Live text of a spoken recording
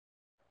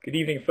Good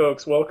evening,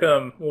 folks.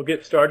 Welcome. We'll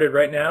get started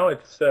right now.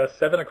 It's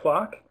 7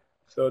 o'clock,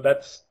 so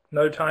that's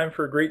another time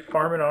for a great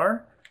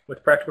Farminar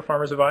with Practical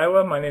Farmers of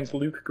Iowa. My name's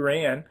Luke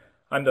Gran.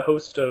 I'm the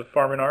host of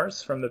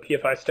Farminars from the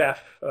PFI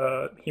staff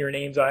here in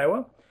Ames,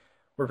 Iowa.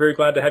 We're very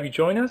glad to have you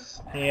join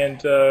us and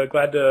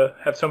glad to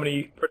have so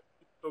many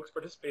folks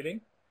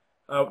participating.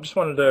 Just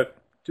wanted to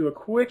do a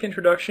quick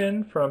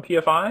introduction from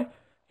PFI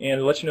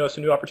and let you know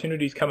some new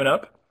opportunities coming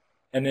up,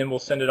 and then we'll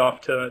send it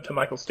off to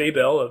Michael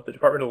Staebell of the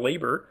Department of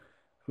Labor,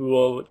 who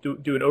will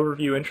do an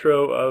overview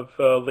intro of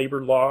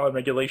labor law and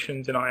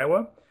regulations in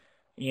Iowa.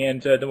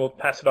 And then we'll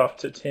pass it off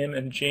to Tim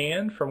and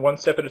Jan from One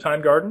Step at a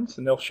Time Gardens,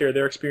 and they'll share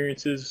their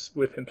experiences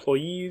with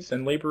employees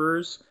and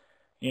laborers.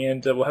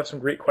 And we'll have some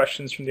great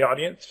questions from the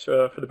audience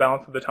for the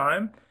balance of the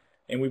time.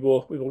 And we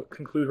will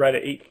conclude right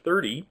at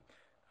 8:30.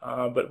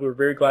 But we're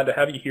very glad to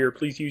have you here.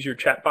 Please use your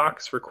chat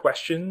box for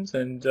questions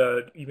and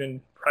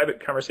even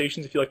private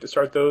conversations if you'd like to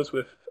start those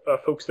with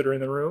folks that are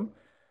in the room.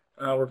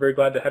 We're very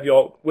glad to have you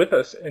all with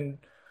us. And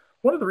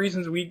one of the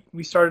reasons we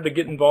started to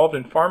get involved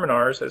in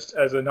Farminars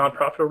as a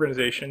nonprofit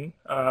organization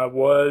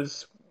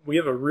was we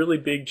have a really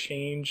big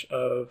changing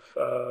of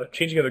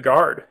the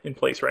guard in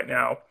place right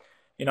now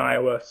in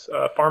Iowa.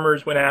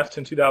 Farmers, when asked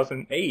in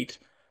 2008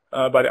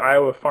 by the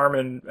Iowa Farm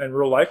and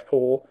Rural Life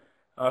Poll,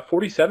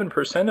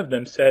 47% of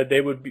them said they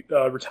would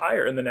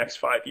retire in the next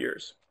 5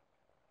 years.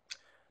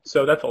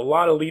 So that's a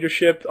lot of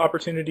leadership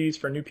opportunities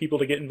for new people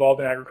to get involved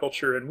in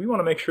agriculture, and we want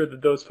to make sure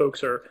that those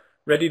folks are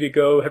ready to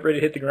go, ready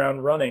to hit the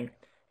ground running.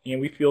 And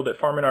we feel that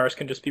Farminars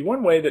can just be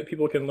one way that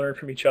people can learn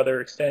from each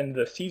other, extend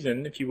the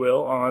season, if you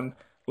will, on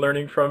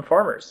learning from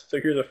farmers.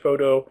 So here's a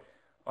photo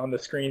on the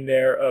screen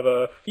there of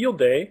a field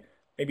day.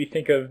 Maybe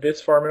think of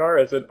this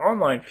Farminar as an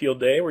online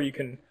field day where you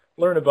can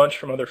learn a bunch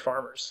from other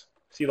farmers.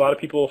 See a lot of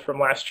people from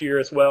last year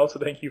as well, so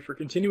thank you for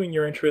continuing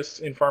your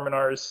interest in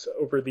Farminars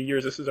over the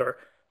years. This is our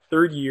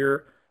third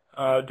year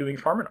doing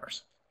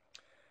Farminars.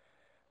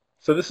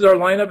 So this is our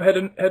lineup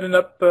heading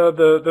up.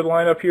 The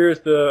lineup here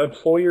is the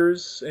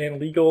employers and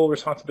legal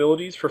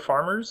responsibilities for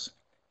farmers,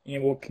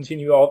 and we'll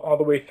continue all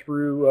the way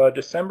through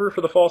December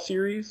for the fall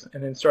series,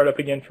 and then start up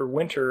again for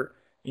winter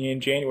in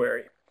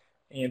January.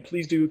 And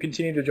please do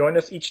continue to join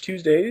us each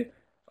Tuesday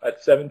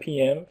at 7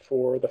 p.m.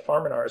 for the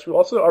Farminars. We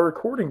also are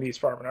recording these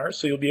Farminars,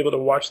 so you'll be able to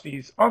watch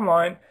these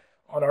online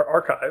on our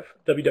archive,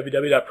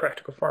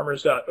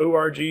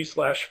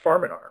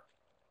 www.practicalfarmers.org/Farminar.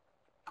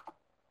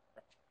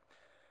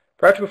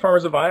 Practical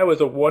Farmers of Iowa is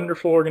a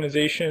wonderful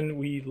organization.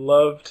 We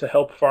love to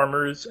help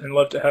farmers and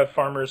love to have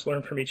farmers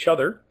learn from each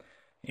other.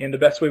 And the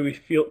best way we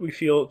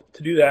feel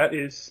to do that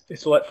is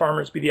to let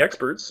farmers be the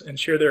experts and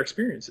share their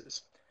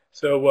experiences.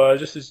 So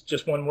this is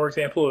just one more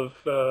example of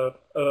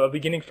a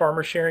beginning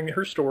farmer sharing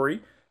her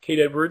story, Kate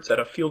Edwards, at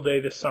a field day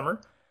this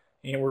summer.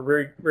 And we're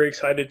very, very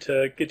excited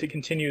to get to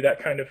continue that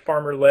kind of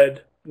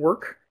farmer-led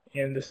work.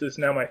 And this is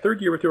now my third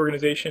year with the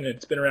organization, and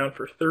it's been around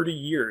for 30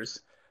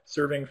 years.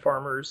 Serving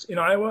farmers in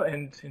Iowa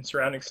and in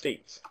surrounding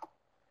states.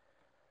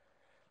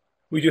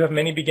 We do have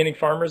many beginning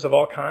farmers of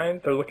all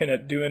kinds. They're looking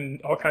at doing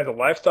all kinds of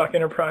livestock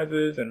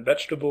enterprises and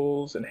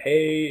vegetables and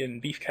hay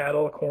and beef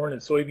cattle, corn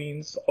and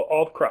soybeans,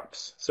 all the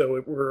crops.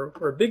 So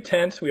we're a big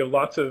tent. We have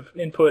lots of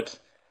input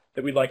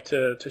that we'd like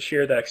to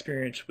share that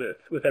experience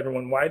with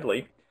everyone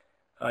widely.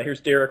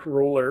 Here's Derek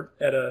Roller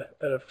at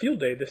a field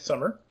day this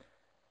summer.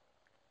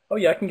 Oh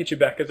yeah, I can get you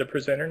back as a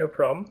presenter, no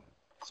problem.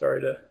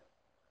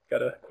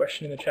 Got a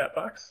question in the chat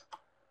box.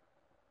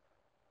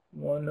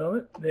 One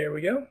moment. There we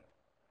go.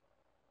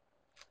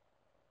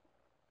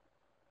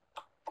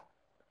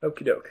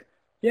 Okie doke.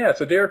 Yeah,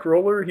 so Derek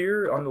Roller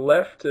here on the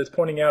left is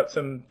pointing out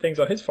some things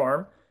on his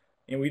farm,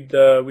 and we'd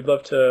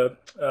love to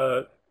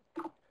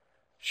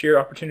share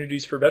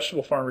opportunities for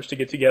vegetable farmers to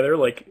get together,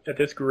 like at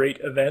this great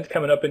event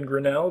coming up in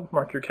Grinnell.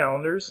 Mark your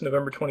calendars,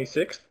 November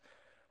 26th.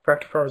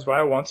 Practical Farmers of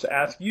Iowa wants to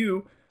ask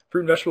you,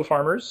 fruit and vegetable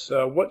farmers,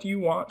 what do you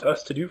want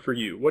us to do for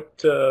you?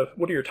 What are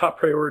your top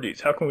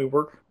priorities? How can we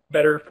work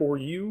better for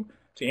you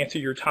to answer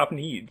your top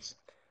needs?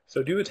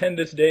 So do attend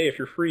this day if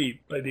you're free.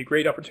 It'd be a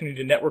great opportunity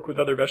to network with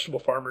other vegetable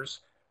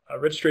farmers.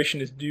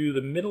 Registration is due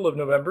the middle of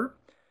November.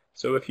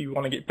 So if you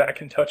want to get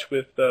back in touch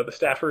with the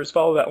staffers,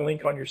 follow that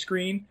link on your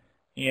screen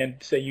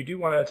and say you do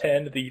want to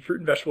attend the Fruit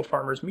and Vegetable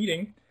Farmers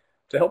meeting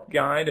to help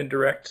guide and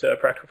direct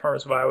Practical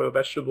Farmers of Iowa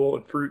vegetable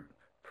and fruit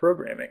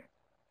programming.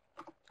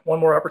 One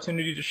more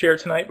opportunity to share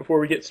tonight before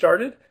we get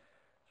started.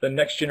 The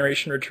Next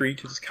Generation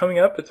Retreat is coming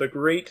up. It's a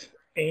great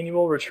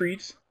annual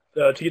retreat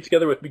to get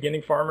together with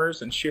beginning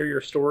farmers and share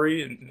your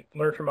story and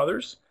learn from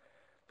others.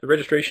 The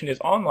registration is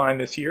online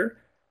this year.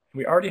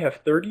 We already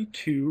have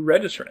 32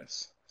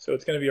 registrants. So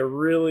it's going to be a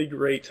really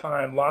great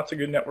time. Lots of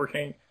good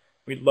networking.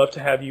 We'd love to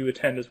have you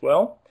attend as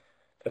well.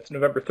 That's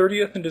November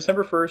 30th and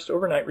December 1st,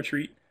 overnight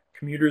retreat.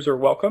 Commuters are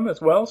welcome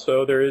as well.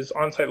 So there is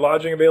on-site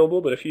lodging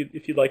available, but if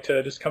you'd like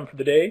to just come for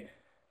the day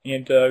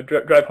and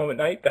drive home at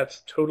night,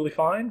 that's totally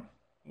fine.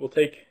 We'll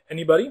take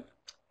anybody,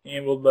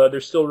 and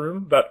there's still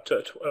room.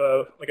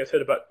 Like I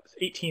said, about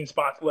 18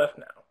 spots left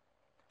now.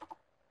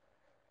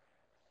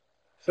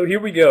 So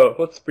here we go.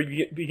 Let's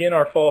begin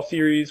our fall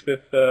series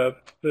with a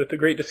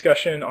great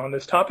discussion on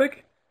this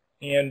topic.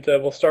 And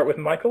we'll start with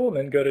Michael and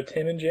then go to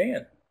Tim and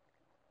Jan.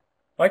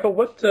 Michael,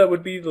 what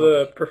would be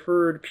the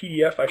preferred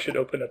PDF I should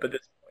open up at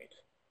this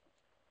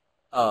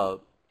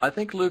point? I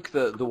think, Luke,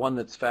 the one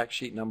that's fact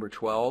sheet number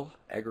 12,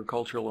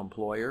 agricultural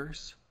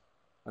employers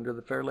under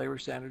the Fair Labor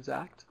Standards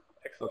Act.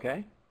 Excellent.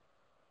 Okay?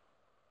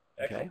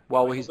 Excellent. Okay.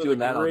 While he's doing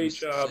that, I'll great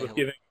just job of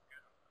giving.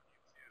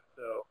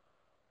 So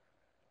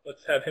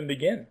let's have him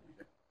begin.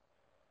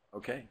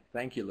 Okay.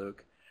 Thank you,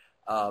 Luke.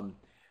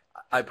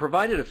 I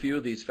provided a few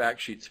of these fact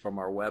sheets from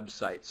our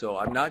website, so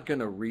I'm not going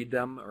to read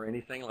them or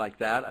anything like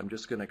that. I'm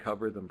just going to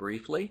cover them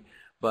briefly.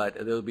 But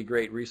there'll be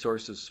great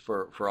resources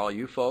for all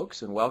you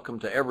folks, and welcome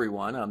to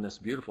everyone on this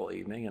beautiful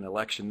evening, and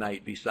election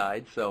night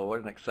besides. So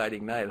what an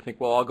exciting night. I think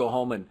we'll all go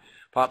home and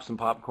pop some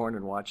popcorn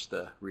and watch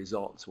the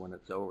results when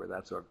it's over.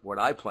 That's what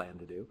I plan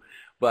to do.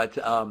 But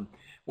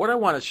what I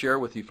want to share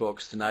with you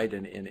folks tonight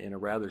in a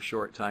rather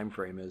short time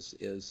frame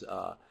is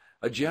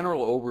a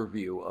general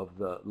overview of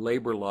the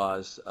labor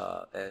laws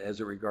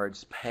as it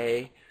regards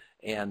pay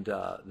and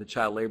the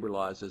child labor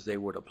laws as they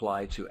would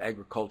apply to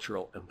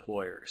agricultural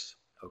employers.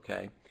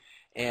 Okay?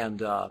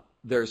 And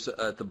there's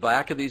at the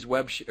back of these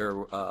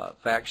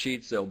fact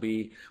sheets, there'll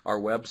be our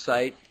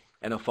website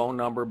and a phone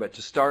number. But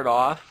to start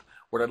off,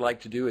 what I'd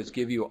like to do is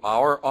give you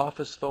our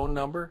office phone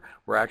number.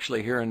 We're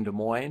actually here in Des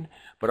Moines,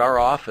 but our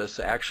office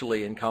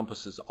actually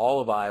encompasses all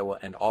of Iowa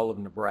and all of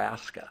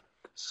Nebraska.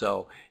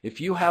 So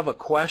if you have a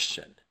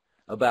question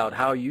about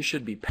how you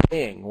should be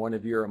paying one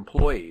of your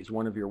employees,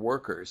 one of your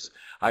workers,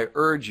 I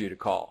urge you to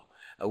call.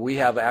 We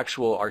have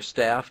our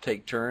staff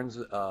take turns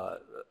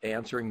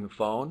answering the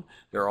phone.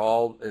 They're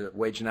all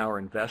wage and hour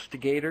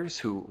investigators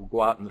who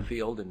go out in the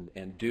field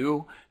and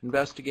do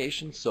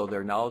investigations, so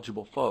they're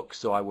knowledgeable folks.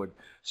 So I would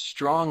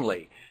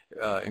strongly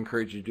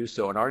encourage you to do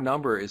so. And our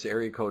number is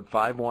area code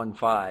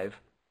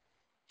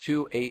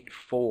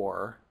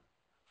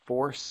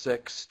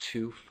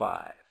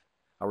 515-284-4625.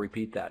 I'll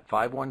repeat that,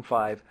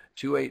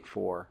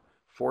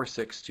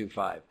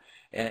 515-284-4625.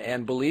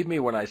 And believe me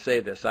when I say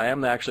this, I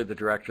am actually the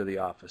director of the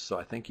office, so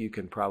I think you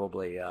can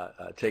probably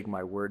take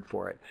my word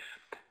for it.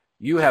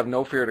 You have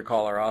no fear to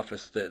call our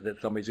office that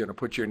somebody's going to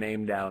put your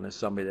name down as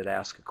somebody that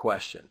asks a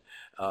question.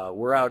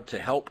 We're out to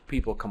help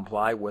people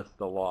comply with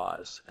the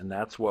laws, and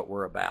that's what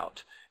we're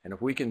about. And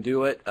if we can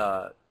do it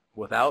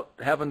without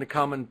having to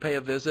come and pay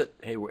a visit,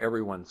 hey,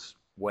 everyone's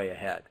way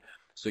ahead.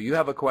 So you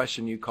have a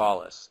question, you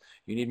call us.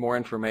 You need more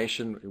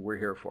information, we're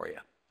here for you.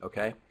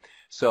 Okay?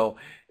 So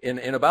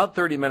in about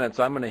 30 minutes,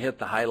 I'm going to hit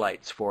the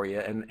highlights for you,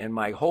 and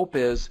my hope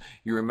is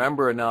you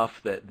remember enough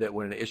that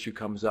when an issue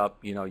comes up,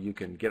 you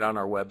can get on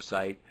our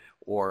website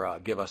or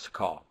give us a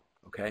call.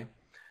 Okay?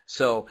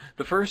 So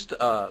the first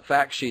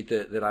fact sheet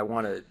that I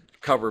want to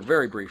cover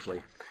very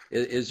briefly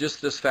is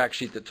just this fact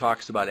sheet that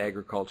talks about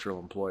agricultural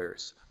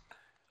employers.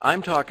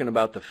 I'm talking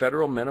about the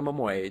federal minimum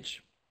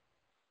wage,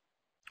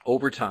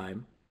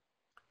 overtime,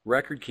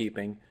 record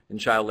keeping, and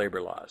child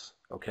labor laws.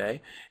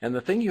 Okay? And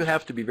the thing you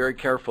have to be very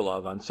careful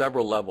of on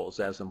several levels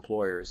as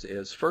employers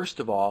is, first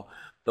of all,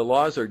 the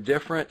laws are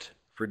different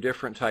for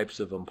different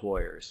types of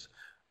employers.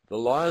 The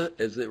law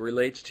as it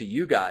relates to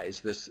you guys,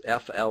 this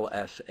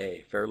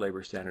FLSA, Fair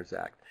Labor Standards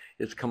Act,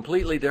 is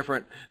completely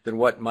different than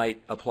what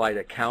might apply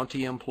to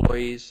county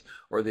employees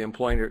or the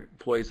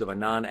employees of a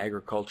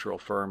non-agricultural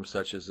firm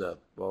such as a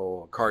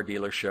car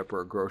dealership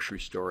or a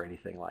grocery store or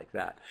anything like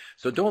that.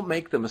 So don't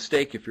make the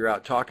mistake if you're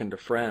out talking to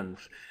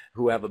friends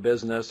who have a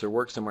business or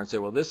work somewhere and say,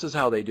 well, this is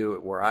how they do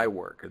it where I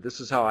work, or this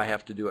is how I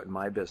have to do it in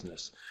my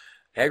business.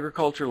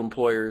 Agricultural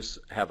employers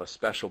have a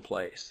special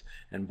place,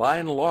 and by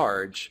and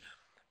large,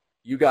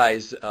 you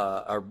guys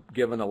are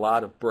given a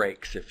lot of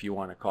breaks, if you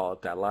want to call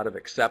it that, a lot of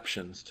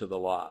exceptions to the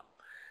law.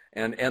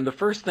 And the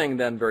first thing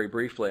then, very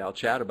briefly, I'll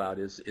chat about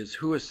is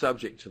who is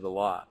subject to the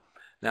law.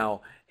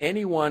 Now,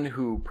 anyone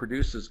who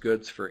produces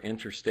goods for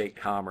interstate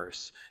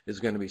commerce is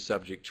going to be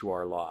subject to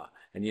our law.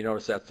 And you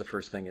notice that's the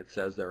first thing it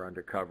says there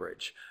under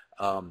coverage.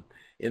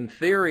 In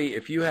theory,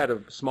 if you had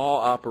a small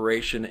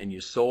operation and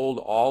you sold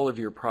all of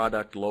your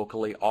product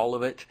locally, all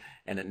of it,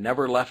 and it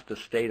never left the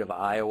state of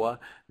Iowa,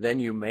 then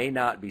you may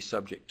not be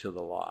subject to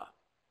the law.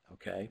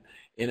 Okay?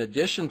 In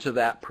addition to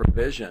that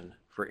provision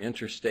for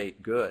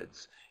interstate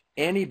goods,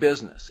 any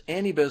business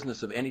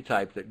of any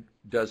type that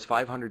does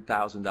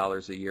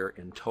 $500,000 a year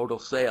in total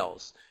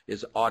sales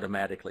is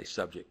automatically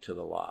subject to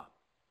the law.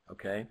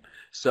 Okay?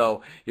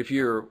 So if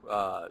you're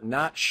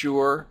not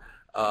sure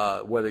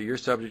whether you're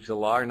subject to the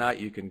law or not,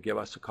 you can give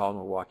us a call and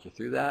we'll walk you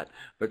through that.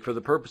 But for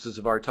the purposes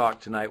of our talk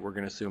tonight, we're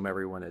going to assume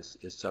everyone is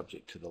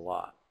subject to the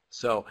law.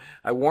 So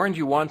I warned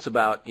you once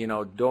about,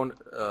 don't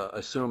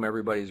assume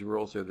everybody's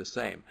rules are the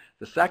same.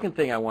 The second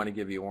thing I want to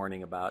give you a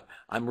warning about,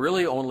 I'm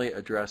really only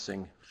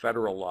addressing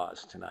federal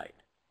laws tonight.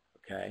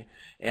 Okay?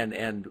 And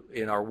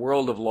in our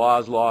world of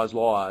laws,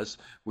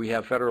 we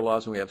have federal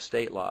laws and we have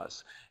state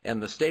laws. And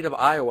the state of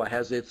Iowa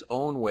has its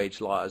own wage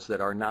laws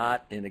that are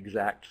not in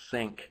exact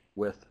sync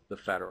with the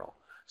federal.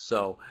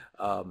 So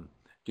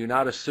Do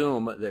not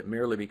assume that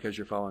merely because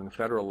you're following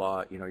federal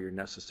law, you're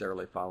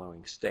necessarily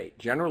following state.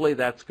 Generally,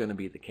 that's going to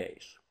be the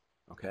case,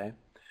 okay?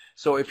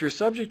 So if you're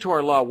subject to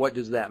our law, what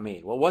does that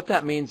mean? Well, what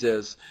that means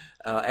is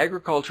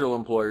agricultural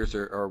employers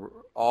are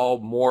all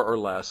more or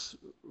less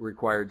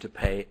required to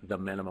pay the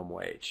minimum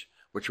wage,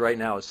 which right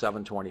now is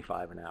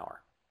 $7.25 an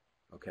hour,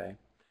 okay?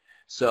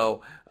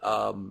 So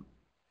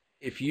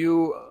if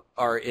you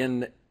are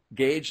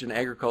engaged in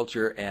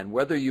agriculture, and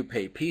whether you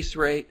pay piece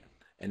rate,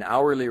 an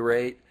hourly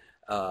rate,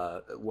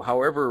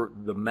 however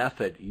the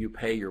method you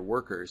pay your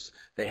workers,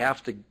 they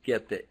have to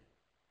get the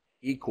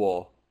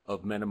equal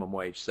of minimum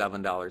wage,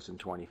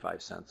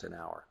 $7.25 an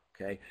hour.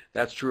 Okay,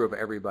 that's true of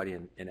everybody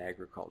in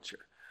agriculture.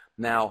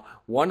 Now,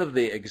 one of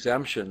the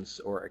exemptions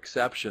or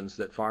exceptions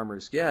that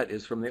farmers get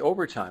is from the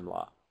overtime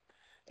law,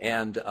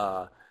 and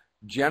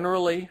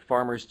generally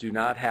farmers do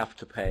not have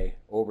to pay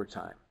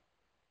overtime.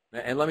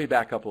 And let me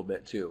back up a little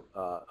bit too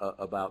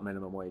about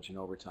minimum wage and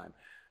overtime.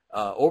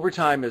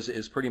 Overtime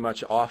is pretty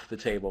much off the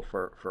table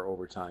for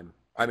overtime.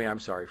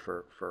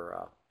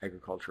 For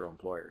agricultural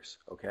employers.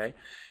 Okay,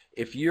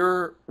 if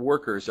your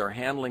workers are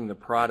handling the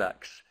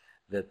products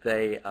that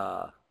they,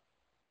 how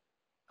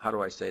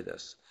do I say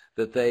this?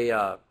 That they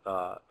are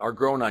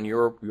grown on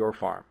your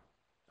farm.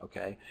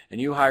 Okay,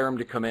 and you hire them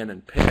to come in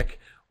and pick,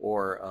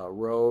 or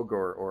rogue,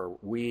 or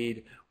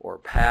weed, or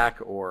pack,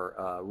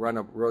 or run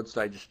a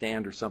roadside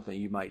stand or something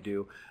you might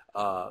do,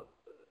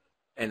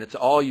 and it's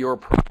all your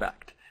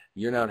product.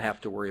 You don't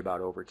have to worry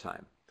about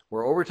overtime.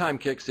 Where overtime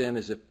kicks in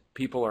is if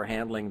people are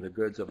handling the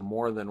goods of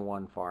more than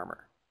one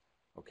farmer,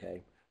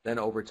 okay? Then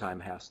overtime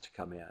has to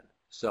come in.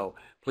 So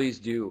please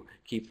do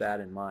keep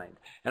that in mind.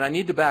 And I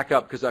need to back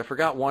up because I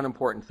forgot one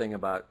important thing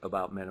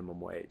about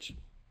minimum wage.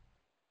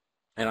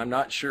 And I'm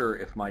not sure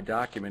if my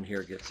document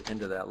here gets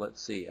into that.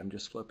 Let's see. I'm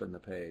just flipping the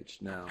page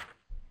now.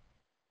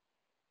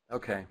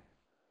 Okay.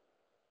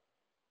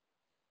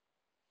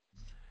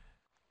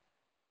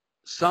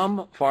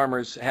 Some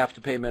farmers have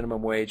to pay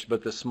minimum wage,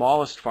 but the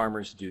smallest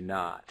farmers do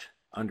not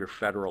under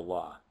federal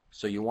law.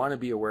 So you want to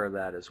be aware of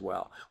that as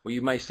well. Well,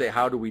 you might say,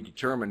 how do we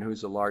determine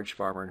who's a large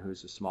farmer and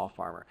who's a small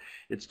farmer?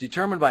 It's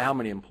determined by how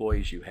many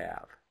employees you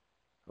have.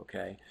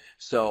 Okay?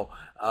 So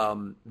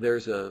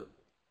there's a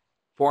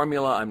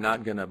formula I'm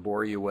not going to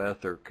bore you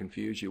with or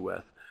confuse you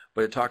with,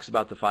 but it talks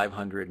about the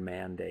 500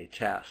 man-day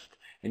test.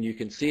 And you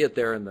can see it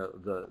there in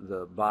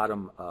the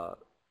bottom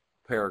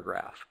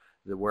paragraph,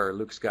 where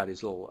Luke's got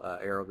his little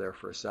arrow there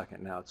for a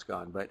second. Now it's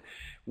gone. But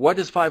what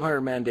does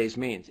 500 man days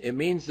mean? It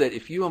means that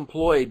if you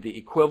employed the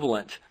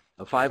equivalent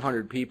of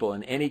 500 people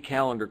in any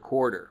calendar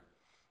quarter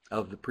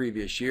of the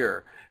previous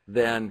year,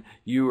 then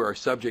you are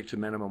subject to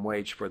minimum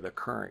wage for the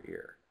current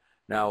year.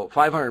 Now,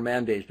 500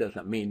 man days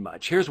doesn't mean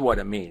much. Here's what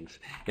it means.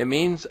 It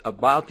means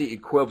about the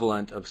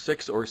equivalent of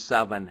 6 or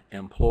 7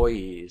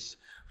 employees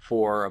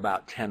for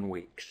about 10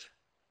 weeks.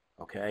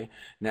 Okay?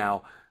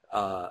 Now,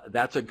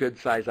 that's a good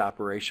size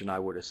operation, I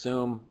would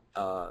assume,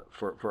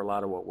 for a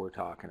lot of what we're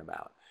talking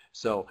about.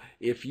 So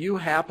if you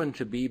happen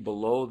to be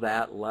below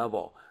that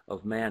level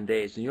of man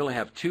days, and you only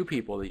have 2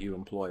 people that you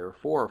employ, or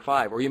 4 or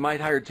 5, or you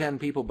might hire 10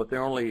 people, but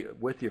they're only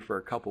with you for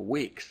a couple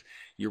weeks,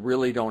 you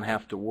really don't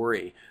have to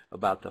worry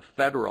about the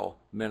federal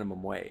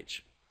minimum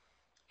wage.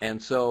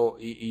 And so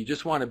you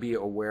just want to be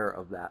aware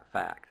of that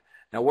fact.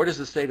 Now, what does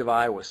the state of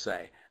Iowa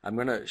say? I'm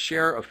going to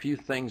share a few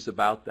things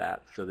about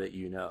that so that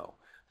you know.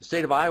 The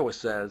state of Iowa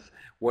says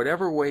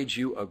whatever wage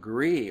you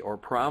agree or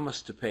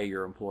promise to pay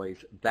your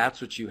employees,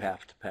 that's what you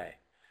have to pay.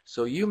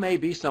 So you may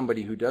be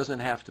somebody who doesn't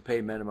have to pay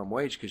minimum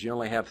wage because you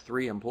only have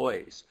 3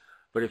 employees.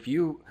 But if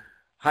you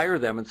hire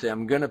them and say,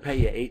 I'm going to pay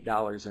you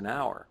 $8 an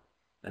hour,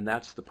 and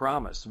that's the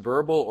promise,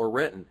 verbal or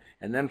written,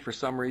 and then for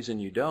some reason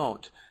you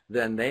don't,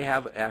 then they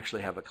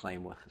actually have a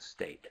claim with the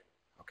state.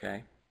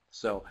 Okay?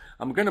 So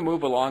I'm going to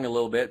move along a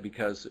little bit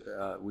because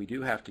we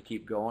do have to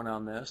keep going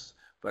on this,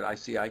 but I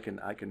see I can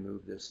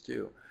move this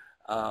too.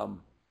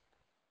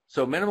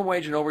 So minimum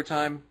wage and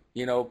overtime,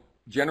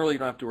 generally you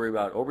don't have to worry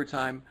about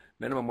overtime.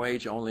 Minimum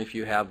wage only if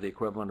you have the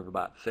equivalent of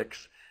about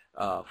 6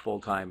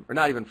 full-time, or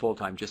not even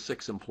full-time, just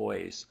 6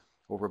 employees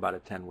over about a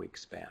 10-week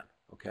span.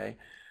 Okay?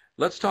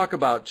 Let's talk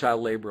about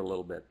child labor a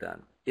little bit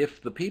then.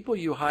 If the people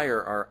you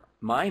hire are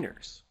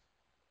minors,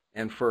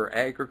 and for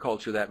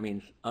agriculture that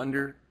means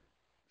under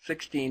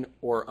 16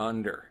 or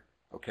under,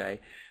 okay,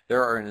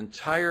 there are an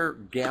entire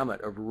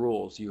gamut of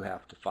rules you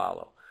have to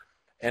follow.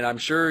 And I'm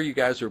sure you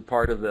guys are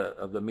part of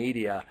the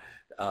media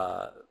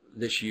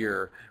this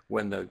year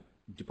when the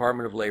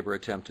Department of Labor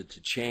attempted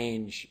to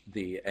change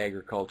the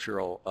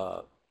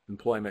agricultural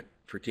employment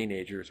for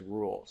teenagers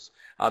rules.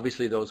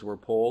 Obviously those were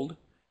pulled.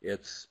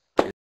 It's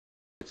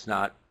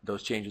not,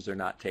 those changes are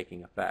not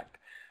taking effect.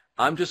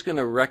 I'm just going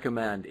to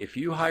recommend if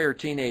you hire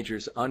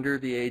teenagers under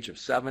the age of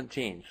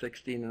 17,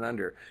 16 and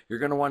under, you're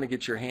going to want to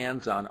get your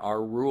hands on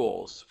our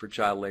rules for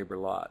child labor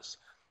laws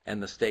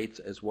and the states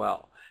as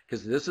well.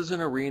 Because this is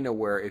an arena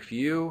where if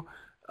you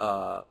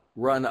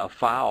run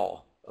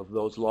afoul of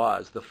those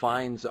laws, the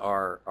fines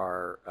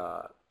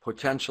are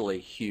potentially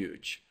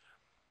huge.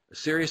 A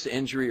serious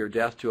injury or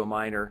death to a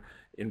minor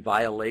in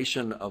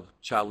violation of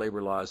child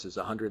labor laws is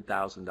a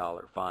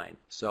 $100,000 fine.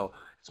 So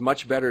it's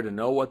much better to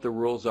know what the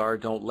rules are.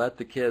 Don't let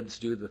the kids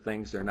do the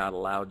things they're not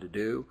allowed to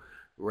do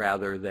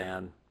rather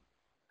than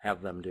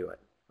have them do it.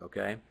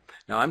 Okay?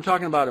 Now I'm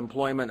talking about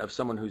employment of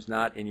someone who's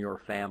not in your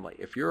family.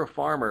 If you're a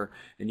farmer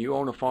and you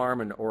own a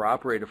farm or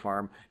operate a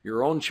farm,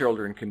 your own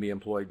children can be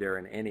employed there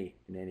in any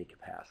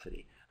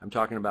capacity. I'm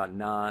talking about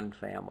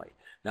non-family.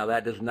 Now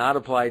that does not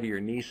apply to your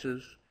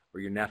nieces or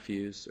your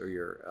nephews or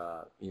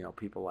your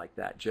people like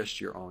that,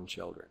 just your own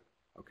children.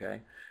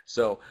 Okay?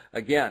 So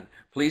again,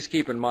 please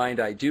keep in mind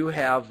I do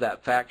have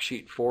that fact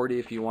sheet 40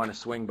 if you want to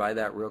swing by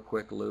that real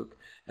quick, Luke.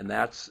 And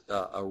that's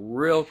a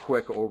real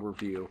quick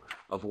overview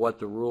of what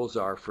the rules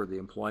are for the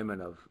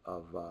employment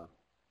of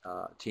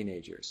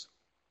teenagers.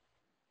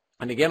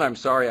 And again, I'm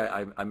sorry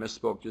I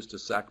misspoke just a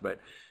sec, but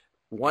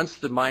once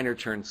the minor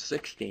turns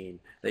 16,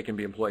 they can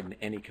be employed in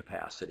any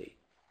capacity.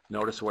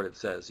 Notice what it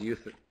says.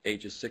 Youth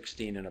ages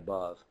 16 and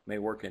above may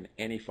work in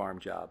any farm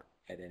job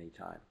at any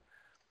time.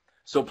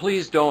 So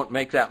please don't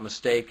make that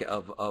mistake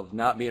of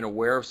not being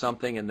aware of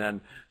something and then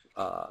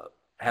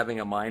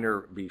having a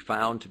minor be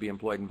found to be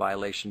employed in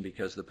violation,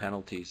 because the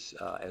penalties,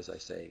 as I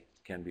say,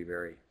 can be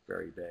very,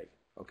 very big.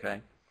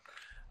 Okay?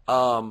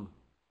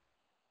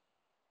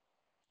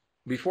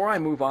 Before I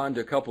move on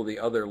to a couple of the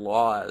other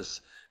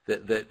laws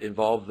that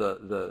involve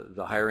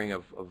the hiring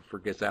of, for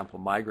example,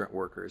 migrant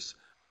workers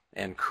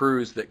and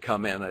crews that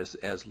come in,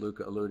 as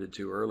Luke alluded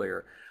to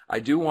earlier, I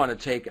do want to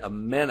take a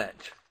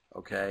minute,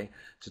 okay,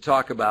 to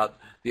talk about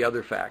the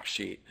other fact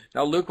sheet.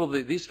 Now, Luke, will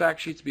these fact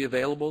sheets be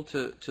available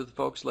to the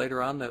folks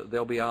later on?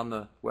 They'll be on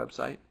the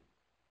website?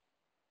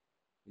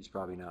 He's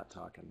probably not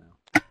talking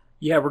now.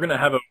 Yeah, we're going to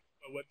have a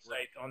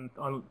website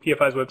on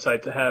PFI's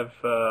website to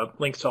have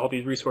links to all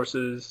these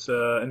resources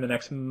in the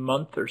next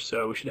month or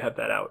so. We should have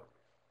that out.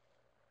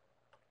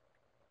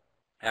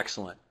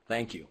 Excellent.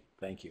 Thank you.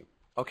 Thank you.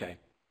 Okay.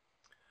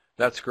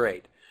 That's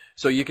great.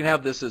 So you can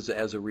have this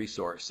as a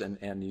resource,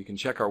 and you can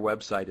check our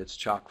website. It's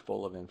chock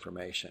full of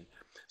information.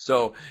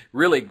 So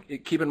really,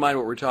 keep in mind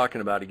what we're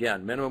talking about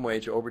again: minimum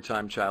wage,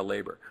 overtime, child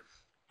labor.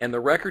 And the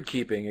record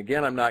keeping,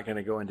 again, I'm not going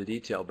to go into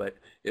detail, but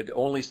it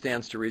only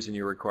stands to reason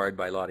you're required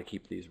by law to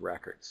keep these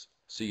records.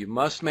 So you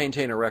must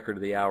maintain a record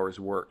of the hours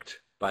worked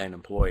by an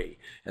employee,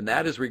 and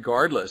that is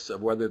regardless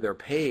of whether they're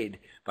paid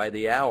by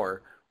the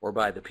hour or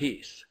by the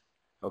piece,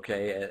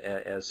 okay,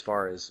 as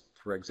far as,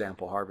 for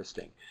example,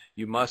 harvesting.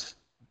 You must,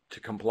 to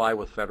comply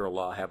with federal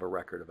law, have a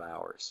record of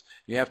hours.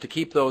 You have to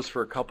keep those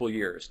for a couple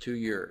years, 2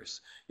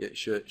 years,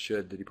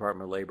 should the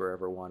Department of Labor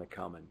ever want to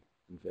come and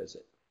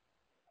visit.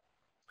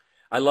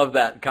 I love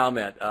that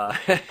comment.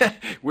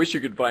 Wish you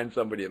could find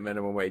somebody at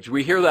minimum wage.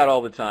 We hear that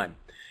all the time.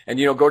 And,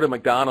 go to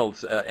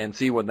McDonald's and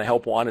see when the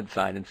help wanted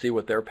sign and see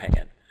what they're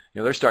paying.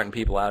 They're starting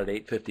people out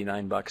at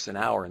 $8.59 an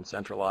hour in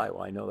central Iowa.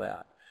 I know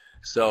that.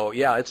 So,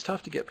 yeah, it's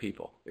tough to get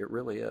people. It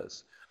really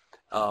is.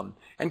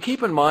 And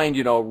keep in mind,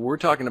 we're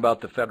talking about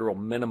the federal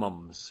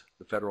minimums,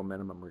 the federal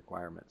minimum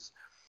requirements.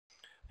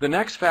 The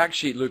next fact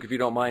sheet, Luke, if you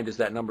don't mind, is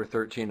that number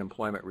 13,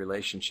 employment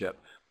relationship.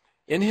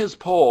 In his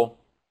poll,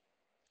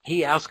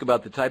 he asked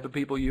about the type of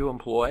people you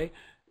employ,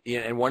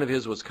 and one of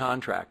his was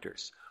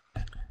contractors.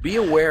 Be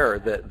aware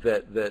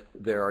that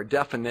there are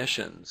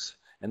definitions,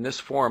 and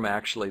this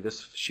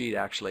sheet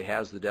actually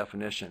has the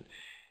definition.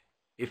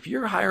 If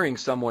you're hiring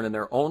someone and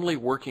they're only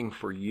working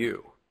for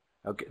you,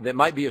 okay, that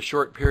might be a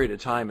short period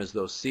of time, as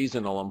those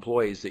seasonal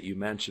employees that you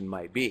mentioned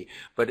might be.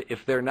 But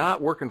if they're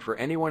not working for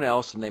anyone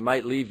else, and they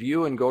might leave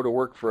you and go to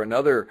work for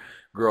another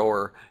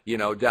grower,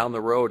 down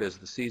the road as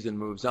the season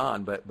moves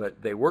on,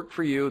 but they work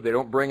for you, they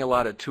don't bring a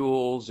lot of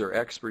tools or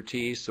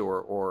expertise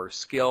or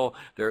skill,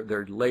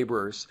 they're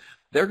laborers,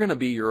 they're going to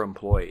be your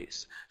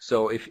employees.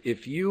 So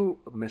if you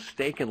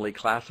mistakenly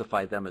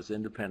classify them as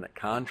independent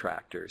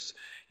contractors,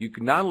 you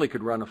not only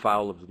could run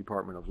afoul of the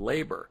Department of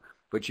Labor,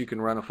 but you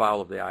can run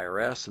afoul of the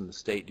IRS and the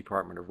State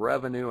Department of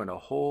Revenue and a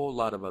whole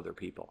lot of other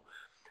people.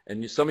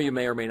 And some of you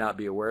may or may not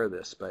be aware of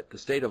this, but the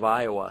state of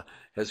Iowa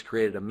has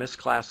created a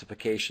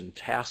misclassification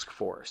task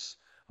force,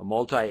 a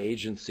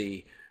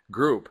multi-agency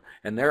group,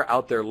 and they're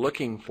out there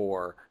looking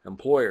for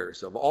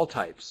employers of all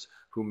types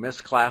who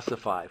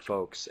misclassify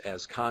folks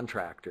as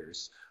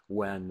contractors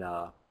when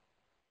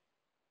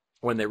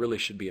they really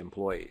should be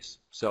employees.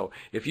 So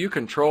if you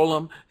control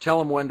them, tell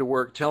them when to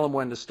work, tell them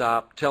when to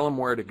stop, tell them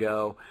where to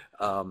go,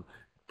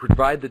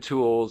 provide the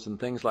tools and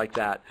things like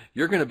that,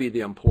 you're going to be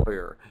the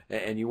employer,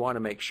 and you want to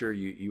make sure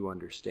you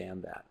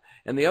understand that.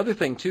 And the other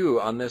thing,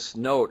 too, on this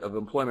note of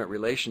employment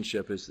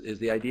relationship is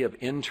the idea of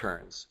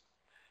interns.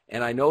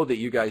 And I know that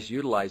you guys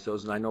utilize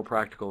those, and I know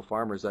Practical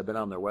Farmers, I've been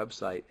on their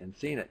website and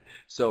seen it.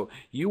 So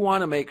you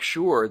want to make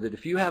sure that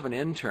if you have an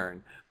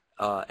intern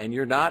and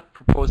you're not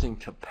proposing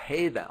to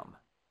pay them,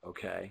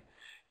 okay,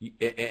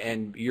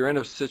 and you're in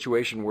a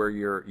situation where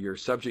you're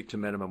subject to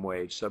minimum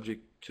wage,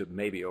 subject to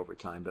maybe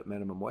overtime, but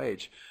minimum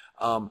wage,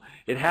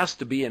 it has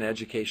to be an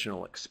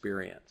educational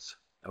experience.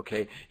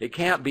 Okay, it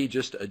can't be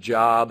just a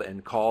job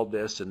and called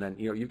this and then,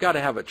 you know, you've got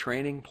to have a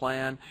training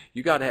plan.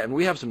 You got to have, and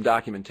we have some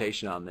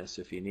documentation on this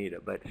if you need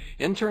it. But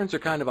interns are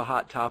kind of a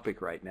hot topic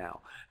right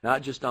now,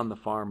 not just on the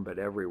farm but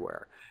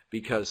everywhere,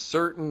 because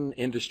certain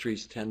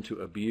industries tend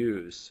to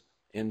abuse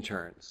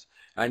interns.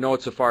 I know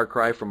it's a far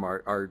cry from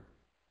our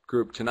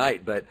group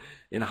tonight, but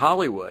in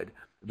Hollywood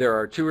there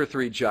are 2 or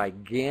 3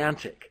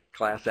 gigantic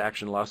class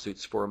action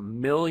lawsuits for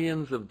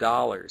millions of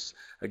dollars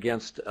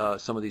against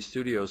some of these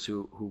studios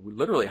who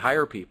literally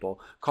hire people,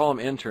 call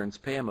them interns,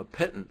 pay them a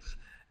pittance,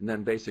 and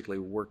then basically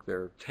work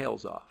their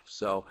tails off.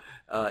 So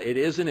it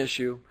is an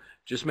issue.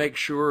 Just make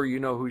sure you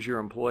know who's your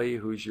employee,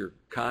 who's your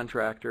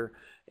contractor,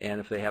 and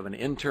if they have an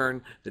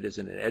intern, that is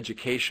an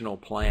educational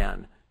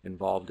plan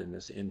involved in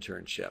this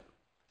internship.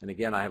 And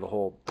again, I have a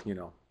whole, you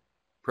know,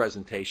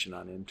 presentation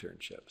on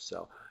internships.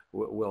 So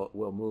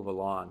we'll move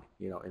along,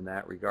 you know, in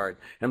that regard.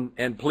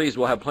 And please,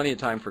 we'll have plenty of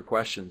time for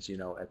questions, you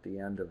know, at the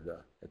end of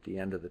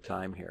the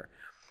time here.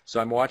 So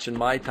I'm watching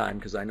my time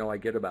because I know I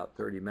get about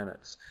 30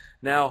 minutes.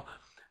 Now,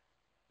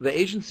 the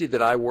agency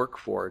that I work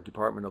for,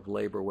 Department of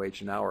Labor,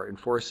 Wage and Hour,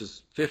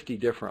 enforces 50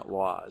 different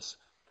laws,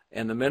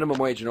 and the minimum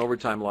wage and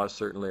overtime laws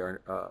certainly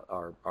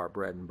are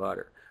bread and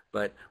butter.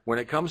 But when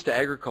it comes to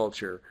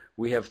agriculture,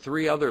 we have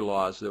 3 other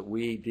laws that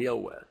we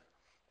deal with.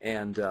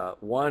 And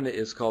one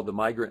is called the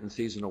Migrant and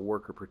Seasonal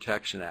Worker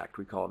Protection Act.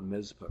 We call it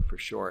MISPA for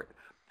short.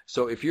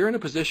 So if you're in a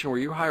position where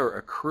you hire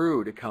a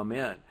crew to come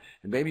in,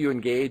 and maybe you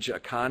engage a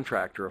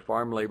contractor, a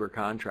farm labor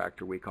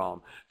contractor we call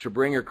them, to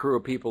bring a crew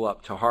of people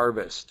up to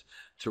harvest,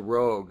 to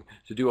rogue,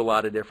 to do a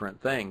lot of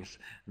different things,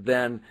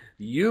 then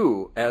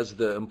you as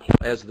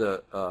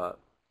the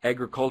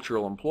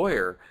agricultural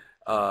employer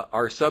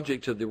are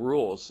subject to the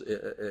rules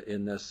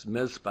in this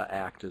MISPA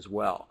Act as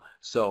well.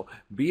 So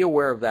be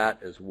aware of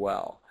that as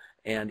well.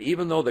 And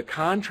even though the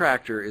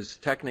contractor is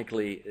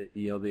technically,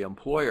 you know, the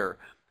employer,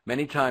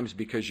 many times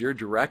because you're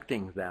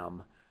directing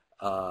them,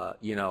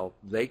 you know,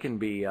 they can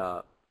be.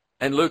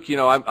 And Luke, you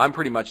know, I'm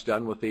pretty much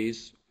done with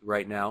these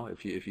right now.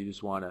 If you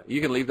just want to,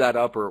 you can leave that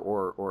up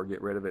or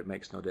get rid of it.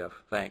 Makes no diff.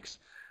 Thanks.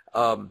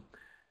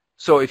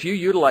 So if you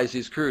utilize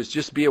these crews,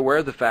 just be aware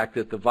of the fact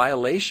that the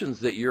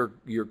violations that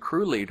your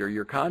crew leader,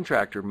 your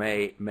contractor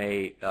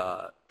may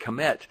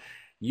commit,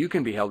 you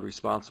can be held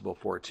responsible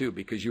for it too,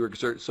 because you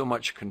exert so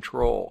much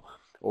control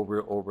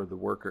over the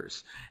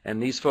workers.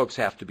 And these folks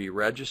have to be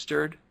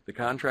registered, the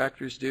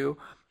contractors do.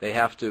 They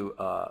have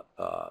to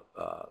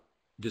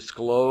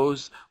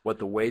disclose what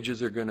the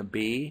wages are going to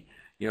be.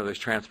 You know, there's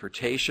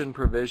transportation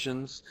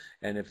provisions,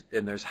 and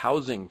there's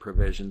housing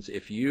provisions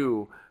if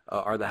you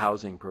are the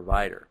housing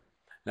provider.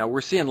 Now,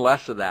 we're seeing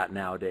less of that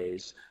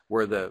nowadays,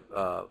 where the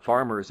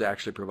farmer is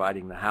actually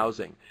providing the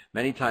housing.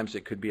 Many times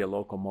it could be a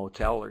local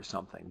motel or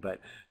something, but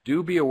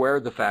do be aware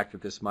of the fact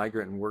that this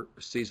Migrant and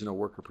Seasonal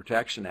Worker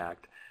Protection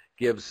Act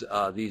gives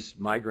these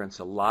migrants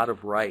a lot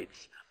of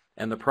rights,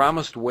 and the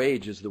promised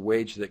wage is the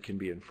wage that can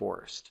be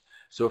enforced.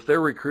 So if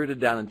they're recruited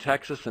down in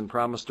Texas and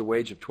promised a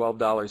wage of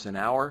 $12 an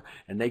hour,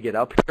 and they get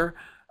up here,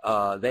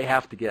 they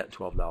have to get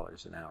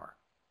 $12 an hour,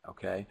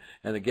 okay?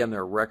 And again, there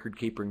are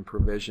record-keeping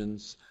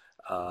provisions,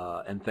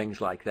 and things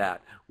like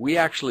that. We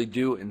actually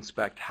do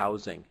inspect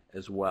housing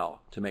as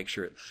well to make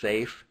sure it's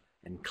safe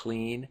and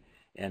clean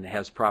and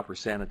has proper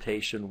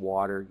sanitation,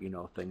 water, you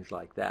know, things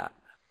like that.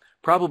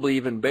 Probably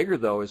even bigger,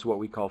 though, is what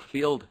we call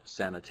field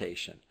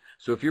sanitation.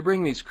 So if you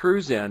bring these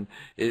crews in,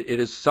 it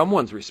is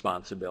someone's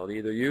responsibility,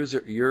 either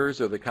yours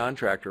or the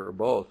contractor or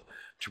both,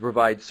 to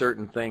provide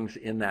certain things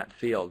in that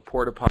field.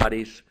 Porta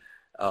potties,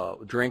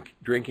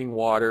 drinking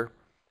water,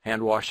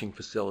 hand washing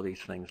facilities,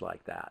 things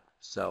like that.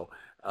 So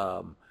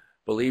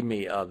believe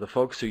me, the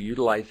folks who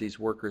utilize these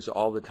workers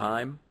all the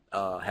time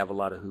have a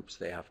lot of hoops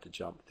they have to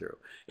jump through.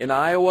 In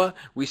Iowa,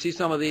 we see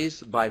some of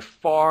these. By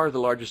far, the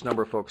largest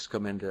number of folks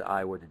come into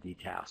Iowa to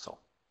detassel.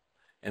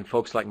 And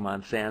folks like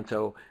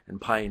Monsanto and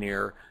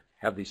Pioneer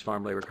have these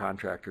farm labor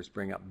contractors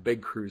bring up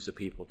big crews of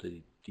people to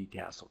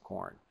detassel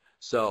corn.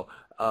 So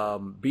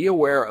be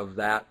aware of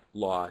that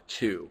law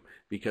too,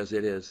 because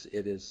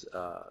it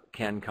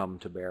can come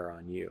to bear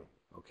on you.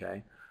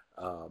 Okay.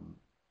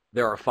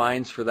 There are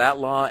fines for that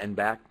law and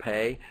back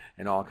pay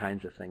and all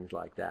kinds of things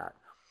like that.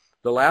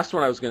 The last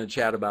one I was going to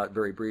chat about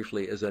very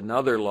briefly is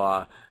another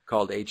law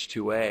called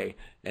H2A,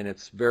 and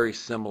it's very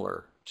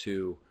similar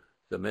to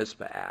the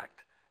MISPA Act.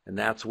 And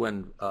that's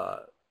when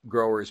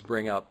growers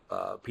bring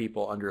up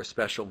people under a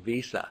special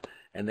visa,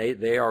 and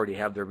they already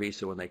have their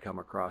visa when they come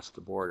across the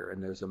border.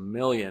 And there's a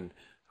million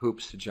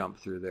hoops to jump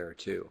through there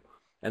too.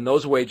 And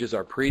those wages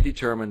are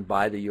predetermined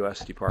by the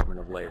U.S. Department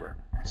of Labor.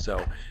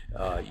 So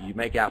you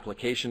make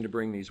application to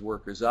bring these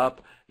workers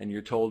up, and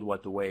you're told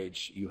what the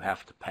wage you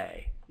have to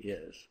pay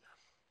is.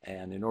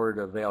 And in order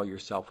to avail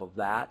yourself of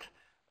that,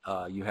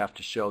 you have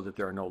to show that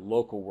there are no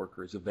local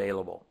workers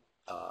available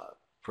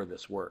for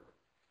this work.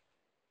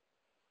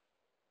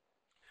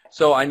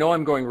 So I know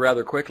I'm going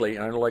rather quickly,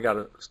 and I know I got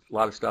a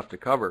lot of stuff to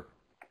cover,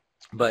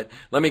 but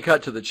let me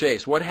cut to the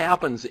chase. What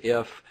happens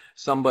if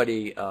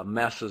somebody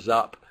messes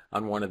up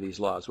on one of these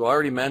laws? Well, I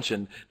already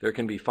mentioned there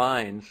can be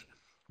fines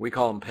we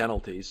call them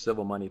penalties,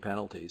 civil money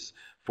penalties,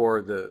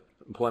 for the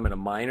employment of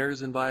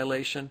minors in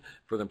violation,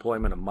 for the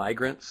employment of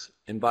migrants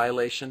in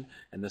violation,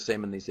 and the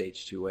same in these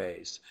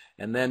H-2As.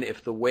 And then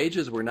if the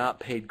wages were not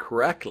paid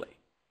correctly,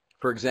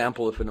 for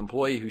example, if an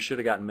employee who should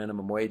have gotten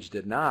minimum wage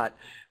did not,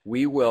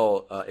 we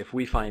will, if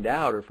we find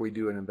out or if we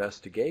do an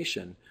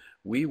investigation,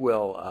 we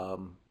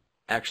will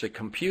actually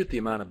compute the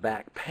amount of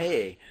back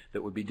pay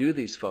that would be due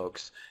these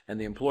folks, and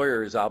the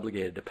employer is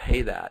obligated to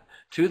pay that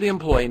to the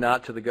employee,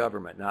 not to the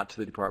government, not to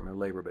the Department of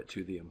Labor, but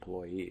to the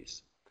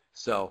employees.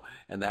 So,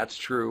 and that's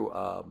true,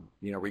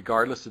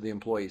 regardless of the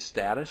employee's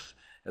status,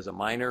 as a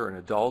minor, an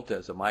adult,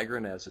 as a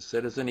migrant, as a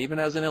citizen, even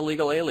as an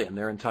illegal alien,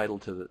 they're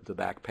entitled to the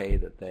back pay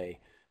that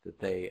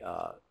they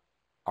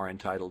are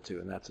entitled to,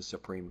 and that's a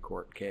Supreme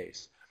Court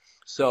case.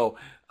 So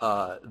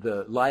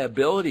the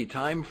liability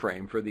time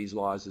frame for these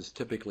laws is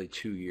typically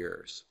 2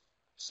 years.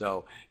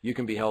 So you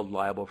can be held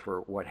liable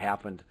for what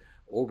happened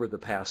over the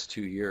past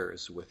 2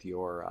 years with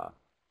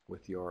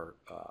your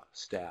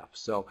staff.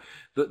 So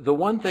the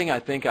one thing I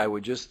think I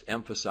would just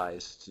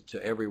emphasize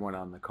to everyone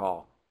on the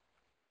call,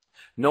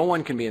 no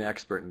one can be an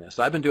expert in this.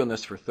 I've been doing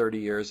this for 30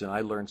 years, and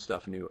I learn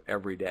stuff new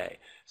every day.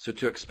 So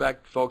to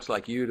expect folks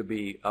like you to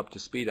be up to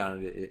speed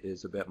on it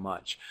is a bit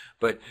much.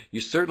 But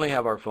you certainly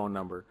have our phone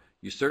number.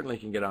 You certainly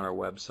can get on our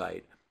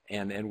website,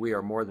 and we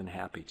are more than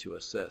happy to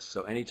assist.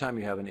 So anytime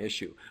you have an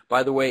issue.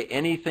 By the way,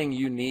 anything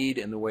you need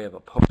in the way of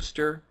a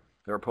poster,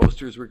 there are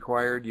posters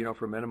required,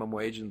 for minimum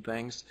wage and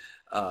things,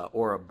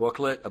 or a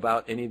booklet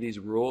about any of these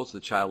rules, the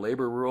child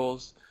labor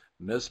rules,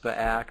 MISPA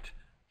Act,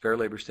 Fair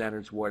Labor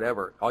Standards,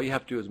 whatever. All you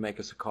have to do is make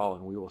us a call,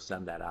 and we will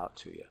send that out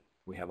to you.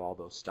 We have all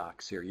those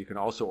stocks here. You can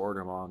also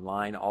order them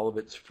online. All of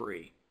it's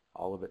free.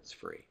 All of it's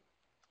free.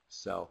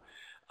 So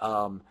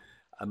I'm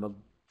a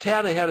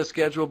tad ahead of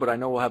schedule, but I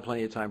know we'll have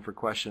plenty of time for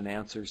question and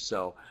answers.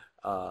 So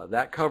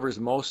that covers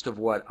most of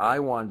what I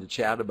wanted to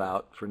chat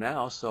about for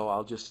now. So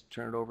I'll just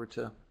turn it over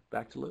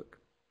back to Luke.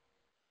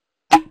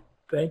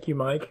 Thank you,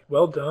 Mike.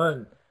 Well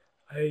done.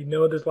 I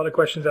know there's a lot of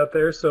questions out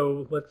there,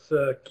 so let's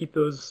keep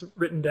those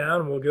written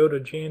down. We'll go to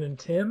Jan and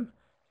Tim,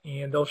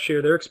 and they'll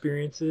share their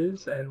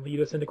experiences and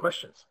lead us into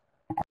questions.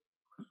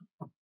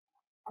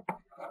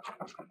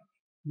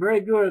 Very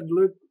good,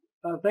 Luke.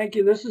 Thank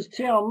you. This is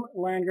Tim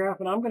Landgraf,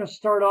 and I'm going to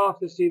start off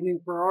this evening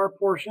for our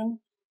portion,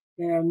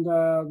 and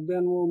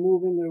then we'll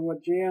move into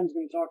what Jan's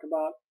going to talk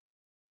about.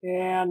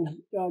 And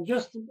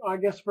I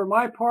guess for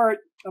my part,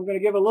 I'm going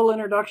to give a little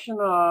introduction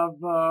of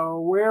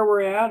where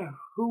we're at,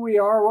 who we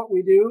are, what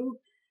we do,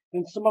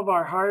 and some of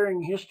our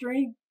hiring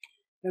history.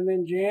 And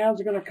then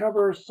Jan's going to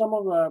cover some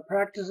of the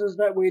practices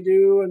that we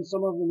do and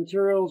some of the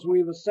materials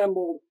we've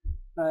assembled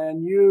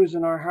and use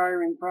in our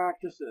hiring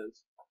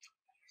practices.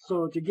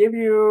 So to give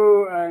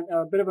you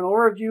a bit of an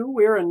overview,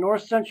 we're in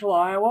north central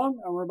Iowa,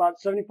 and we're about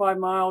 75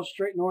 miles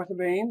straight north of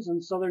Ames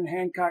in southern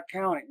Hancock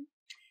County,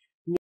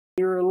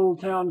 near a little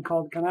town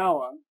called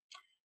Kanawha.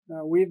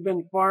 We've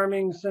been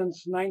farming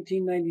since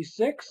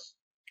 1996,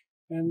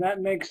 and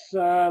that makes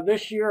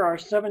this year our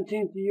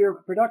 17th year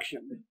of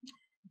production.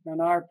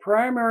 And our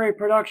primary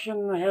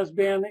production has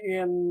been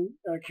in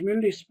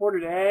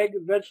community-supported ag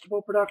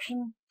vegetable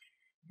production.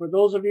 For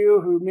those of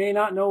you who may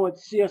not know what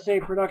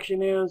CSA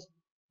production is,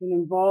 it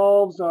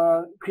involves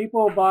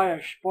people buy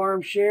a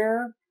farm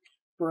share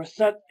for a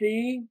set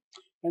fee,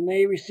 and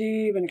they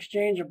receive in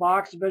exchange a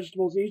box of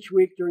vegetables each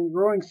week during the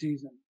growing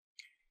season.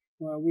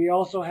 We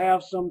also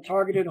have some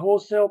targeted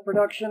wholesale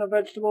production of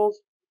vegetables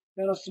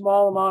and a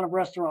small amount of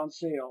restaurant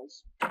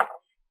sales.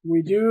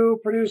 We do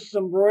produce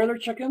some broiler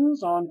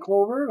chickens on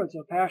Clover. It's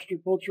a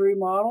pastured poultry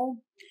model.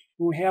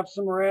 And we have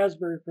some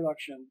raspberry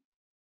production.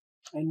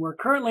 And we're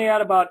currently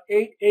at about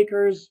 8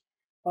 acres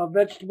of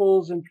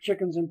vegetables and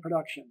chickens in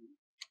production.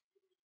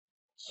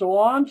 So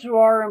on to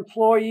our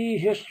employee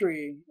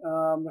history.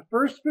 The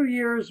first few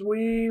years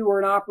we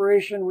were in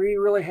operation, we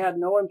really had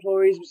no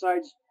employees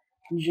besides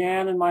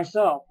Jan and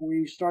myself.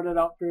 We started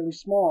out fairly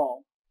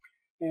small.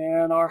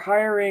 And our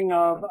hiring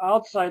of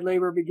outside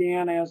labor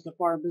began as the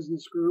farm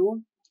business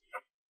grew.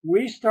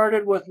 We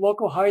started with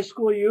local high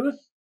school youth.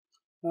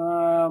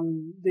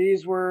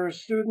 These were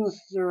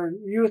students or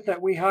youth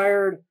that we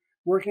hired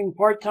working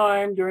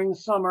part-time during the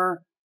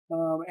summer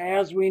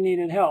as we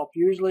needed help,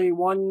 usually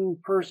one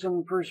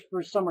person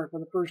per summer for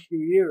the first few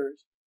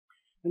years.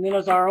 And then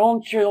as our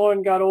own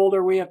children got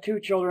older, we have 2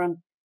 children,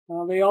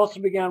 they also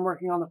began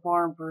working on the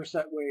farm for a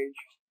set wage.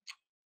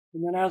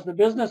 And then as the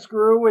business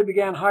grew, we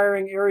began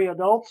hiring area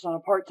adults on a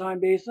part-time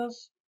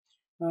basis.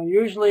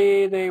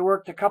 Usually they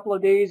worked a couple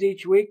of days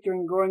each week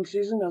during growing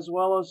season, as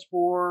well as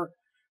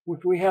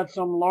if we had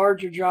some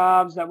larger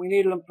jobs that we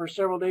needed them for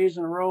several days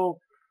in a row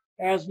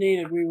as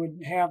needed, we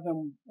would have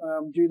them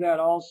do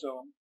that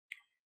also.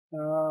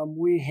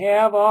 We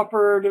have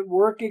offered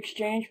work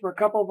exchange for a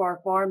couple of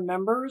our farm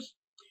members.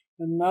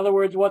 In other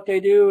words, what they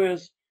do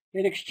is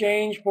in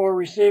exchange for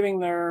receiving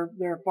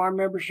their farm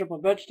membership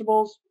of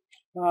vegetables,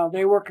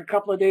 they work a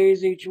couple of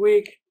days each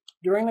week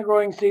during the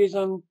growing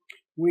season.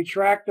 We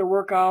track their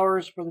work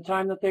hours for the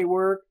time that they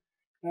work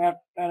at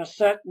a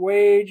set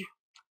wage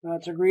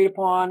that's agreed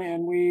upon,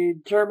 and we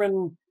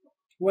determine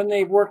when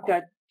they've worked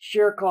that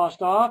share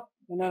cost off,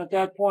 and then at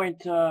that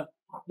point,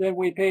 then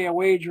we pay a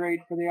wage rate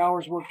for the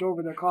hours worked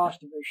over the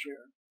cost of their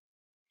share.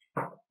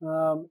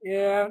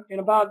 In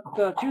about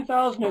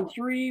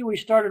 2003, we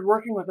started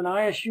working with an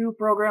ISU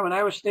program, an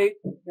Iowa State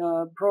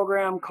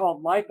program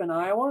called Life in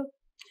Iowa.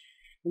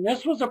 And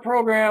this was a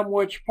program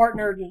which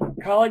partnered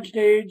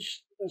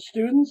college-age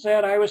students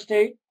at Iowa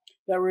State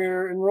that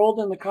were enrolled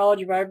in the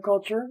College of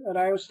Agriculture at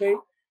Iowa State,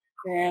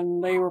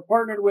 and they were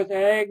partnered with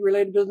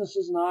ag-related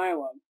businesses in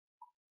Iowa.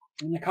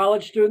 And the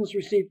college students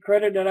received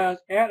credit at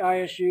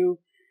ISU,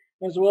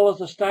 as well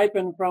as a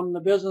stipend from the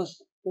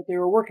business that they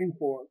were working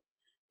for.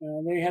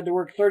 They had to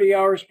work 30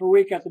 hours per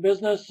week at the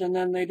business, and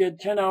then they did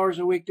 10 hours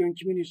a week doing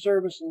community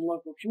service in the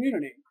local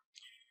community.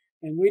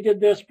 And we did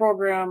this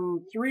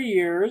program 3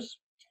 years,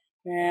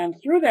 and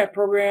through that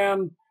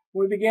program,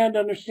 we began to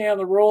understand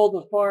the role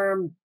the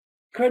farm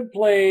could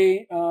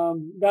play,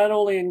 not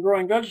only in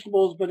growing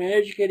vegetables, but in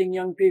educating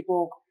young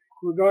people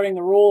regarding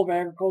the role of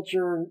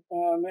agriculture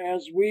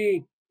as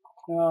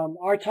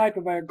our type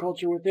of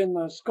agriculture within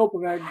the scope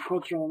of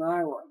agriculture in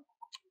Iowa.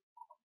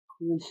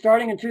 And then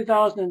starting in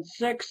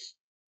 2006,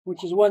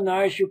 which is when the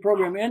ISU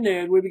program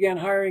ended, we began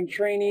hiring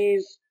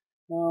trainees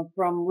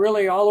from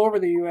really all over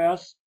the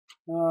U.S.,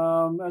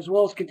 as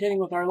well as continuing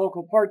with our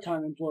local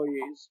part-time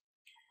employees.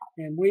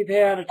 And we've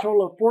had a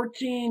total of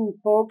 14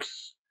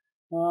 folks.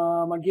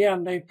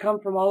 Again, they've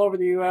come from all over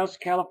the U.S.,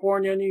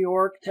 California, New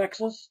York,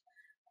 Texas,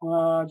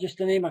 just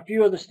to name a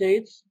few of the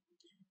states.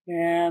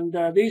 And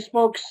these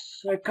folks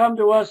have come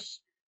to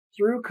us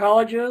through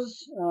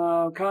colleges,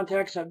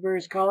 contacts at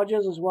various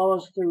colleges, as well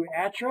as through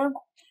ATTRA.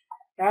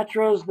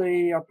 ATTRA is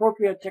the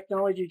Appropriate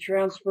Technology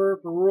Transfer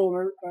for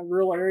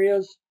rural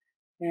areas.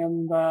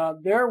 And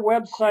their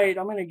website,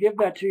 I'm going to give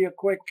that to you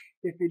quick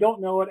if you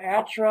don't know it,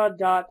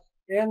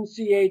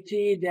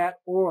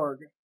 attra.ncat.org.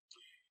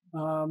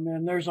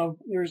 And there's a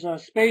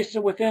space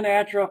within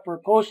ATTRA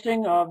for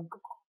posting of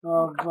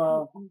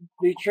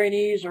the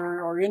trainees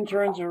or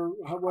interns or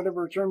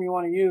whatever term you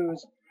want to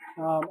use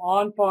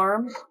on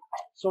farms.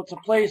 So it's a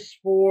place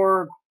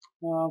for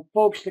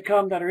folks to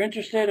come that are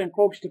interested and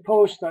folks to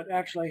post that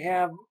actually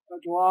have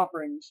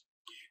offerings.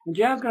 And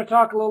Jan's going to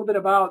talk a little bit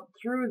about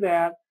through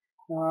that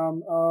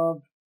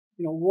of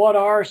what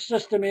our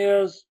system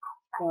is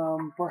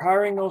for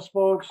hiring those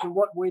folks and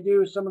what we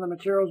do, some of the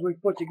materials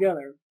we've put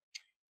together.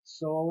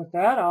 So with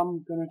that,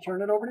 I'm going to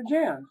turn it over to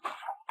Jan.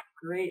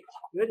 Great.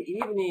 Good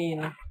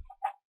evening.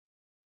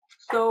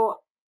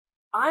 So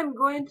I'm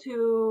going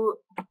to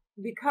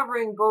be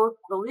covering both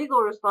the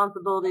legal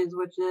responsibilities,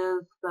 which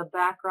is the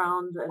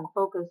background and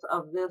focus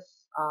of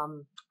this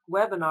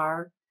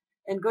webinar,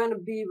 and going to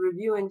be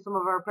reviewing some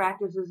of our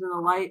practices in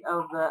the light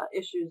of the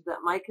issues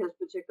that Mike has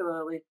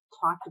particularly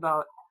talked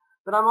about.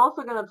 But I'm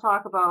also going to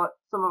talk about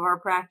some of our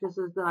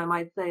practices that I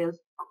might say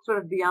is sort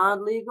of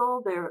beyond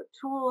legal. They're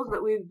tools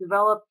that we've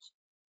developed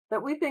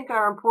that we think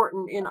are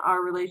important in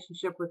our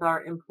relationship with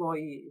our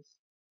employees.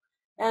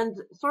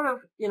 And sort of,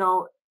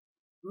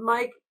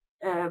 Mike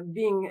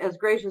being as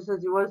gracious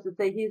as he was to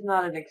say he's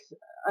not an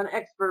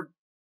expert,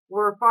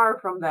 we're far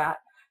from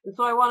that. And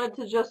so I wanted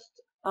to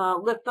just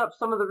lift up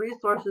some of the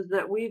resources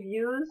that we've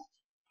used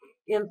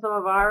in some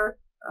of our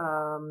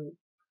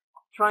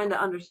trying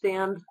to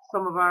understand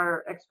some of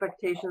our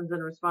expectations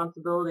and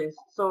responsibilities.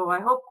 So I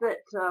hope that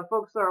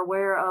folks are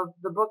aware of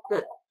the book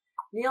that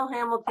Neil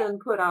Hamilton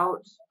put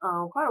out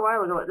quite a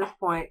while ago at this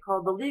point,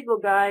 called The Legal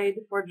Guide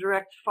for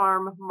Direct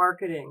Farm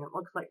Marketing. It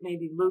looks like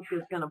maybe Luke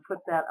is going to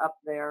put that up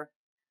there.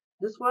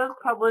 This was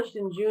published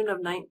in June of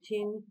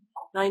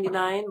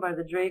 1999 by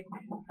the Drake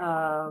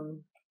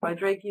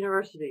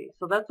University.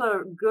 So that's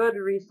a good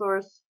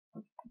resource.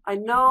 I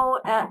know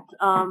at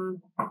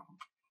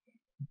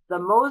the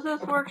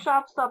Moses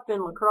workshops up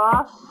in La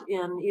Crosse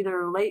in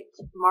either late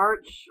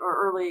March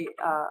or late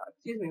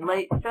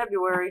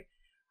February,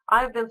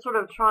 I've been sort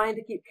of trying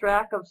to keep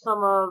track of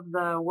some of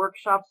the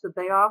workshops that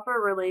they offer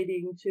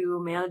relating to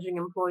managing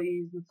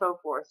employees and so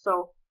forth.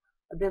 So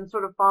I've been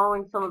sort of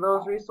following some of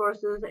those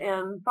resources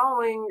and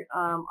following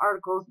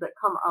articles that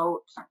come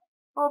out,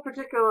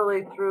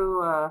 particularly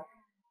through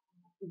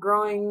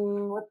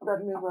what's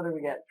that newsletter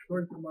we get?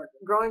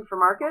 Growing for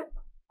Market.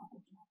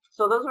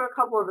 So those are a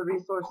couple of the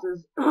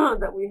resources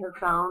that we have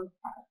found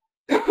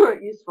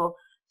useful.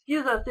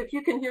 Excuse us if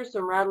you can hear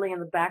some rattling in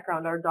the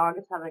background. Our dog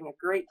is having a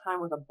great time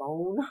with a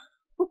bone.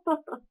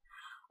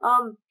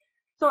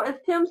 So as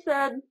Tim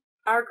said,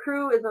 our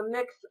crew is a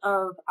mix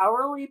of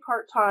hourly,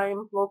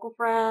 part-time, local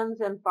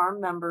friends and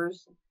farm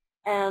members,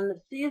 and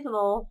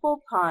seasonal,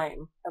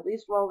 full-time, at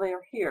least while they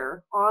are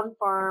here,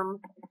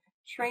 on-farm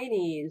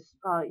trainees,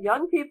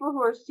 young people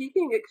who are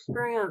seeking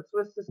experience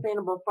with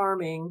sustainable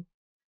farming,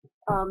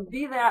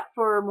 be that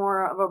for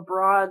more of a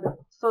broad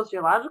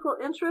sociological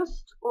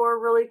interest or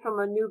really from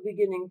a new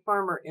beginning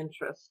farmer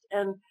interest.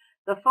 And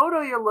the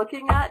photo you're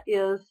looking at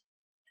is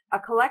a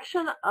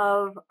collection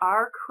of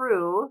our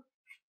crew.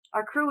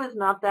 Our crew is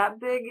not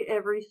that big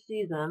every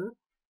season.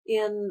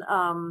 In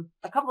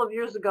a couple of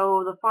years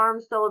ago, the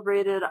farm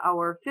celebrated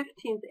our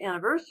 15th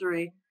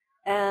anniversary,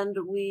 and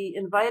we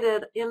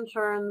invited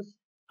interns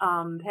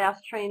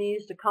past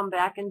trainees to come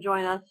back and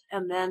join us,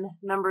 and then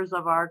members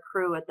of our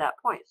crew at that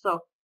point. So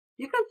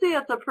you can see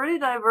it's a pretty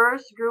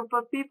diverse group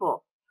of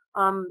people.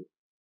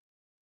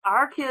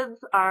 Our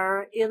kids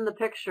are in the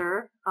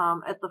picture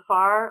at the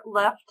far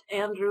left.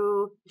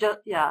 Andrew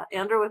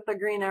with the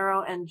green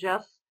arrow and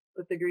Jess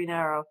with the green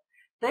arrow.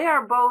 They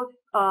are both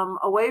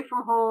away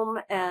from home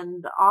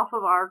and off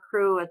of our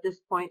crew at this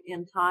point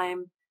in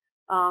time.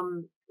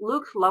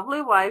 Luke's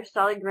lovely wife,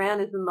 Sally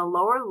Grant, is in the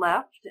lower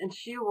left, and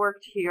she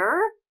worked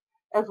here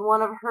as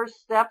one of her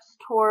steps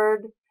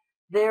toward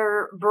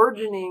their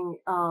burgeoning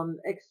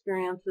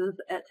experiences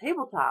at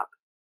tabletop.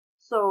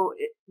 So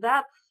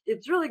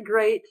it's really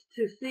great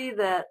to see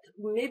that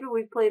maybe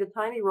we've played a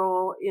tiny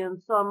role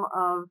in some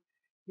of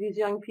these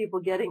young people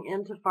getting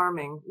into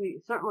farming.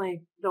 We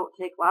certainly don't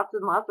take lots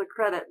and lots of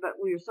credit, but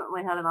we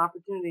certainly had an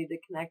opportunity to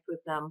connect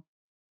with them.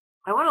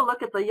 I want to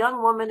look at the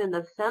young woman in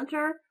the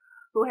center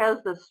who has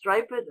the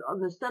striped on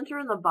the center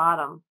and the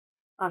bottom.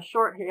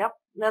 Short hair. Yep,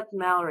 that's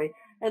Mallory.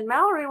 And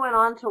Mallory went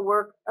on to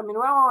work, I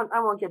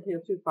won't get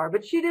too far,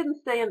 but she didn't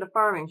stay into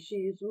farming.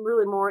 She's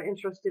really more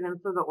interested in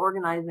sort of the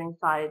organizing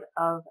side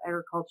of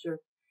agriculture.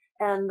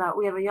 And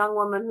we have a young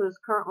woman who is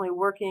currently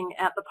working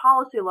at the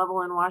policy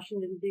level in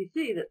Washington,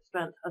 D.C. that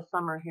spent a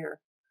summer here.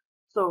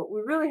 So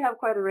we really have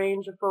quite a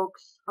range of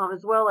folks,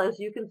 as well as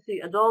you can see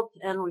adults,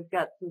 and we've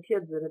got some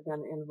kids that have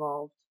been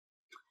involved.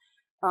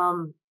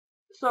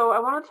 So I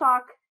want to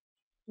talk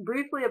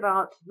briefly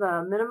about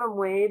the minimum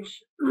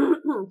wage.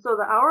 So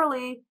the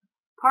hourly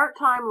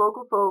part-time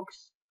local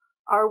folks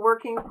are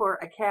working for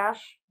a cash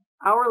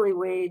hourly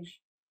wage,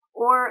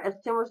 or as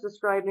Tim was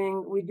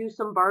describing, we do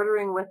some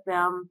bartering with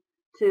them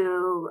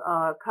to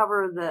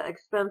cover the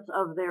expense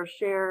of their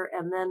share,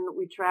 and then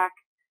we track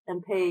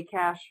and pay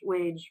cash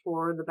wage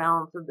for the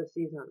balance of the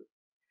season.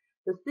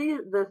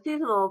 The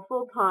seasonal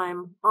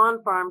full-time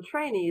on-farm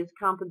trainees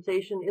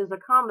compensation is a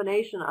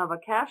combination of a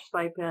cash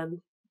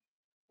stipend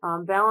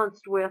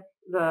balanced with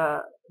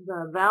the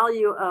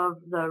value of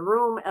the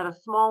room at a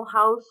small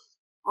house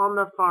on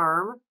the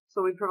farm.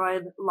 So we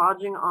provide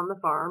lodging on the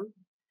farm,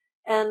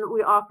 and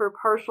we offer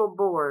partial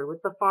board,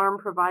 with the farm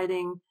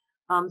providing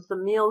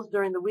some meals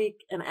during the week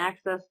and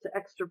access to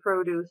extra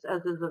produce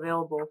as is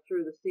available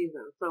through the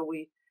season. So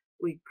we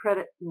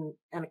credit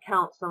and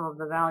account some of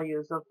the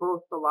values of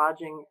both the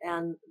lodging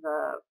and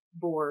the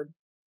board.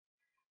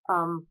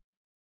 All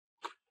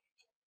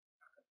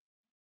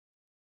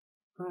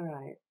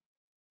right.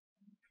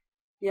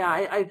 Yeah,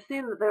 I've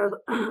seen that there's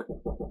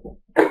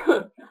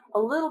a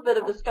little bit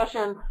of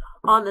discussion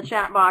on the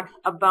chat box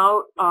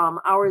about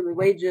hourly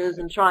wages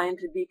and trying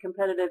to be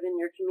competitive in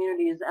your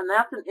communities, and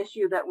that's an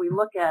issue that we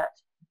look at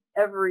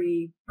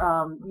every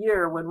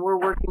year when we're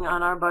working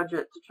on our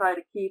budget to try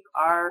to keep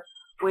our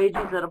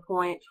wages at a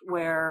point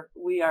where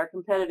we are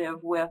competitive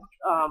with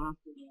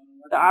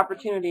the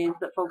opportunities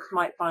that folks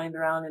might find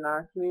around in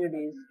our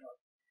communities.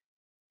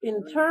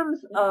 In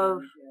terms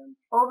of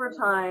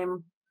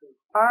overtime,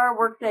 our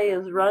workday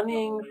is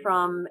running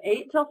from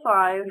 8 till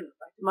 5,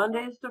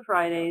 Mondays to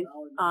Fridays.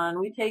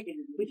 We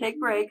take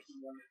breaks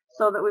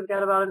so that we've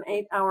got about an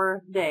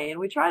 8-hour day, and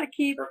we try to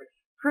keep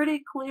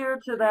pretty clear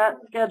to that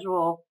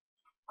schedule,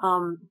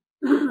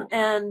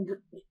 and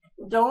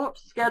don't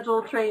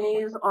schedule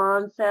trainees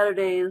on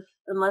Saturdays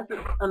unless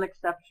it's an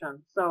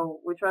exception. So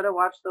we try to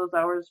watch those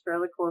hours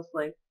fairly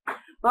closely.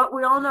 But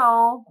we all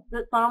know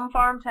that some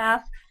farm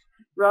tasks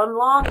run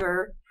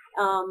longer.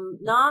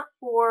 Not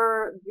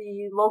for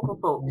the local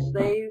folks.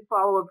 They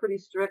follow a pretty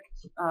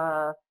strict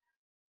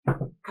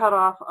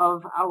cutoff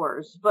of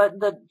hours. But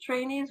the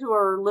trainees who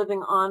are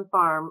living on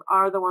farm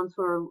are the ones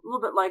who are a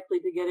little bit likely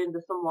to get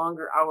into some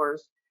longer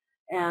hours.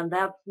 And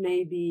that's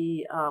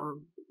maybe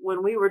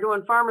when we were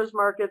doing farmers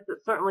markets, it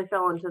certainly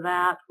fell into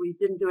that. We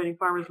didn't do any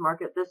farmers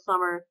market this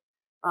summer.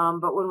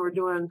 But when we're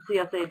doing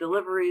CSA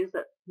deliveries,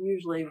 that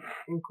usually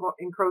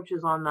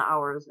encroaches on the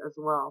hours as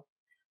well.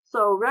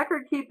 So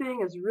record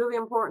keeping is really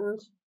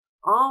important.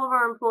 All of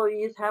our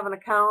employees have an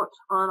account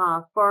on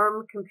a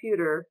farm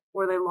computer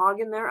where they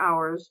log in their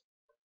hours,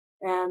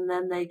 and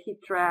then they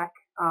keep track.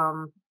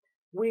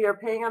 We are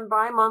paying on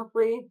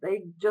bi-monthly.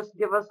 They just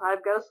give us,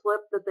 I've got a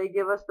slip that they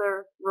give us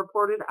their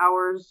reported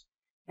hours,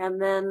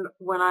 and then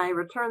when I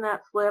return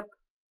that slip,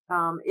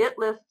 it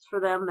lists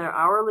for them their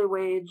hourly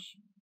wage,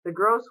 the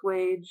gross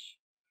wage,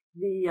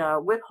 the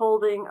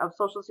withholding of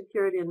Social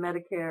Security and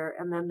Medicare,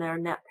 and then their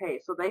net pay.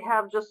 So they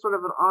have just sort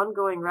of an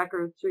ongoing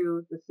record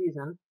through the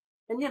season.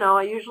 And,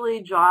 I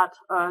usually jot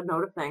a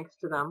note of thanks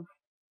to them.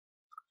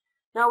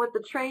 Now, with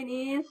the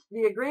trainees,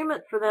 the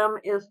agreement for them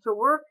is to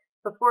work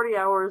the 40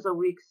 hours a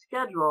week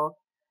schedule,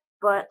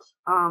 but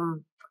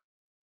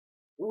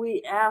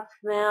we ask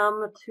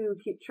them to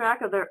keep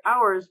track of their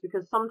hours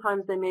because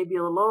sometimes they may be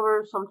a little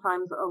over,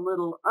 sometimes a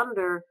little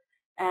under.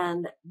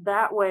 And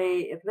that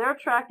way, if they're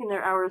tracking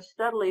their hours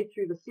steadily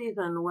through the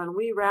season, when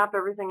we wrap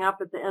everything up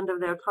at the end of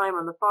their time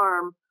on the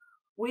farm,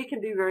 we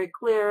can be very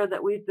clear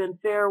that we've been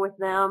fair with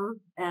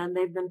them and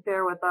they've been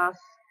fair with us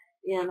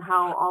in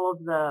how all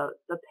of the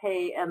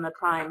pay and the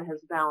time has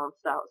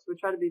balanced out. So we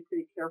try to be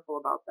pretty careful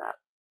about that.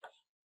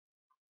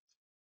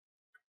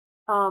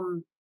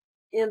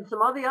 In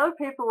some of the other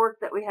paperwork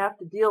that we have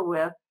to deal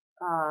with,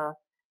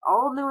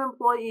 all new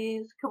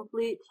employees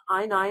complete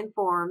I-9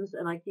 forms,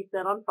 and I keep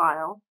that on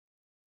file.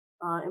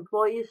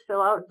 Employees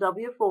fill out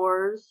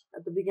W-4s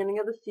at the beginning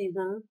of the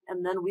season,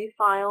 and then we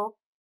file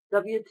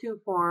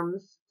W-2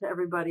 forms to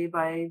everybody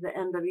by the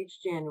end of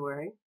each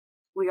January.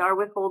 We are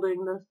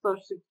withholding the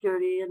Social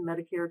Security and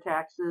Medicare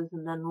taxes,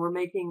 and then we're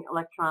making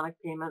electronic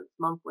payments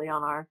monthly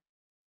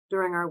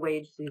during our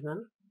wage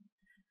season.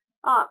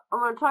 I'm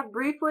going to talk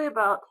briefly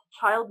about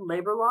child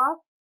labor law.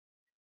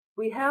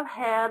 We have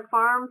had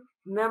farm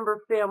member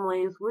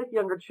families with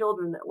younger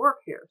children that work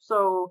here.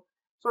 So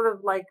sort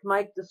of like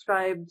Mike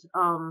described,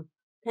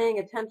 paying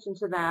attention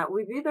to that.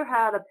 We've either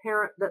had a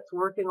parent that's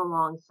working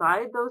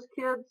alongside those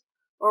kids,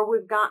 or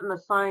we've gotten a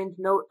signed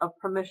note of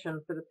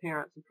permission for the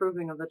parents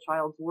approving of the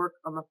child's work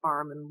on the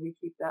farm, and we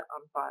keep that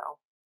on file.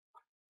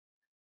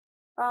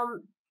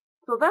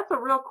 So that's a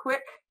real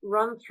quick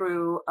run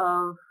through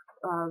of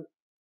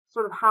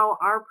sort of how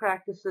our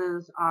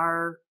practices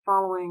are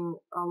following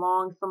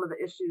along some of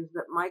the issues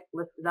that Mike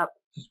lifted up.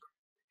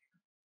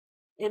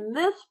 In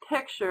this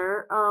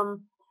picture,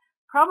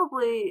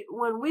 probably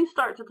when we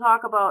start to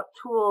talk about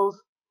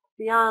tools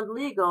beyond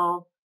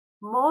legal,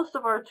 most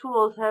of our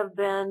tools have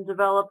been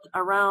developed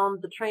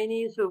around the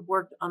trainees who've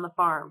worked on the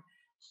farm.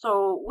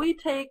 So we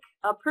take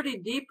a pretty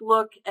deep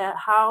look at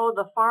how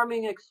the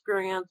farming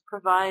experience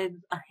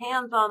provides a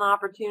hands-on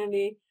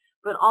opportunity,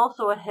 but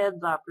also a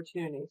heads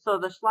opportunity. So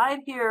the slide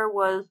here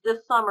was this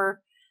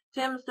summer,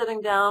 Tim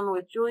sitting down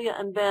with Julia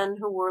and Ben,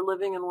 who were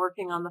living and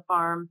working on the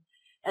farm,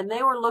 and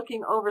they were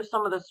looking over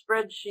some of the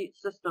spreadsheet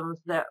systems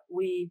that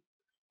we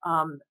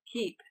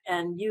keep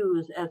and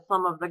use as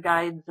some of the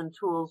guides and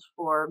tools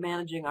for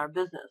managing our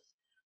business.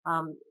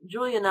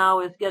 Julia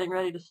now is getting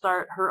ready to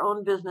start her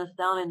own business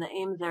down in the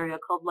Ames area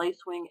called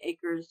Lacewing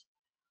Acres.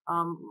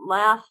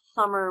 Last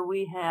summer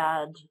we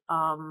had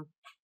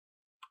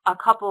a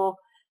couple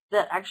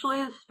that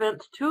actually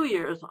spent 2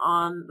 years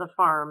on the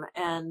farm,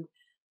 and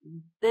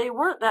they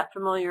weren't that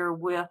familiar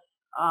with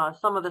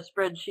some of the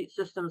spreadsheet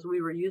systems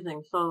we were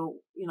using. So,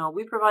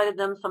 we provided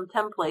them some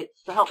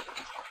templates to help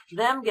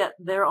them get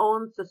their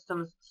own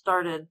systems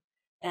started.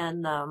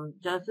 And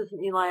Genesis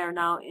and Eli are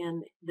now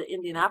in the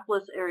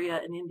Indianapolis area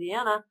in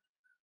Indiana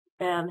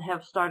and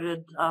have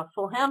started a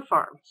full hand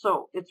farm.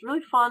 So it's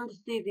really fun to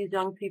see these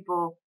young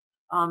people.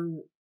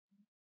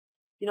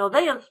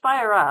 They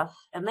inspire us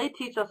and they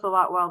teach us a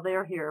lot while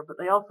they're here, but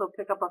they also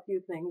pick up a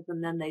few things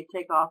and then they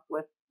take off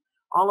with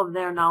all of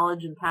their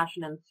knowledge and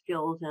passion and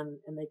skills, and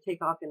they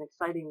take off in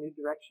exciting new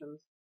directions.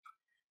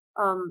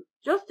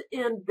 Just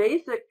in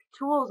basic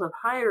tools of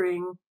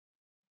hiring,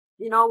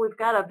 we've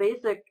got a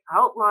basic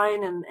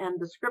outline and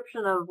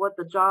description of what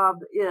the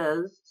job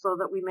is so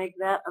that we make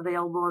that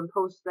available and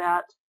post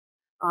that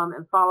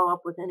and follow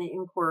up with any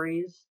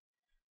inquiries.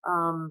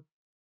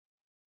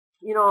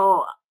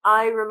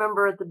 I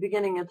remember at the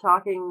beginning of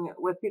talking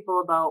with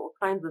people about what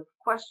kinds of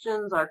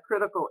questions are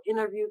critical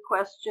interview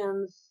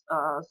questions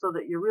so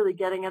that you're really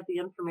getting at the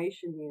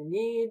information you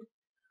need.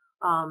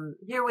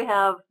 Here we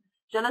have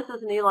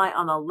Genesis and Eli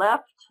on the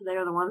left. They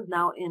are the ones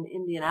now in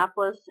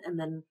Indianapolis, and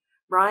then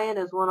Brian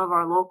is one of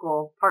our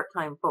local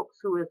part-time folks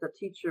who is a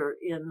teacher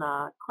in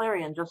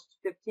Clarion, just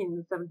 15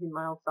 to 17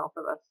 miles south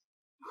of us.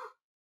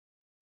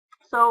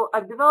 So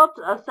I've developed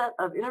a set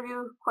of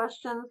interview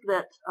questions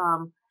that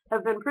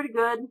have been pretty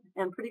good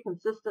and pretty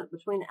consistent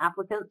between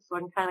applicants, so I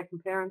can kind of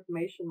compare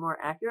information more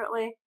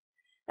accurately.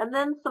 And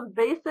then some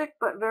basic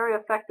but very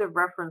effective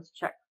reference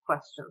check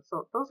questions.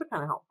 So those are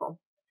kind of helpful.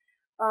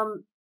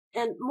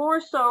 And more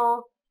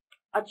so,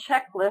 a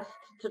checklist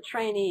to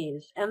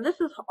trainees. And this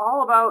is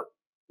all about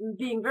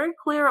being very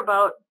clear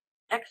about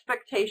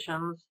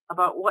expectations,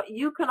 about what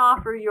you can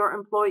offer your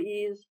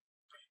employees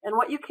and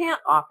what you can't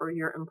offer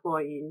your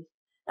employees.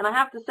 And I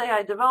have to say,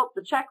 I developed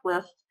the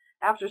checklist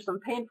after some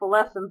painful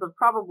lessons of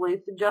probably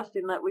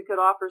suggesting that we could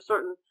offer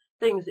certain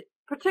things,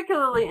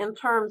 particularly in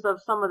terms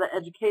of some of the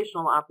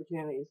educational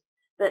opportunities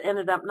that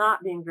ended up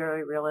not being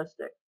very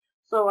realistic.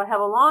 So I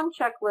have a long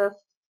checklist,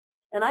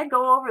 and I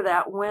go over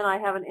that when I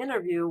have an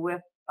interview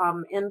with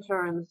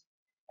interns.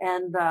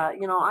 And,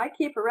 I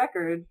keep a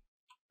record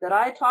that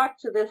I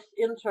talked to this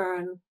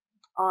intern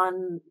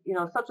on,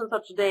 such and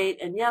such a date,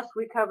 and yes,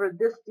 we covered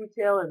this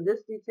detail and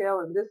this detail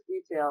and this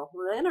detail.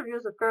 Well, the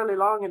interviews are fairly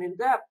long and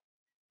in-depth,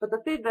 but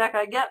the feedback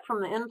I get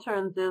from the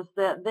interns is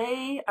that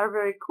they are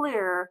very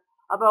clear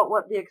about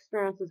what the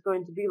experience is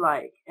going to be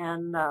like,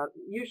 and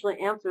usually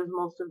answers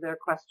most of their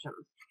questions.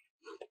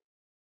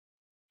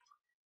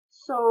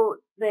 So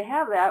they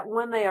have that.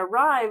 When they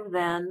arrive,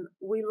 then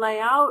we lay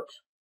out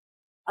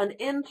an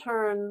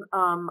intern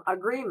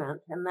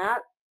agreement, and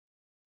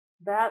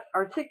that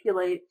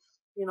articulates,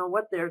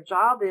 what their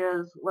job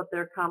is, what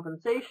their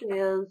compensation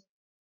is,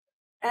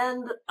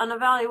 and an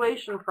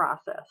evaluation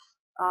process.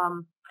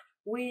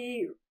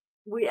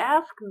 We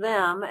ask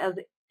them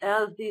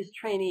as these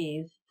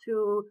trainees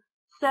to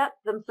set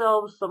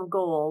themselves some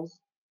goals,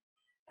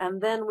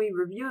 and then we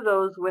review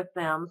those with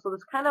them. So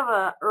it's kind of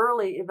an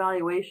early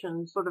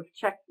evaluation, sort of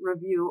check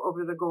review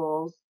over the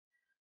goals.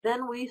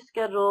 Then we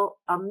schedule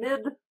a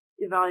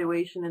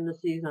mid-evaluation in the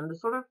season to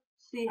sort of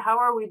see how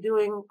are we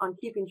doing on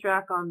keeping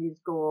track on these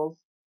goals.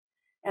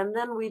 And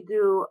then we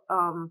do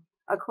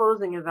a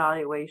closing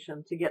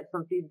evaluation to get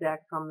some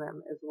feedback from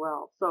them as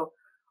well. So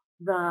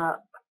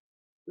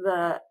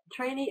the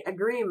trainee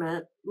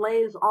agreement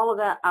lays all of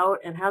that out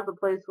and has a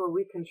place where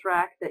we can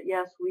track that,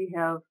 yes, we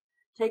have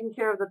taken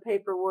care of the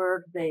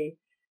paperwork, they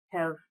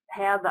have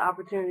had the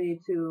opportunity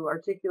to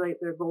articulate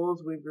their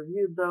goals, we've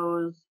reviewed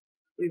those,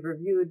 we've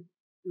reviewed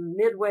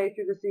midway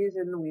through the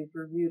season, we've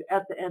reviewed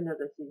at the end of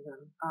the season.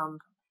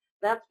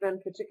 That's been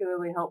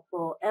particularly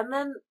helpful. And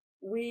then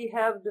we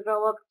have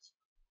developed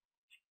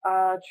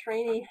a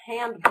trainee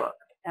handbook,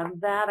 and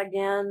that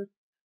again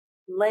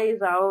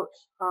lays out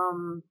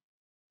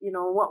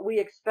what we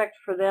expect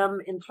for them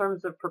in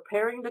terms of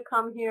preparing to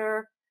come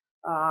here,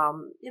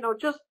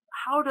 just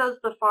how does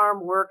the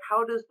farm work,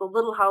 how does the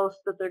little house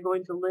that they're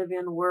going to live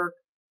in work,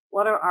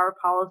 what are our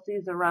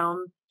policies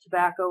around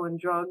tobacco and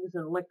drugs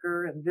and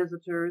liquor and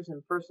visitors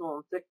and personal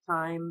and sick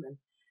time, and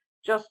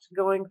just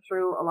going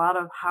through a lot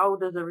of how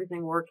does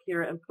everything work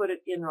here and put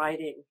it in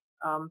writing.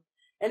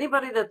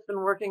 Anybody that's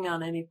been working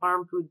on any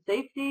farm food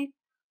safety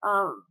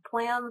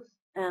plans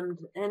and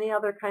any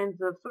other kinds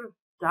of sort of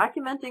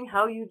documenting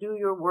how you do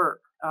your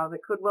work, that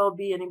could well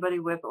be anybody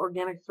with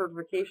organic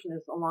certification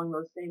is along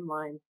those same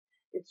lines.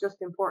 It's just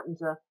important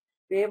to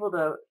be able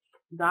to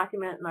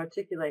document and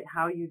articulate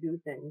how you do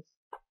things.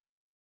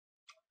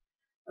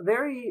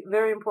 Very,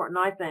 very important,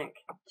 I think,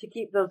 to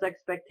keep those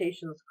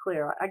expectations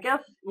clear. I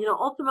guess,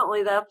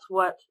 ultimately that's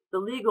what the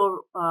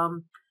legal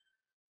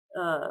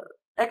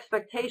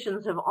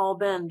expectations have all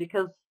been,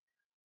 because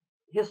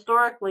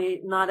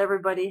historically not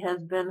everybody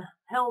has been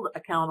held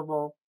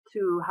accountable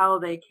to how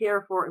they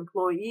care for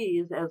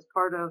employees as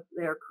part of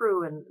their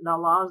crew, and the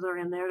laws are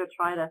in there to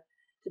try to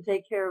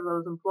take care of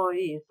those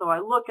employees. So I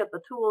look at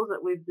the tools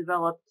that we've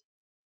developed,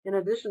 in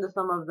addition to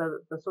some of the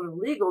sort of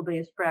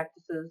legal-based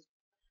practices,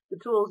 the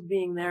tools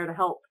being there to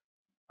help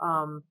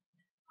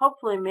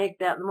hopefully make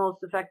that the most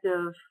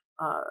effective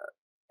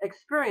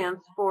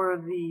experience for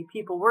the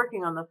people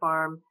working on the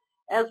farm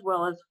as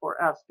well as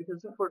for us.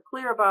 Because if we're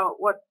clear about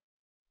what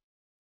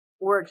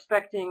we're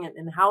expecting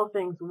and how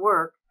things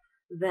work,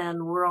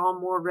 then we're all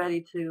more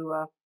ready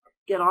to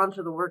get on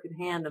to the work at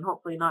hand and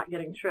hopefully not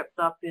getting tripped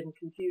up in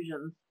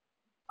confusions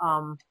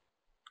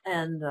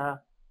and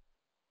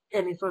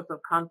any sorts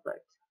of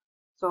conflict.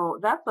 So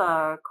that's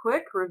a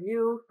quick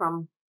review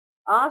from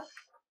us.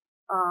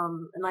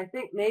 And I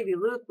think maybe,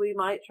 Luke, we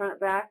might turn it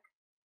back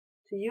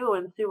to you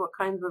and see what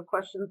kinds of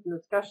questions and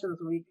discussions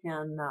we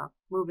can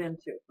move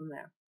into from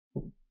there.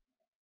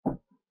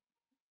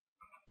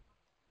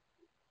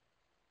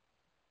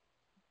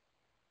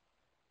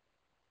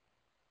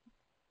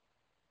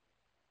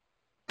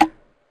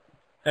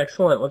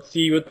 Excellent. Let's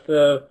see what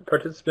the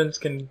participants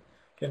can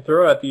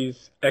throw at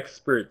these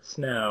experts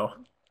now.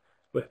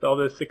 With all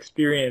this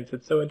experience,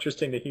 it's so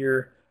interesting to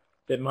hear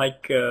that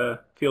Mike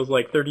feels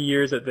like 30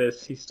 years at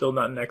this, he's still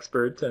not an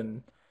expert,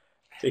 and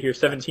to hear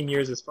 17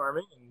 years as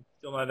farming and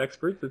still not an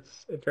expert,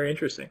 it's very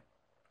interesting.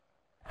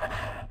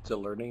 It's a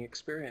learning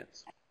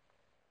experience.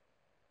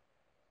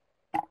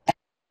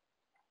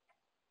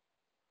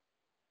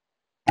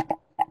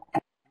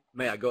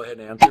 May I go ahead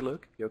and answer,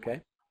 Luke? You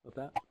okay with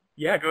that?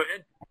 Yeah, go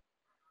ahead.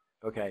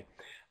 Okay.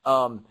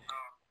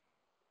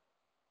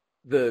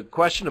 The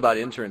question about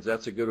interns,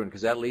 that's a good one,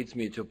 because that leads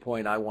me to a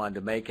point I wanted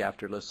to make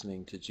after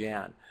listening to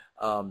Jan.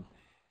 The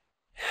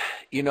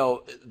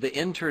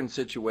intern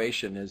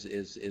situation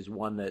is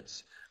one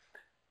that's,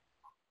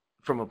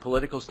 from a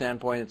political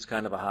standpoint, it's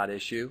kind of a hot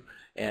issue,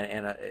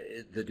 and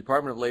the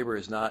Department of Labor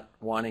is not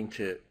wanting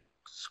to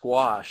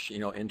squash,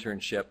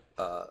 internship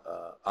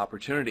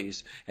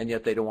opportunities, and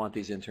yet they don't want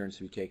these interns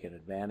to be taken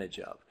advantage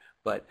of.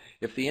 But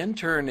if the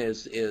intern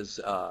is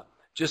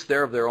just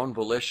there of their own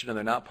volition and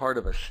they're not part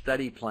of a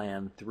study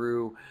plan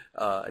through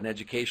an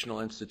educational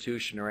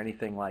institution or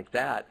anything like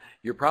that,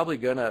 you're probably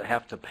going to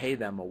have to pay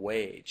them a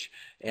wage.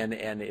 And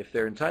if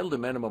they're entitled to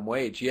minimum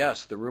wage,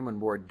 yes, the room and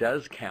board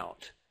does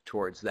count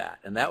towards that.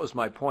 And that was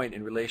my point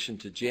in relation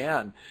to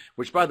Jan,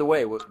 which, by the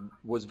way,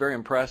 was very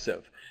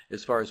impressive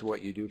as far as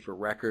what you do for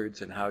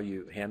records and how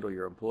you handle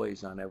your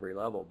employees on every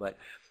level. But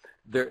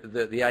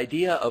the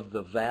idea of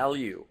the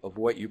value of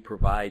what you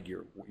provide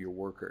your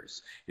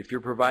workers, if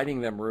you're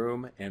providing them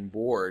room and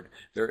board,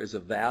 there is a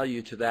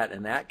value to that,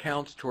 and that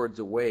counts towards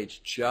a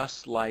wage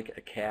just like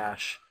a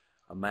cash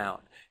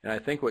amount. And I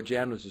think what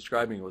Jan was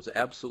describing was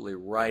absolutely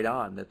right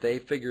on, that they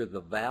figure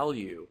the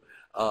value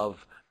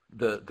of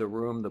the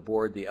room, the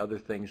board, the other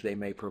things they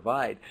may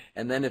provide.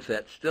 And then if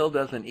that still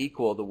doesn't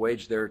equal the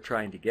wage they're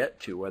trying to get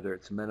to, whether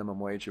it's minimum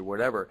wage or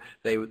whatever,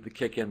 they would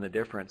kick in the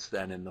difference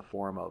then in the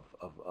form of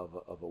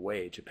a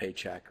wage, a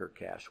paycheck or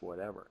cash,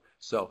 whatever.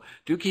 So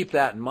do keep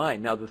that in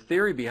mind. Now, the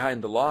theory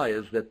behind the law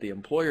is that the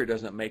employer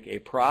doesn't make a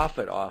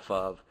profit off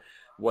of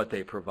what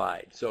they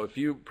provide. So if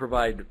you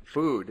provide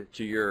food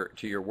to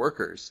your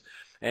workers,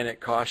 and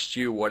it costs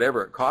you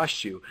whatever it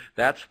costs you,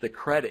 that's the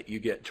credit you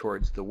get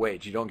towards the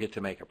wage. You don't get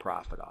to make a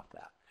profit off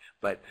that.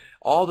 But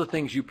all the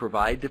things you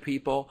provide to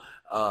people,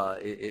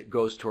 it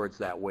goes towards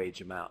that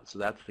wage amount. So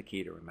that's the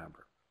key to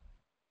remember.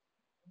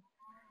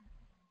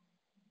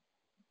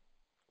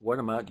 What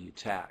amount do you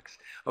tax?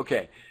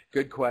 Okay,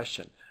 good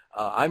question.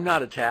 I'm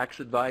not a tax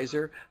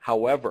advisor.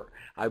 However,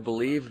 I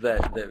believe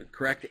that the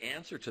correct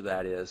answer to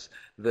that is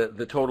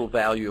the total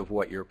value of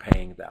what you're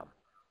paying them.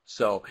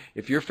 So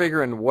if you're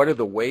figuring what are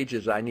the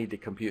wages I need to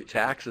compute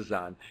taxes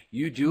on,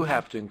 you do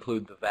have to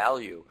include the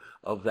value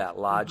of that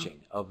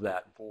lodging, of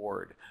that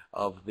board,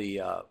 of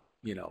the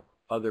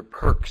other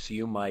perks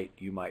you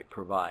might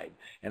provide.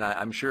 And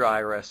I'm sure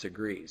IRS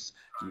agrees.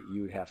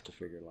 You'd have to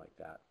figure like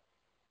that.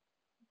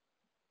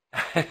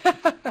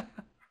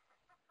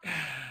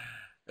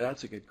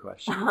 That's a good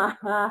question.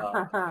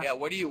 Yeah,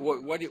 what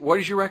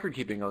does your record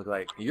keeping look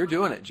like? You're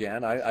doing it,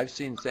 Jan. I've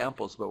seen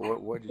samples, but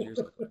what does yours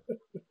look like?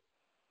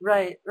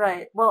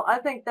 Right. Well, I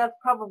think that's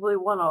probably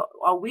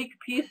a weak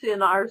piece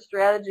in our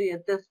strategy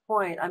at this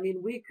point. I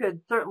mean, we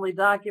could certainly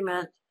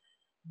document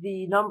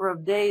the number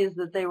of days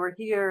that they were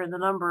here and the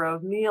number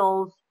of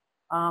meals.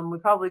 We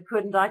probably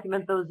couldn't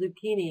document those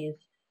zucchinis.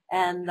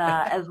 And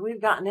as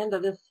we've gotten into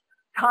this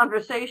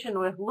conversation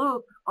with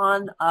Luke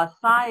on a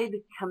side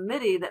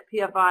committee that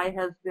PFI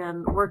has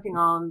been working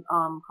on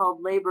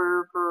called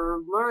Labor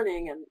for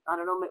Learning, and I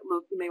don't know,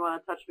 Luke, you may want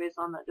to touch base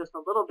on that just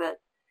a little bit.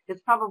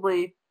 It's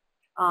probably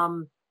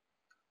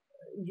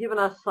given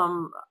us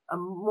some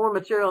more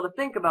material to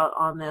think about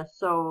on this.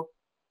 So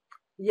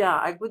yeah,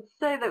 I would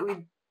say that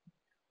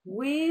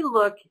we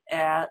look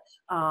at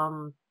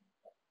the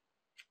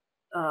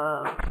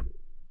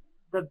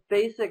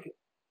basic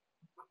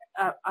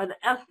an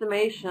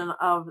estimation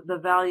of the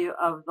value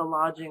of the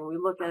lodging. We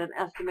look at an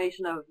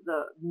estimation of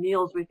the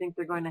meals we think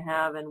they're going to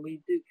have, and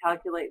we do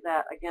calculate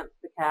that against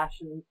the cash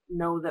and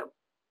know that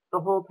the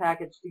whole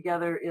package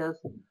together is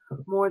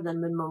more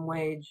than minimum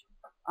wage.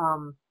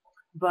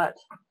 But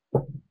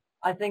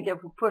I think if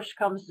push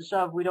comes to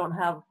shove, we don't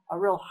have a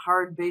real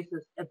hard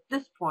basis at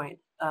this point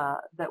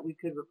that we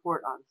could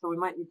report on. So we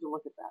might need to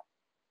look at that.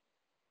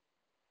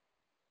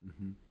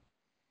 Mm-hmm.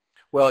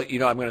 Well,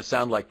 I'm going to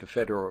sound like the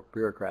federal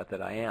bureaucrat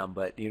that I am,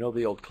 but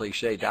the old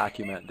cliche,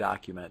 document.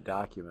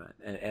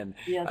 And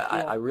yes,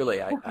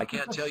 I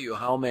can't tell you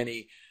how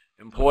many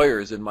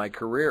employers in my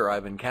career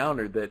I've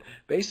encountered that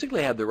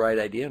basically had the right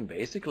idea and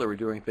basically were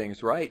doing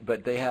things right,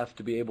 but they have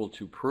to be able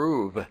to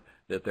prove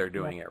that they're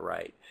doing it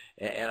right.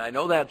 And I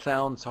know that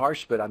sounds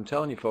harsh, but I'm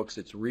telling you folks,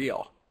 it's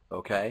real,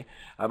 okay?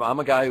 I'm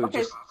a guy who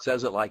just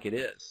says it like it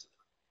is.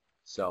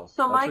 So that's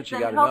Mike, what you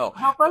got to know.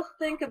 Help us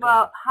think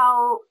about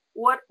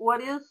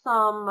what is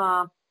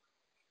some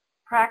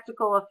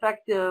practical,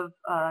 effective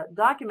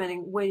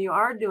documenting when you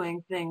are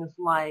doing things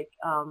like,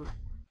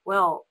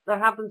 well, there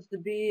happens to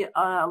be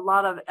a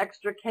lot of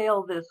extra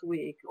kale this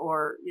week,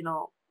 or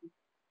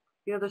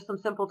there's some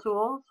simple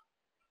tools.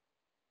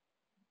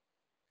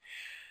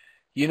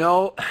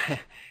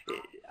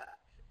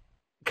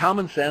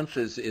 Common sense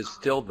is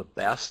still the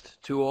best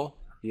tool.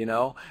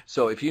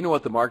 So if you know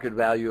what the market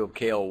value of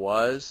kale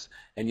was,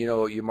 and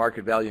your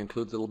market value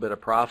includes a little bit of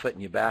profit,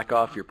 and you back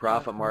off your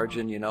profit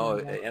margin, and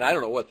I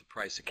don't know what the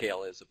price of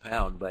kale is a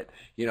pound, but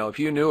if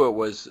you knew it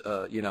was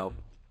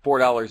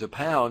 $4 a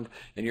pound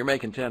and you're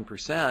making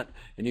 10%,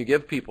 and you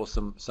give people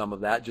some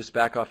of that, just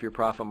back off your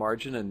profit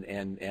margin,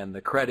 and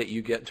the credit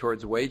you get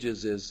towards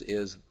wages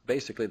is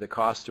basically the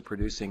cost of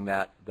producing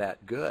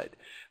that good.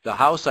 The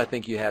house, I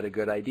think you had a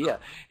good idea.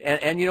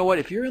 And you know what,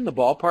 if you're in the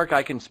ballpark,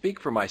 I can speak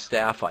for my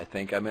staff. I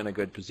think I'm in a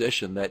good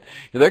position that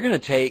they're going to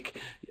take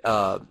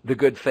the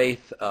good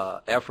faith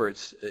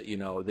efforts that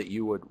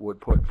you would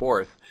put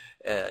forth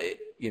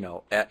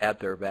at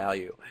their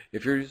value.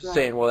 If you're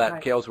saying, well,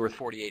 that kale's worth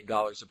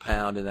 $48 a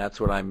pound, and that's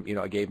what I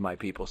gave my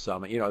people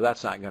some,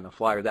 that's not going to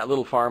fly. Or that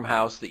little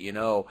farmhouse that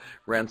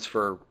rents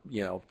for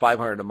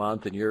 $500 a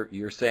month, and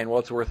you're saying, well,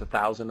 it's worth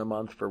 $1,000 a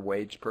month for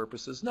wage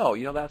purposes. No,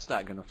 that's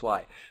not going to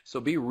fly. So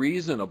be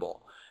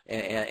reasonable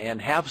and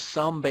have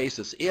some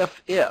basis.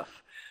 If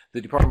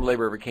the Department of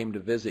Labor ever came to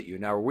visit you.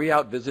 Now, are we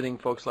out visiting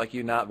folks like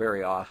you? Not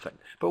very often.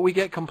 But we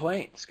get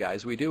complaints,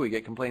 guys. We do. We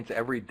get complaints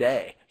every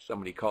day.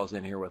 Somebody calls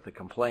in here with a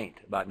complaint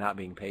about not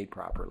being paid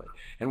properly.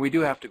 And we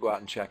do have to go out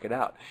and check it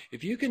out.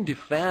 If you can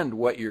defend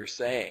what you're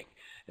saying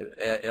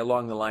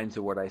along the lines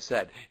of what I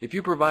said, if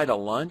you provide a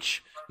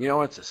lunch,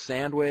 it's a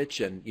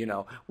sandwich, and,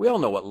 we all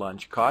know what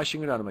lunch costs. You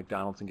can go down to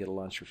McDonald's and get a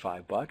lunch for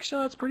 $5.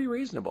 That's pretty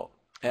reasonable.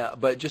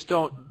 But just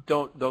don't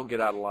get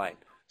out of line.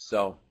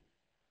 So,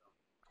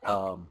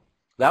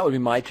 that would be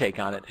my take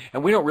on it.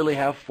 And we don't really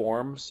have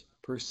forms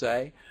per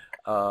se.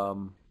 I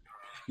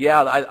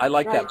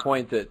like that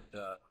point that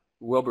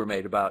Wilbur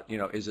made about,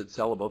 is it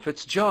sellable? If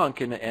it's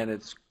junk and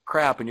it's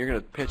crap and you're going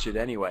to pitch it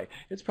anyway,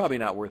 it's probably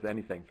not worth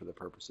anything for the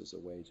purposes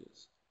of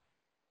wages.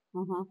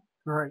 Mm-hmm.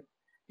 Right.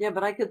 Yeah,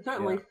 but I could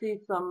certainly see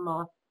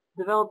some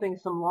developing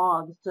some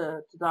logs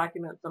to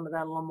document some of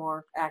that a little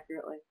more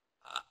accurately.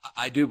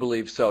 I do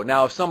believe so.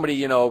 Now, if somebody,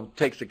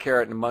 takes a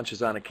carrot and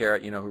munches on a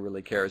carrot, who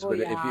really cares? But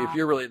if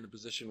you're really in the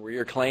position where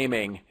you're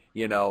claiming,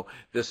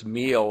 this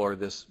meal or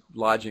this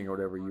lodging or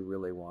whatever, you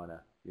really want to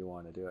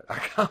do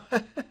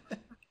it.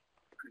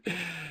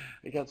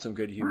 We got some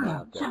good humor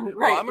out there. Right,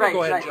 Well, I'm going to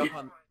go ahead and right. jump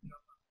on.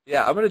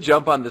 Yeah, I'm going to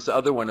jump on this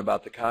other one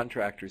about the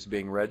contractors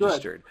being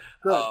registered.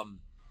 Good.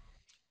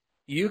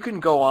 You can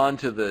go on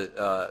to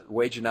the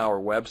Wage and Hour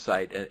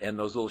website and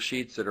those little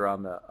sheets that are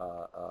on the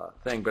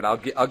thing, but I'll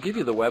give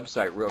you the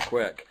website real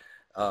quick,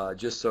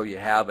 just so you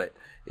have it.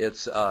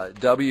 It's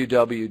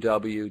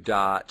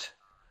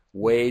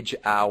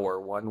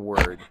www.wagehour, one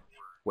word,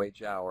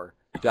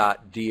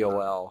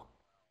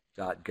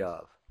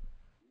 wagehour.dol.gov,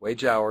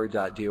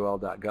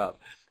 wagehour.dol.gov.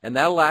 And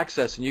that'll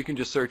access, and you can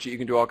just search it. You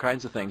can do all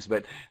kinds of things.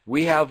 But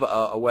we have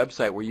a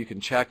website where you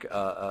can check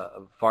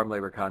farm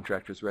labor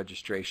contractors'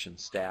 registration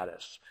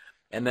status.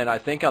 And then I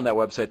think on that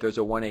website there's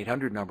a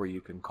 1-800 number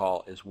you can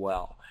call as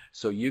well.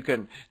 So you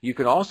can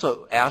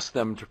also ask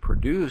them to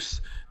produce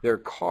their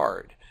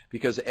card,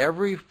 because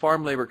every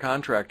farm labor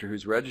contractor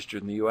who's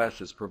registered in the U.S.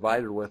 is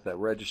provided with a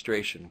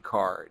registration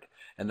card,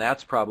 and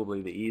that's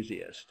probably the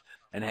easiest.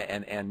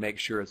 And make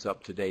sure it's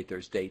up to date.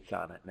 There's dates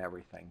on it and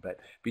everything. But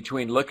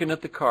between looking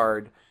at the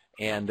card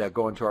and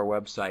going to our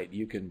website,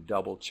 you can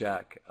double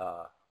check,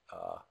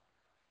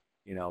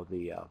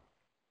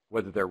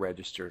 whether they're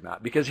registered or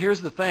not. Because here's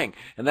the thing,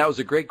 and that was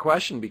a great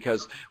question,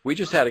 because we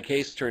just had a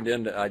case turned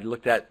in that I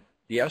looked at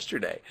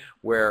yesterday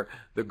where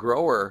the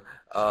grower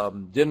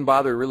didn't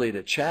bother really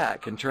to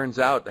check, and turns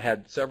out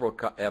had several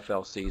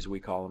FLCs, we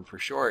call them for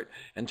short,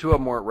 and 2 of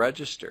them weren't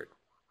registered.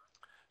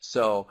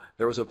 So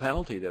there was a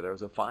penalty there. There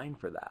was a fine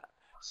for that.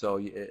 So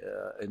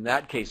in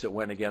that case, it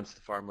went against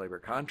the farm labor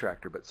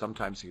contractor, but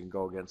sometimes you can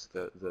go against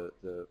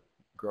the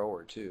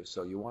grower too.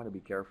 So you want to be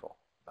careful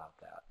about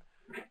that.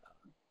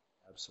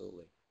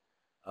 Absolutely.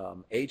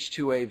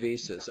 H-2A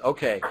visas.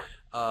 Okay.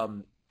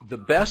 The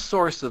best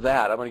source of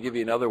that, I'm going to give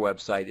you another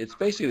website. It's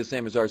basically the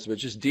same as ours, but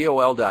just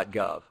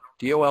dol.gov.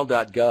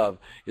 dol.gov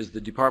is the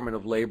Department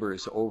of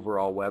Labor's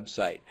overall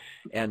website.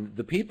 And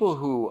the people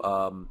who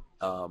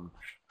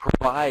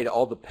provide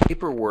all the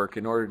paperwork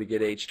in order to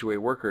get H-2A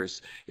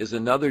workers is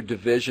another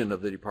division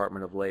of the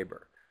Department of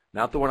Labor.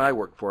 Not the one I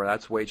work for,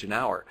 that's Wage and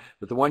Hour.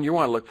 But the one you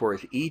want to look for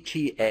is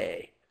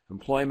ETA,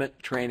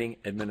 Employment Training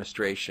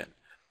Administration.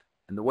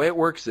 And the way it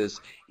works is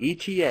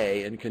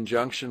ETA, in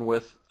conjunction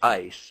with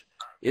ICE,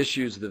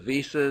 issues the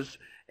visas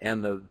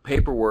and the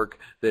paperwork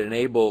that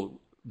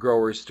enable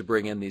growers to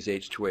bring in these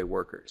H-2A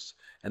workers.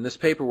 And this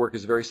paperwork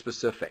is very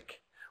specific.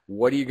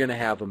 What are you going to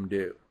have them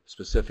do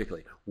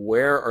specifically?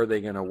 Where are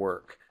they going to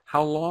work?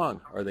 How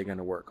long are they going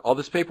to work? All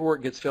this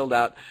paperwork gets filled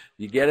out.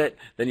 You get it,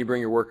 then you bring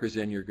your workers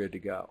in, you're good to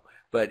go.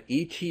 But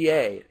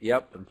ETA,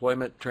 yep,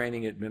 Employment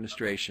Training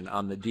Administration,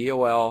 on the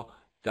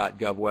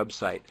DOL.gov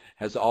website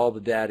has all the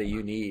data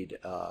you need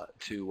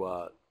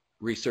to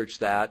research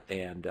that,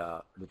 and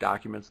the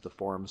documents, the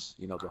forms,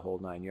 the whole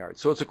 9 yards.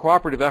 So it's a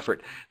cooperative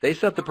effort. They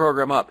set the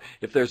program up.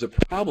 If there's a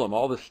problem,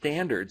 all the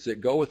standards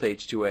that go with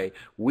H-2A,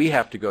 we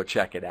have to go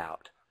check it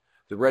out.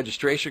 The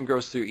registration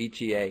goes through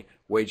ETA.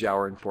 Wage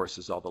Hour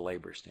enforces all the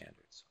labor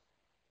standards.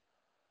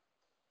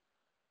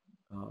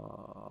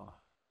 You're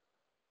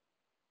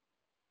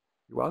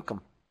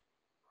welcome.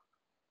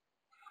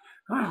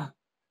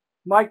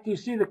 Mike, do you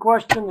see the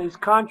question? Is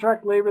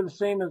contract labor the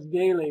same as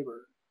day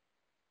labor?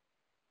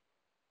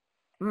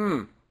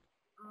 I'm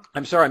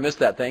sorry I missed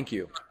that. Thank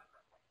you.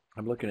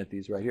 I'm looking at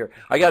these right here.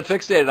 I got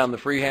fixated on the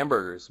free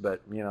hamburgers,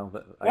 but,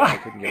 I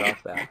couldn't get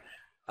off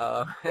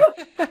that.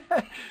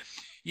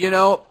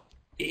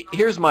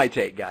 Here's my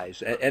take,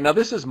 guys. And now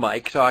this is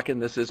Mike talking.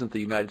 This isn't the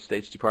United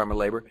States Department of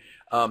Labor.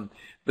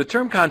 The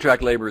term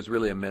contract labor is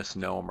really a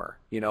misnomer.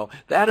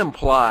 That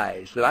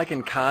implies that I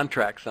can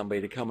contract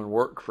somebody to come and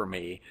work for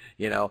me,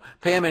 pay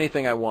them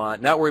anything I want,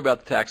 not worry about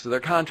the taxes. They're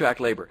contract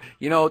labor.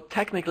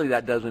 Technically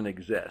that doesn't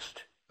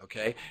exist,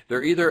 okay?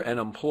 They're either an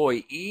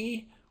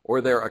employee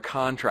or they're a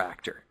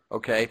contractor,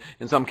 okay?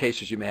 In some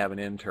cases you may have an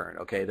intern,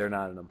 okay? They're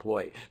not an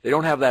employee. They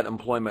don't have that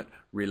employment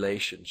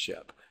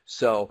relationship.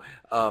 So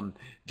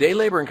day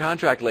labor and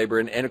contract labor,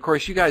 and of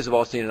course you guys have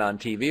all seen it on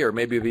TV, or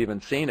maybe you've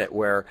even seen it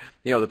where,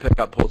 the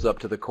pickup pulls up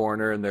to the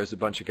corner and there's a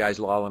bunch of guys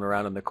lolling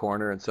around in the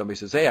corner, and somebody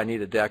says, hey, I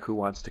need a deck, who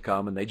wants to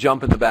come? And they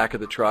jump in the back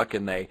of the truck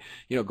and they,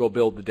 go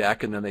build the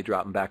deck, and then they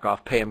drop them back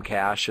off, pay them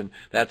cash, and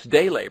that's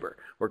day labor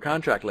or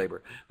contract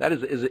labor. That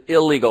is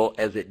illegal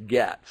as it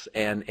gets,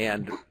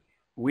 and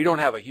we don't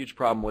have a huge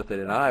problem with it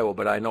in Iowa,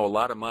 but I know a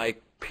lot of my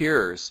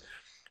peers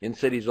in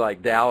cities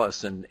like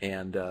Dallas and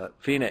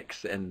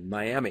Phoenix and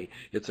Miami,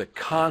 it's a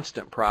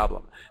constant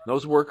problem.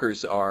 Those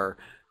workers are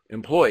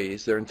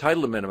employees. They're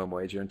entitled to minimum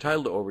wage. They're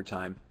entitled to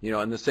overtime.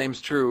 And the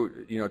same's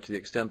true, to the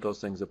extent those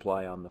things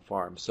apply on the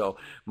farm. So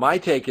my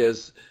take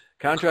is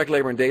contract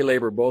labor and day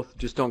labor both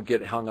just don't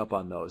get hung up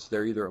on those.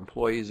 They're either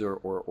employees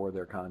or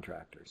they're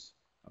contractors.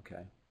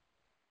 Okay.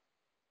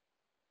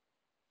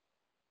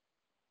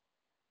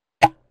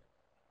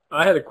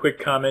 I had a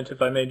quick comment,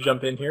 if I may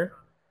jump in here.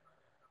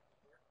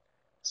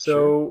 So,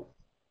 sure.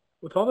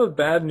 With all the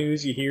bad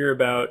news you hear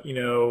about,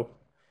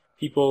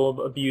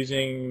 people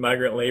abusing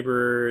migrant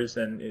laborers,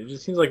 and it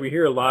just seems like we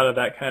hear a lot of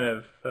that kind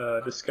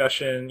of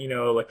discussion,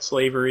 like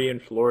slavery in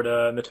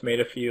Florida and the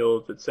tomato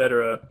fields,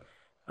 etc.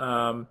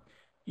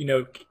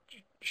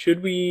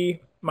 Should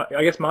we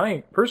I guess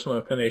my personal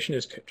inclination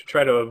is to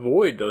try to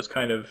avoid those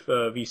kind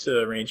of visa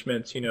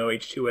arrangements,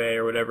 H-2A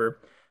or whatever.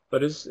 But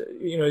do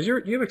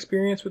you have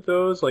experience with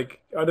those? Like,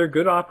 are there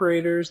good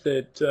operators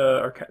that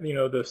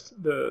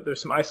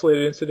there's some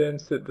isolated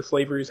incidents that the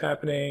slavery is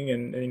happening,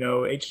 and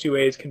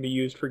H-2As can be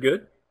used for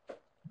good?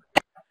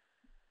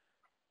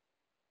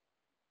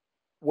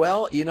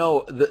 Well,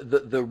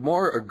 the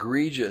more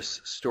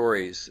egregious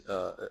stories,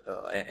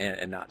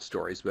 and not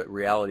stories, but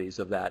realities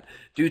of that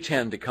do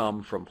tend to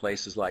come from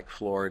places like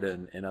Florida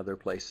and other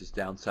places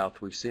down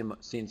south. We've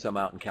seen some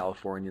out in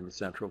California in the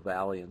Central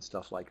Valley and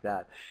stuff like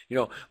that.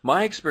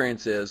 My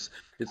experience is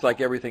it's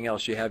like everything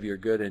else. You have your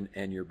good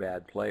and your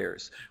bad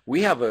players.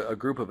 We have a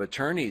group of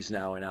attorneys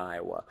now in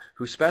Iowa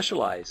who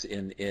specialize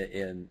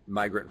in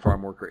migrant and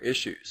farm worker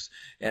issues,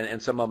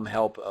 and some of them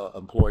help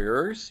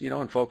employers,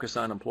 and focus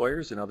on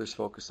employers, and others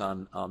focus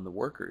on the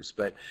workers.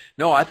 But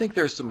no, I think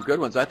there's some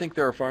good ones. I think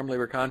there are farm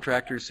labor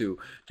contractors who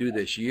do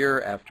this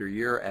year after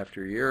year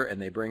after year,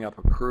 and they bring up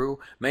a crew.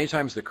 Many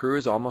times the crew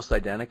is almost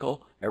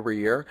identical every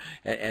year,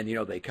 and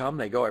they come,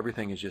 they go,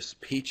 everything is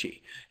just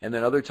peachy. And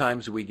then other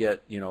times we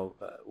get,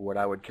 what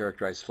I would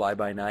characterize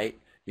fly-by-night,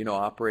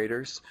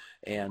 operators.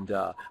 And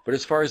but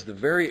as far as the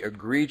very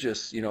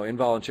egregious,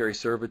 involuntary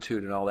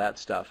servitude and all that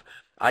stuff,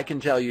 I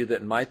can tell you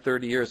that in my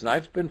 30 years, and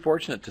I've been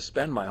fortunate to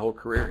spend my whole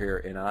career here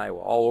in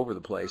Iowa, all over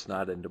the place,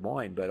 not in Des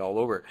Moines, but all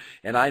over.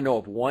 And I know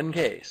of one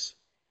case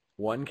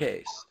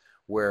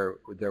where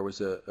there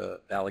was a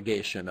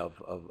allegation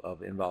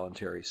of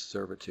involuntary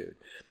servitude,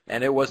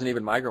 and it wasn't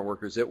even migrant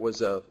workers. It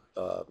was an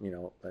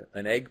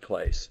egg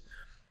place,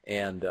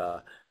 and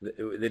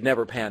it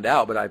never panned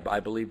out. But I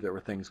believe there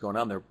were things going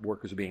on. There,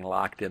 workers were being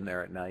locked in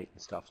there at night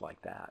and stuff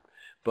like that.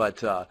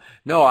 But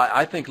no,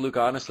 I think, Luke,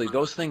 honestly,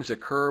 those things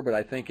occur. But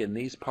I think in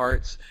these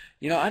parts,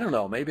 I don't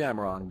know. Maybe I'm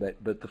wrong.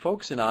 But the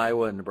folks in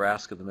Iowa and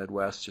Nebraska, the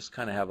Midwest, just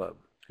kind of have a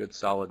good,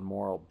 solid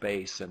moral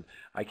base, and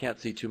I can't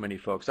see too many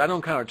folks. I don't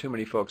encounter too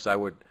many folks I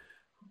would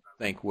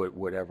think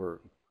would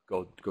ever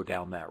go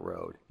down that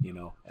road,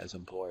 as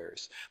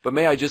employers. But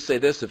may I just say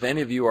this: if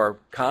any of you are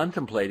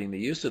contemplating the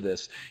use of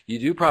this, you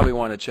do probably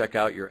want to check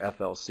out your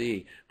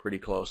FLC pretty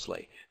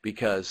closely,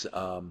 because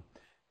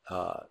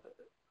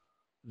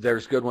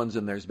there's good ones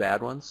and there's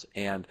bad ones,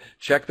 and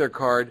check their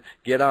card,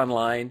 get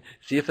online,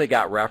 see if they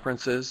got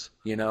references,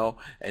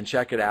 and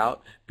check it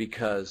out,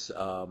 because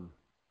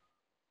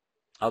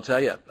I'll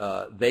tell you,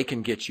 they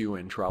can get you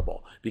in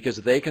trouble, because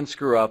they can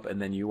screw up and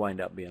then you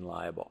wind up being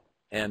liable.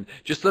 And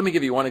just let me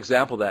give you one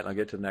example of that, and I'll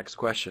get to the next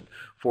question.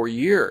 For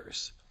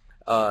years,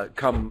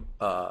 come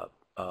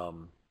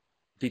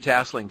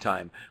detasseling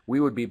time, we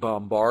would be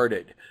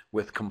bombarded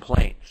with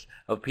complaints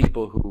of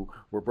people who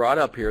were brought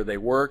up here, they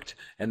worked,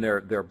 and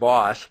their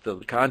boss, the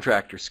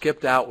contractor,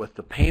 skipped out with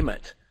the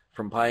payment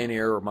from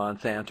Pioneer or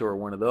Monsanto or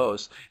one of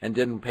those and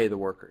didn't pay the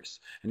workers.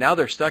 And now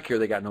they're stuck here.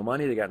 They got no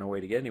money. They got no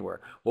way to get anywhere.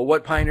 Well,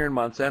 what Pioneer and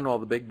Monsanto, all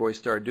the big boys,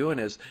 started doing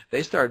is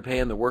they started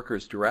paying the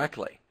workers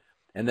directly.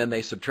 And then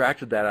they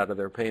subtracted that out of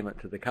their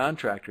payment to the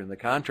contractor, and the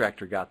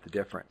contractor got the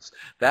difference.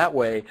 That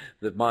way,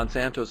 the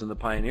Monsantos and the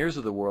Pioneers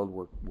of the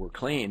world were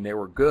clean. They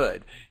were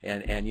good.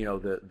 And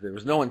there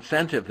was no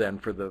incentive then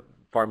for the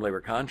farm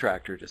labor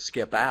contractor to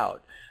skip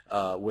out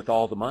with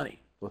all the money.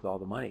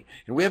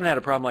 And we haven't had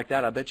a problem like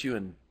that, I bet you,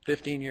 in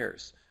 15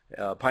 years.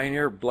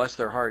 Pioneer, bless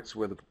their hearts,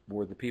 were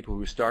the people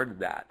who started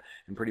that,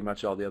 and pretty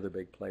much all the other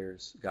big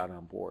players got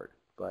on board.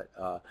 But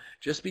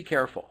just be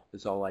careful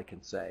is all I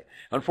can say.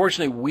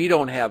 Unfortunately, we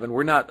don't have, and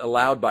we're not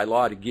allowed by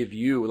law to give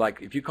you,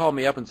 like, if you called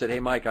me up and said, hey,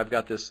 Mike, I've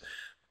got this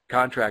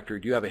contractor,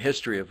 do you have a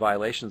history of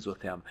violations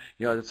with him?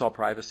 That's all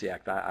Privacy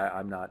Act.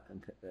 I'm not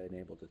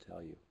enabled to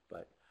tell you.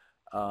 But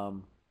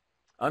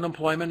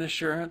unemployment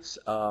insurance,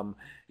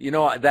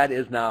 that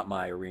is not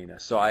my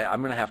arena. So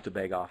I'm going to have to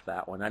beg off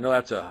that one. I know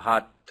that's a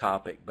hot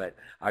topic, but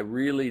I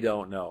really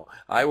don't know.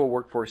 Iowa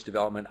Workforce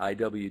Development,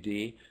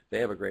 IWD, they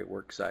have a great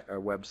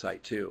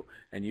website too,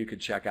 and you could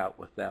check out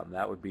with them.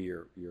 That would be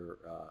your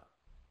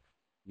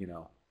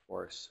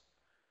force.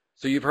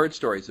 So you've heard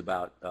stories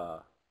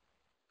about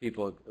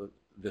people,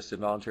 this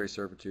involuntary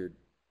servitude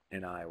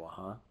in Iowa,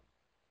 huh,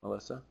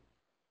 Melissa?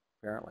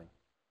 Apparently.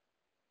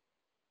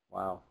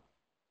 Wow.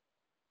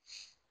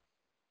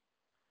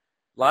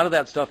 A lot of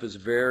that stuff is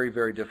very,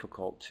 very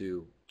difficult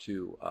to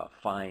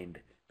find,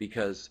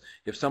 because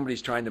if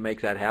somebody's trying to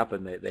make that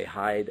happen, they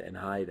hide and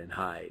hide and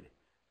hide.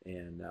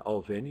 And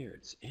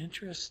vineyards,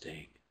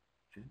 interesting.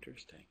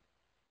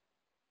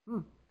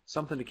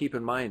 Something to keep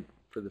in mind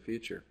for the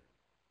future.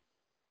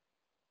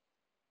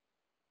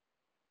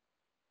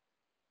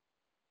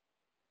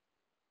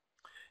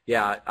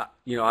 Yeah,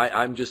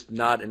 I'm just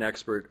not an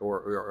expert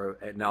or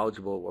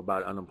knowledgeable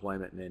about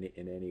unemployment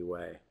in any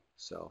way.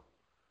 So.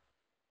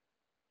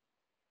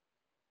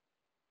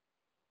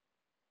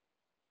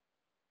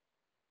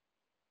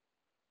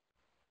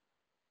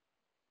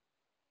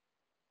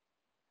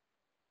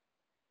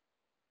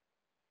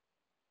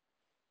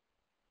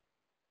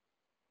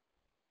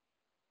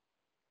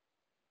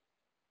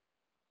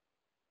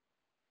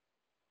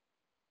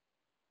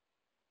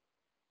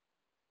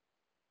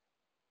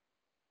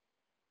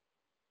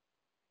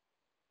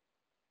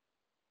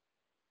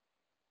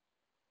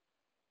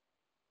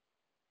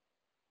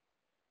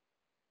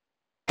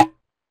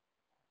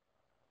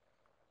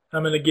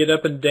 I'm gonna get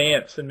up and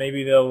dance, and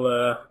maybe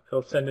they'll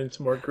send in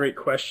some more great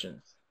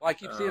questions. Well, I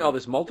keep seeing all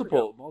this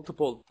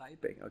multiple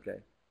typing. Okay.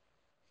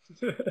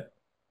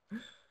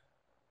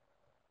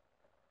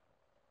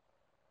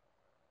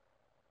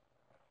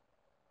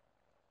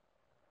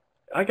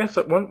 I guess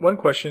one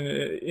question,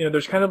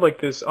 there's kind of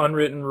like this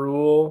unwritten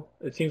rule.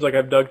 It seems like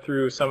I've dug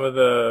through some of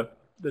the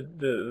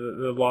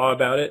law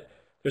about it.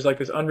 There's like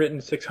this unwritten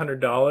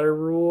 $600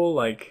 rule.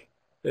 Like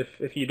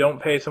if you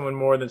don't pay someone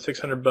more than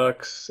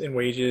 $600 in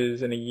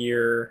wages in a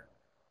year,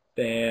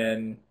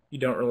 then you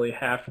don't really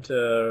have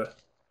to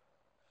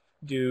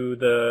do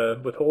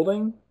the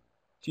withholding.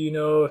 Do you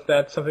know if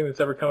that's something that's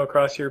ever come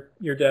across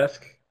your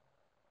desk?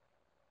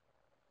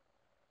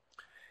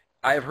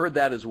 I have heard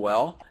that as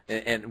well,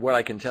 and what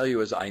I can tell you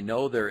is I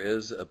know there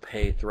is a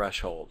pay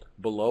threshold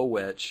below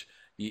which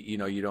you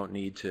don't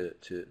need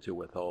to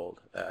withhold,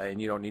 and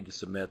you don't need to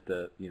submit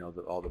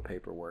all the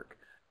paperwork,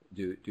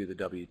 do the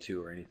W-2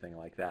 or anything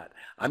like that.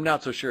 I'm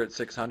not so sure it's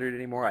 600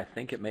 anymore. I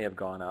think it may have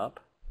gone up.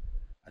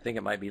 I think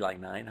it might be like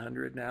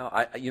 900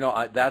 now.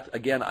 That's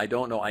again, I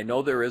don't know. I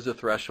know there is a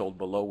threshold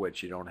below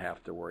which you don't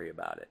have to worry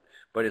about it,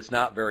 but it's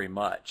not very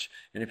much.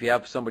 And if you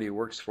have somebody who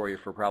works for you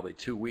for probably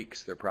 2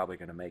 weeks, they're probably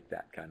going to make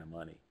that kind of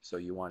money. So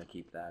you want to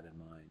keep that in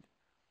mind.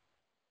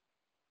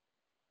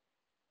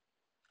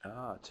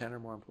 10 or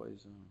more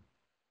employees.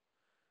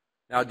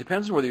 Now it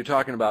depends on whether you're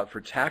talking about for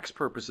tax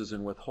purposes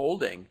and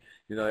withholding,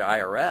 the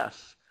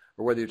IRS,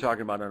 or whether you're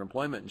talking about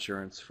unemployment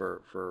insurance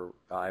for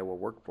Iowa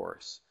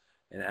workforce.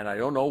 And I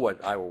don't know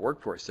what Iowa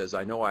Workforce says.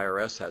 I know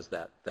IRS has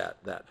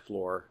that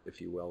floor,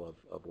 if you will,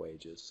 of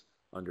wages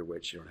under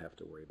which you don't have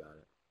to worry about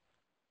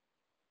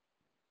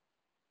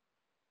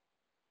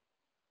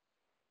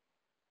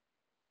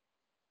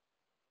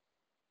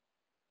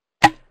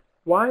it.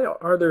 Why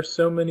are there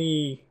so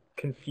many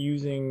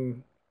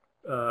confusing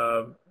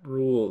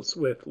rules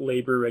with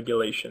labor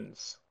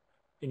regulations,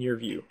 in your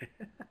view?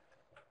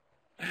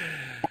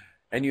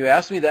 And you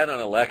asked me that on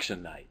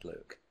election night,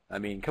 Luke. I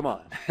mean, come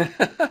on.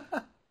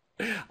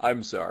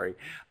 I'm sorry.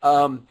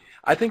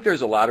 I think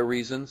there's a lot of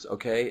reasons,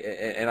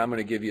 okay, and I'm going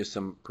to give you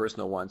some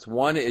personal ones.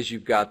 One is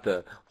you've got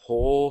the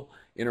whole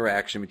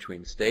interaction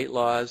between state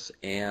laws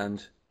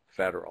and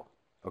federal,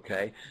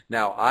 okay?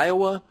 Now,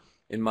 Iowa,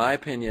 in my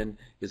opinion,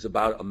 is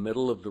about a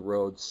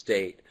middle-of-the-road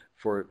state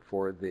for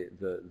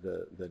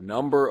the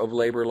number of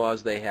labor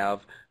laws they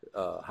have,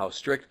 how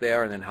strict they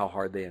are, and then how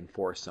hard they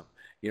enforce them.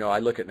 I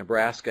look at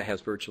Nebraska,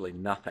 has virtually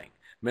nothing.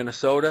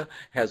 Minnesota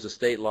has a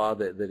state law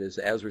that is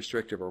as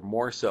restrictive or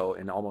more so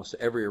in almost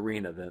every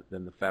arena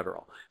than the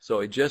federal.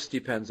 So it just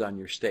depends on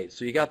your state.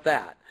 So you got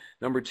that.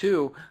 Number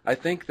two, I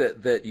think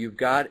that you've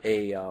got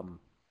a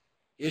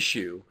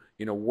issue,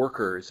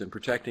 workers and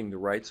protecting the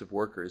rights of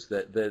workers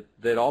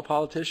that all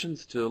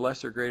politicians to a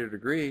lesser or greater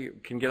degree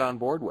can get on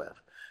board with.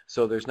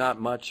 So there's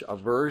not much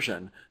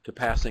aversion to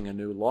passing a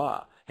new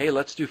law. Hey,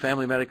 let's do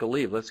family medical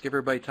leave. Let's give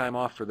everybody time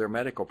off for their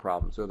medical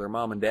problems or their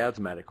mom and dad's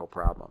medical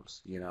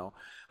problems,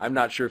 I'm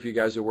not sure if you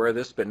guys are aware of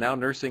this, but now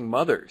nursing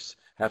mothers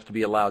have to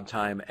be allowed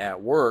time at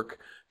work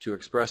to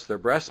express their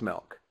breast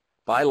milk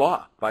by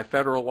law, by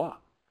federal law.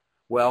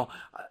 Well,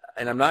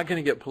 and I'm not going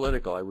to get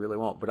political, I really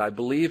won't, but I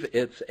believe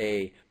it's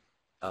a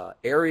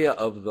area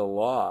of the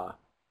law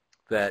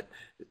that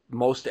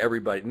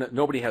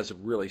nobody has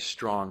really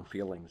strong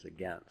feelings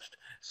against.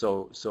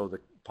 So the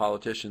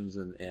politicians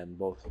and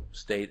both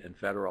state and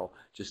federal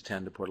just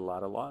tend to put a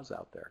lot of laws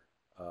out there.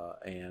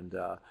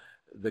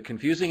 The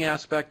confusing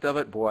aspect of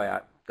it, boy,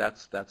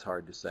 that's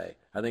hard to say.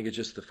 I think it's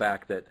just the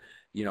fact that,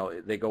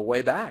 they go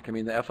way back. I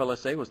mean, the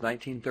FLSA was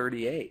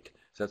 1938.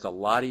 So that's a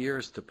lot of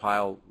years to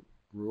pile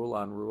rule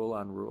on rule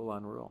on rule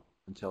on rule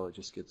until it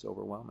just gets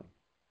overwhelming.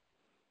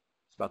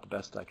 It's about the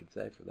best I could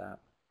say for that.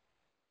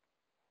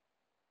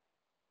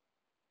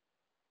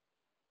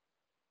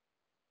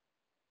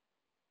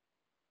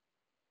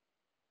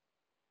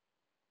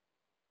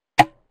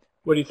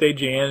 What do you say,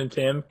 Jan and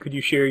Tim? Could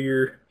you share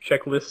your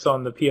checklists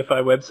on the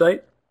PFI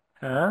website?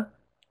 Huh?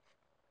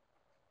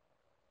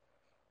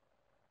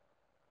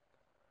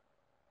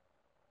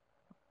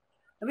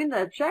 I mean,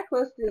 the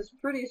checklist is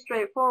pretty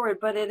straightforward,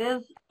 but it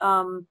is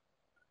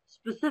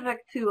specific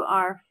to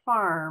our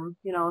farm,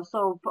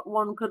 so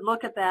one could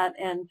look at that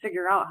and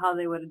figure out how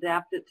they would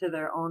adapt it to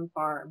their own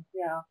farm.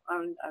 Yeah, I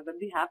would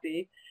be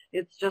happy.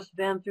 It's just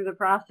been through the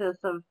process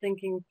of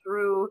thinking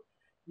through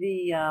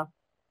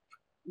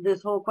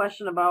this whole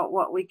question about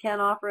what we can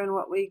offer and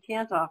what we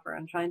can't offer,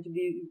 and trying to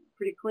be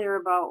pretty clear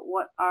about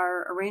what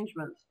our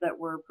arrangements that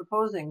we're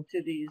proposing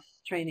to these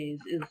trainees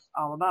is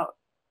all about.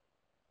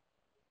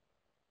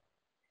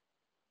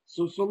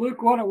 So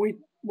Luke, why don't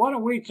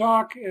we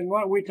talk, and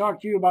why don't we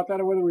talk to you about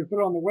that, or whether we put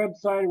it on the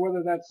website, or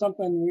whether that's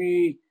something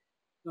we,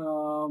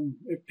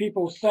 if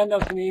people send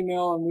us an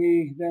email and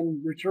we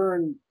then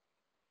return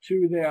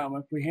to them,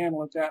 if we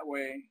handle it that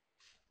way.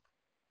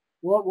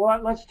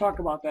 Well, let's talk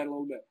about that a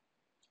little bit.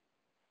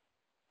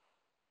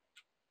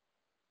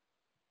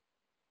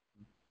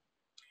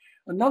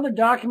 Another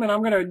document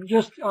I'm going to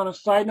just on a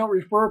side note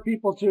refer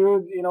people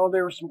to,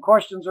 there were some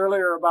questions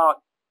earlier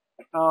about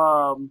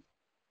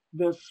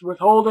this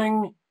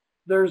withholding.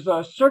 There's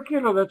a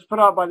circular that's put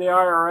out by the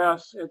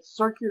IRS. It's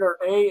Circular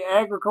A,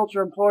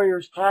 Agriculture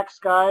Employers Tax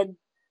Guide.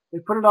 They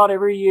put it out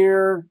every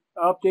year,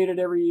 updated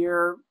every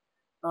year.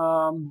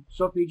 So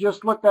if you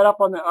just look that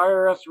up on the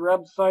IRS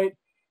website,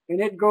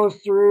 and it goes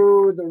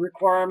through the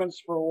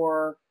requirements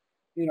for,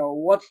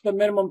 what's the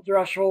minimum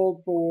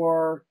threshold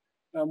for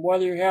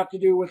whether you have to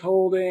do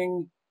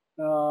withholding,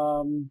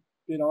 and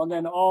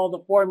then all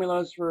the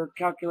formulas for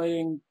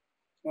calculating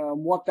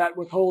what that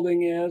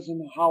withholding is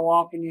and how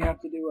often you have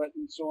to do it,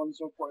 and so on and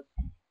so forth.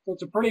 So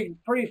it's a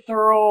pretty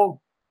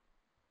thorough,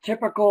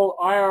 typical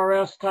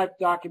IRS type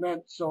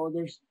document. So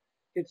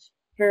it's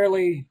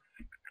fairly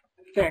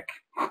thick,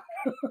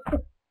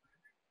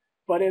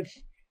 but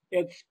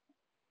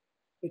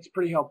it's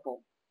pretty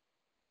helpful.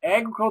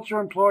 Agriculture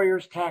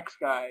Employers Tax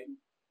Guide.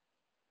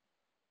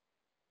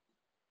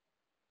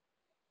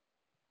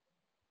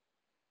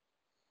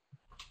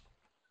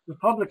 The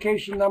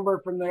publication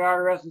number from the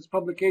IRS is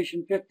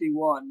publication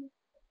 51.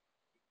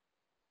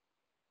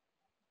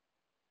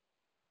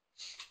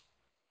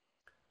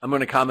 I'm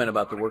going to comment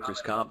about the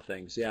workers' comp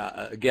things.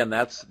 Yeah, again,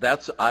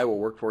 that's Iowa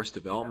Workforce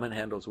Development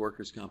handles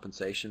workers'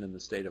 compensation in the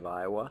state of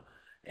Iowa,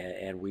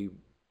 and we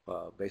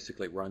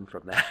basically run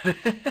from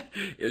that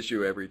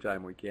issue every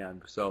time we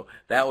can. So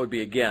that would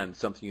be, again,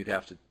 something you'd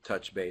have to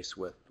touch base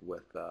with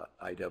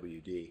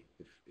IWD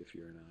if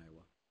you're in Iowa.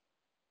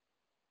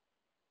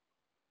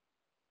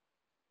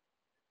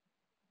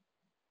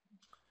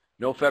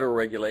 No federal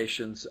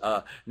regulations.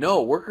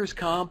 No, workers'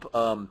 comp,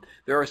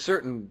 there are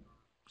certain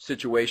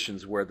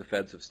situations where the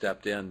feds have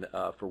stepped in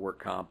for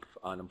work comp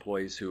on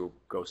employees who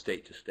go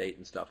state to state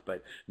and stuff.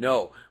 But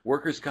no,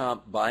 workers'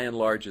 comp by and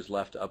large is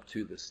left up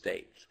to the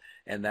states.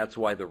 And that's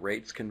why the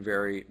rates can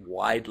vary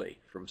widely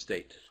from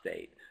state to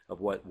state of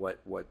what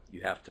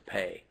you have to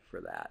pay for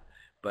that.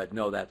 But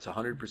no, that's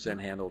 100%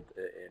 handled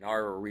in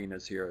our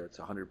arenas here. That's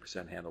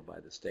 100% handled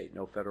by the state.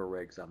 No federal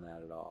regs on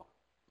that at all.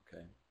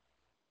 Okay.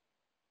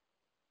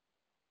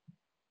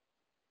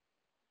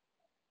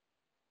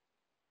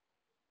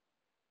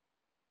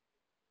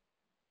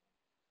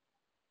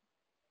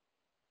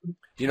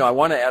 I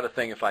want to add a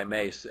thing, if I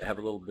may, have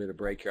a little bit of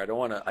break here. I don't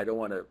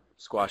want to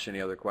squash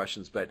any other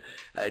questions, but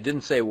I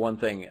didn't say one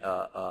thing.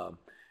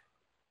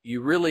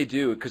 You really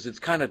do, because it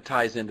kind of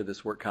ties into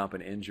this work comp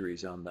and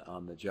injuries on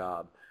the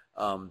job.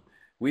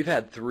 We've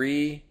had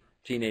 3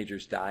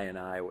 teenagers die in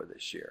Iowa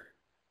this year,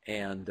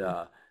 and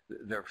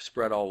they're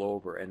spread all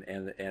over.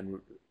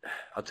 And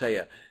I'll tell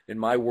you, in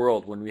my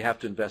world, when we have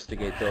to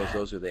investigate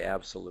those are the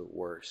absolute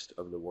worst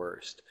of the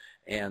worst.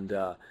 And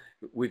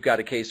we've got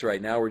a case right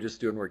now we're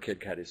just doing where a kid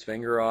cut his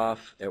finger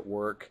off at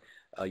work,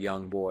 a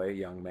young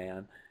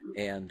man,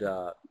 and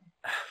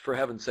for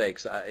heaven's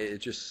sakes,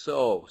 it's just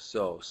so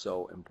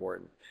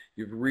important.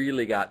 You've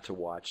really got to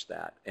watch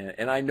that.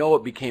 And I know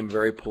it became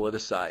very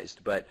politicized,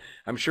 but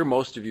I'm sure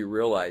most of you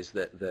realize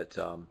that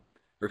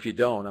or if you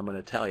don't, I'm going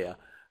to tell you,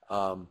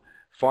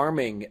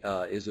 farming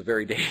is a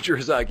very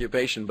dangerous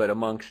occupation, but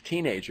amongst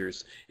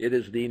teenagers, it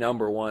is the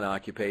 #1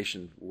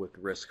 occupation with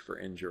risk for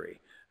injury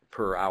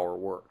per hour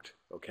worked.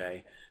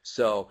 Okay,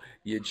 so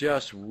you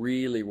just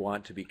really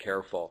want to be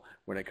careful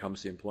when it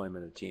comes to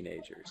employment of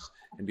teenagers,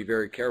 and be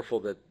very careful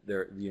that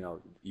they're,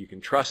 you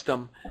can trust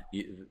them.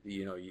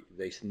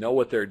 They know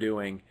what they're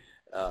doing,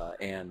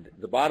 and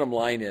the bottom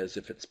line is,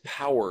 if it's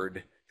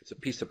a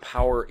piece of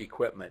power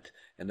equipment,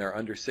 and they're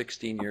under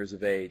 16 years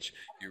of age,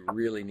 you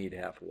really need to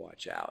have to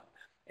watch out.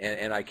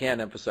 And I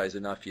can't emphasize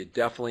enough, you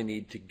definitely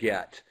need to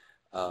get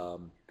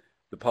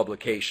the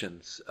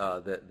publications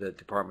that the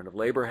Department of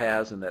Labor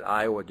has and that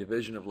Iowa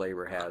Division of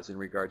Labor has in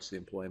regards to the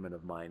employment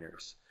of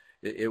minors.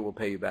 It will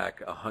pay you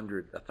back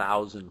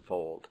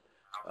 1,000-fold.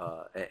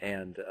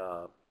 And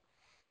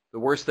the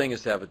worst thing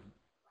is to have a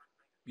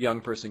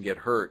young person get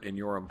hurt in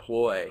your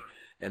employ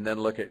and then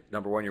look at,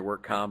 #1, your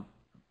work comp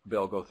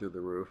bill go through the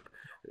roof,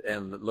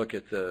 and look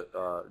at the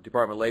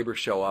Department of Labor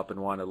show up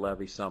and want to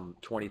levy some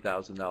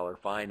 $20,000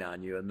 fine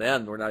on you, and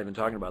then we're not even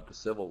talking about the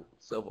civil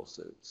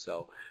suit.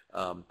 So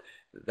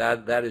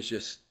that is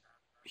just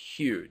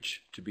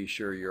huge to be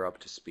sure you're up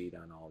to speed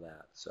on all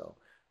that. So,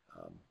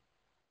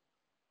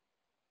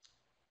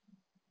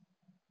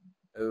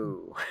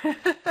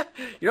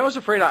 I was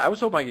afraid, I was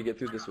hoping I could get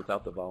through this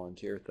without the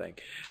volunteer thing.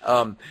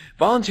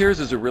 Volunteers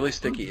is a really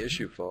sticky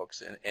issue,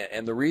 folks,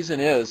 and the reason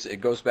is,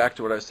 it goes back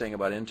to what I was saying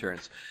about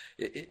interns.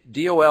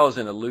 DOL is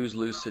in a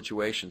lose-lose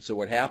situation, so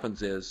what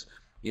happens is,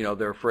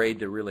 they're afraid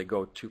to really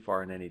go too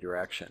far in any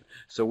direction.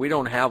 So we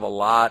don't have a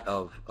lot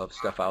of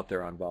stuff out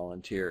there on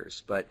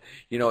volunteers. But,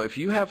 if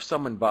you have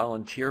someone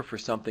volunteer for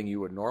something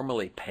you would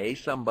normally pay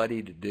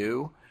somebody to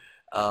do,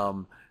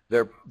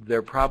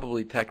 they're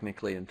probably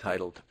technically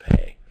entitled to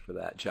pay for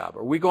that job.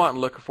 Or we go out and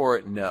look for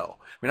it? No.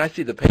 I mean, I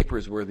see the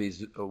papers where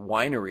these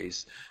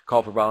wineries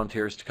call for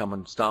volunteers to come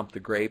and stomp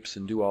the grapes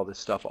and do all this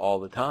stuff all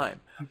the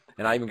time.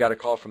 And I even got a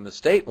call from the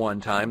state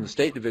one time, the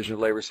State Division of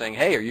Labor, saying,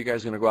 hey, are you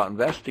guys going to go out and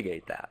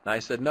investigate that? And I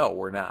said, no,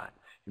 we're not.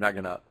 You're not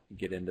going to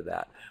get into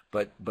that.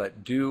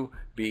 But do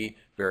be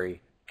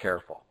very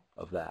careful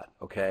of that,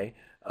 okay?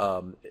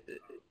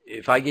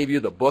 if I gave you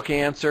the book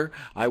answer,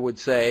 I would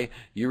say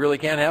you really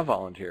can't have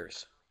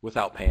volunteers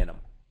without paying them.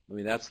 I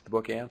mean, that's the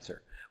book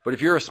answer. But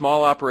if you're a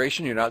small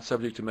operation, you're not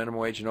subject to minimum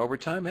wage and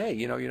overtime, hey,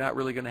 you know, you're not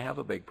really going to have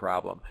a big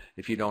problem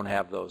if you don't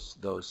have those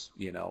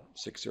you know,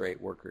 6 or 8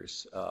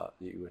 workers that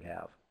you would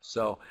have.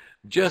 So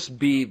just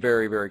be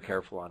very, very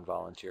careful on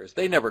volunteers.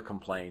 They never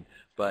complain,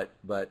 but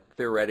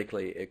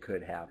theoretically it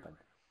could happen.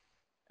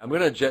 I'm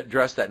going to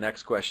address that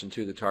next question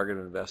too, the target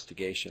of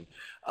investigation.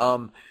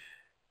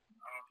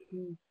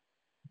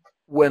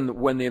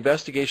 When the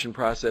investigation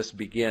process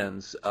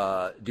begins,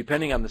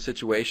 depending on the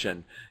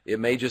situation, it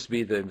may just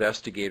be the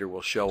investigator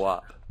will show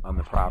up on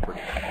the property.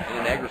 And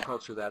in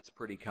agriculture, that's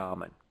pretty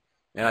common.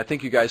 And I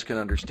think you guys can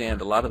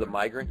understand a lot of the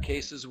migrant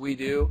cases we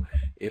do,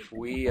 if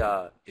we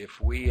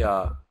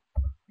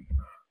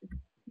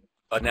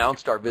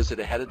announced our visit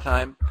ahead of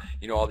time,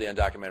 you know, all the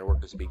undocumented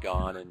workers would be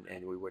gone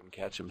and we wouldn't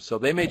catch them. So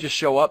they may just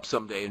show up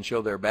someday and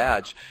show their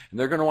badge, and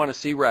they're going to want to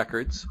see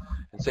records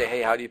and say,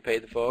 hey, how do you pay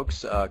the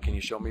folks? Can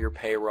you show me your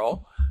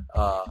payroll?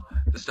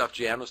 The stuff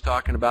Jan was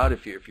talking about,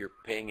 if you're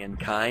paying in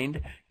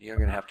kind, you're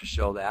going to have to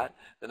show that.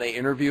 Then they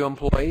interview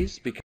employees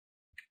because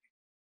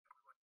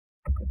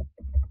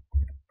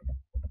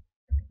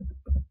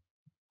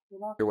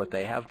what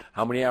they have.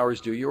 How many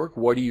hours do you work?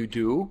 What do you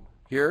do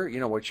here?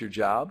 You know, what's your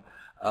job?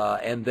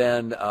 And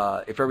then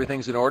if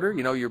everything's in order,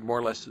 you know, you're more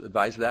or less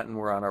advised of that, and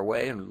we're on our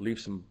way, and leave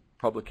some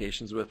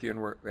publications with you,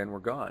 and we're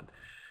gone.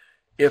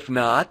 If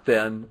not,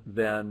 then you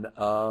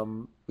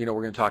know,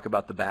 we're going to talk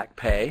about the back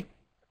pay.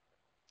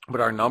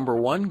 But our number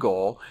one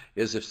goal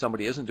is, if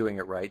somebody isn't doing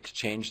it right, to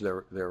change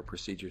their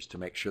procedures to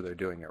make sure they're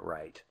doing it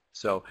right.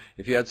 So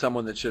if you had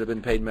someone that should have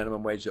been paid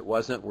minimum wage that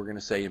wasn't, we're going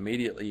to say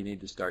immediately you need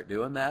to start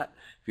doing that.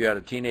 If you had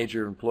a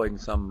teenager employed in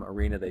some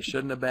arena they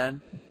shouldn't have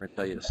been, we're going to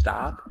tell you to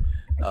stop.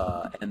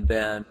 And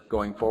then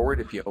going forward,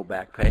 if you owe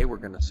back pay, we're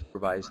going to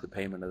supervise the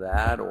payment of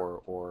that,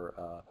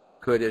 or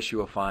could issue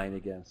a fine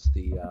against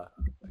the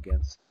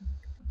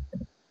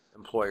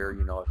employer,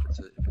 you know, if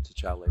it's a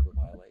child labor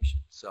violation.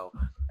 So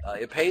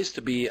it pays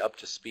to be up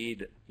to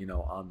speed, you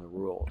know, on the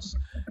rules.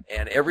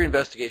 And every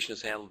investigation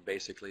is handled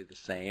basically the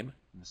same,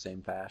 in the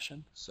same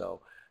fashion.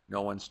 So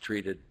no one's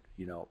treated,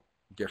 you know,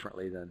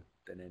 differently than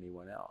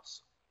anyone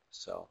else.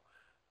 So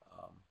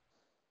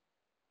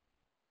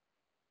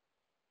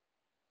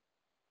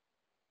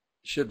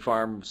should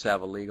farms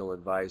have a legal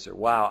advisor?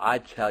 Wow, I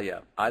tell you,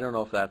 I don't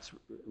know if that's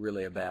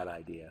really a bad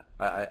idea.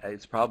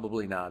 It's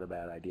probably not a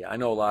bad idea. I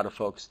know a lot of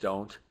folks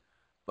don't,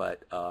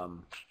 but I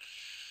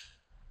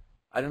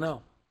don't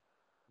know.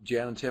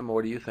 Jan and Tim,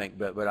 what do you think?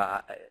 But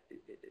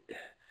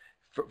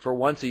for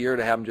once a year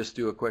to have them just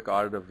do a quick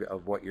audit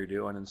of what you're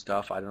doing and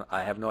stuff,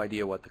 I have no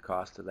idea what the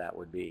cost of that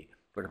would be.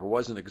 But if it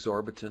wasn't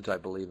exorbitant, I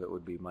believe it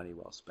would be money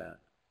well spent.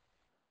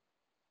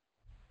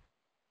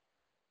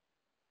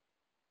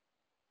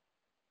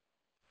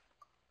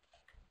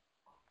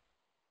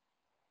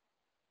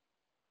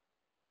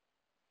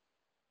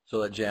 So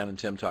let Jan and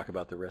Tim talk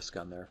about the risk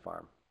on their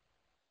farm.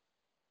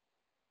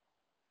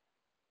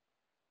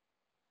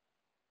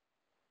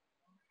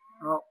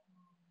 Oh,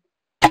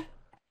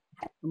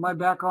 am I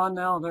back on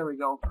now? There we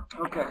go.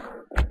 Okay.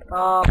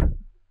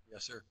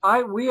 Yes, sir.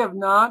 We have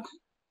not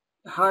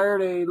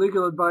hired a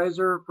legal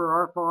advisor for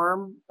our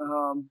farm,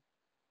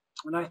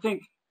 and I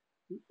think,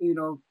 you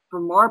know,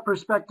 from our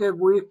perspective,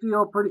 we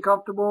feel pretty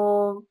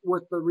comfortable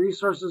with the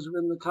resources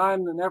and the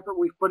time and effort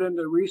we've put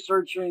into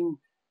researching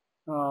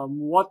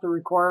what the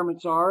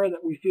requirements are,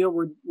 that we feel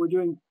we're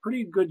doing a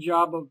pretty good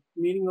job of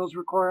meeting those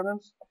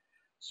requirements.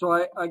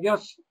 So I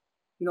guess,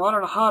 you know, I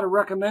don't know how to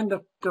recommend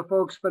to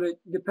folks, but it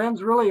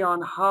depends really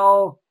on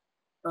how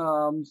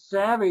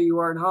savvy you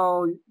are and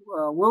how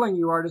willing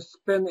you are to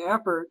spend the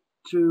effort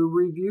to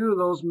review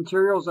those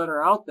materials that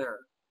are out there,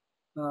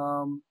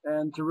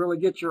 and to really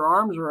get your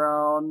arms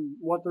around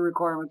what the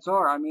requirements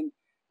are. I mean,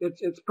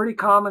 it's pretty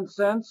common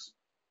sense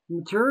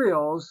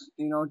materials.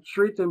 You know,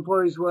 treat the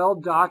employees well,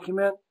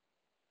 document.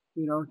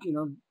 You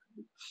know,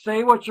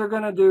 say what you're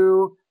going to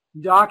do,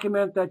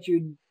 document that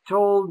you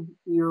told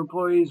your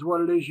employees what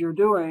it is you're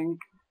doing,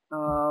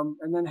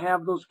 and then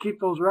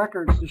keep those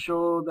records to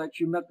show that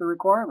you met the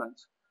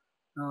requirements.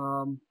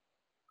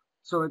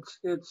 So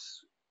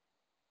it's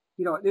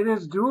you know, it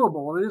is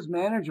doable, it is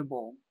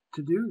manageable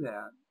to do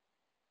that.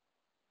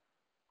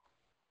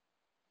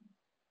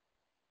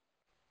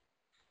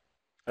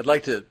 I'd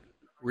like to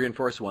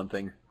reinforce one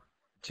thing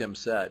Tim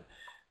said.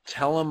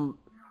 Tell them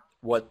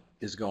what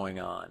is going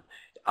on.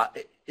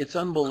 It's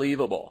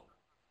unbelievable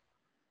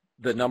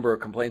the number of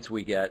complaints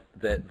we get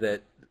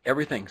that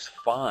everything's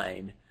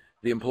fine.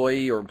 The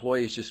employee or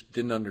employees just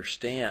didn't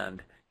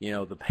understand, you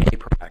know, the pay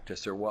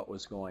practice or what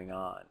was going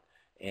on.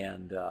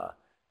 And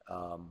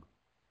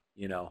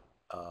you know,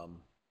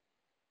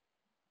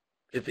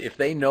 if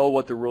they know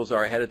what the rules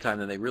are ahead of time,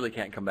 then they really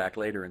can't come back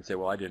later and say,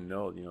 well, I didn't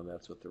know, you know,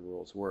 that's what the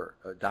rules were.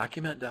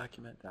 Document.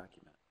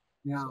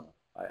 Yeah. So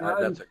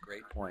that's a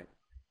great point.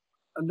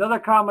 Another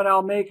comment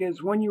I'll make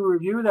is when you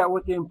review that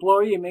with the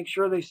employee, make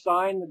sure they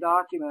sign the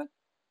document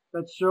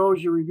that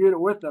shows you reviewed it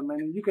with them.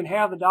 And you can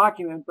have the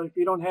document, but if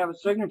you don't have a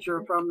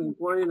signature from the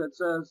employee that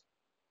says,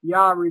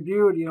 yeah,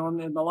 reviewed, you know,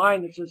 in the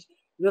line that says,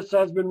 this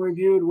has been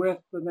reviewed with,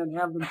 and then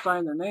have them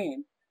sign their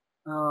name,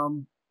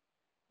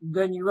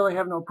 then you really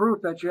have no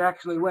proof that you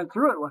actually went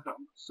through it with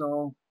them.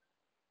 So,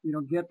 you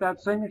know, get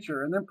that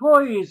signature. And the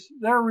employees,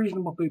 they're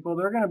reasonable people.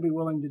 They're going to be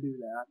willing to do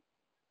that.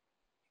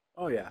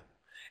 Oh, yeah.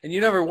 And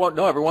you never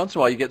know, every once in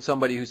a while you get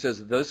somebody who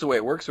says, this is the way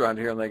it works around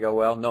here, and they go,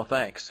 well, no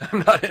thanks, I'm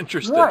not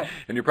interested. Right.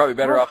 And you're probably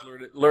better off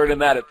learning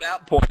that at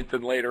that point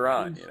than later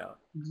on, you know.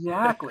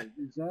 Exactly.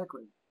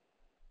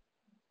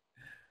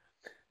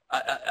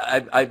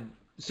 I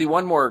see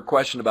one more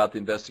question about the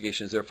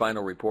investigation is their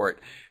final report.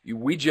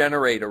 We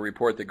generate a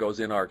report that goes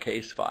in our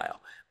case file,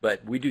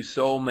 but we do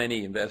so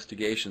many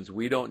investigations,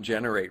 we don't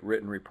generate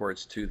written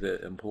reports to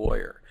the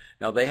employer.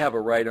 Now, they have a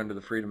right under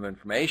the Freedom of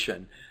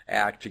Information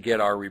Act to get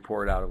our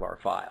report out of our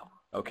file,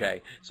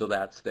 okay? So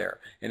that's there.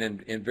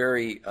 And in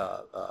very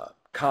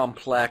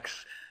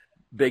complex,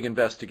 big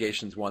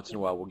investigations, once in a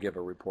while we'll give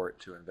a report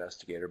to an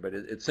investigator, but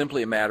it's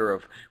simply a matter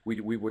of we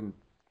wouldn't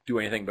do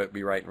anything but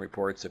be writing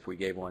reports if we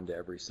gave one to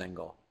every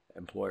single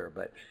employer.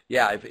 But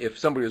yeah, if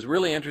somebody was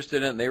really interested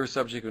in it and they were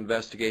subject to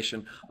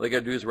investigation, all they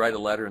got to do is write a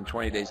letter, and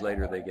 20 days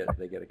later they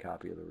get a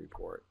copy of the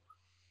report.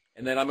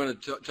 And then I'm going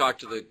to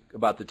talk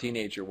about the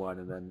teenager one,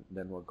 and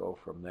then we'll go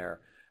from there.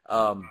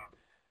 Yeah,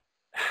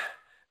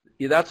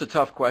 that's a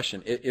tough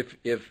question. If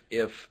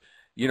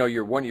you know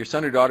your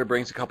son or daughter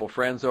brings a couple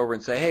friends over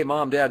and say, hey,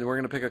 Mom, Dad, we're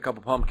going to pick a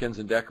couple pumpkins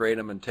and decorate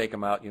them and take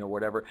them out, you know,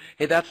 whatever.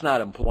 Hey, that's not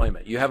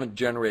employment. You haven't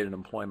generated an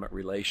employment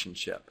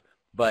relationship.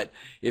 But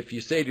if you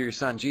say to your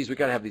son, geez, we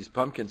got to have these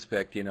pumpkins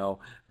picked, you know,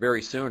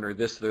 very soon, or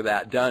this or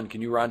that done,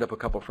 can you round up a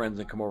couple friends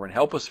and come over and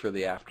help us for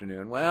the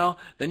afternoon? Well,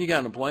 then you got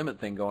an employment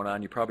thing going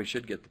on. You probably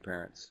should get the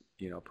parents,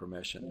 you know,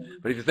 permission. Mm-hmm.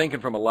 But if you're thinking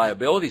from a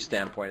liability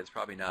standpoint, it's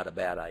probably not a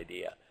bad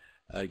idea.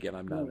 Again,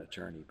 I'm not an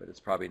attorney, but it's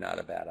probably not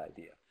a bad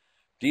idea.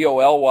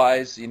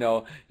 DOL-wise, you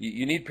know,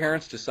 you need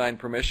parents to sign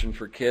permission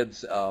for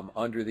kids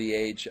under the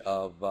age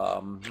of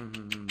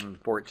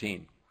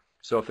 14.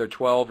 So if they're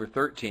 12 or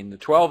 13, the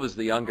 12 is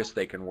the youngest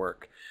they can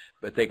work,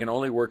 but they can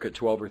only work at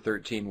 12 or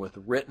 13 with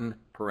written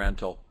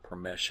parental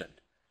permission.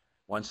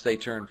 Once they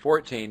turn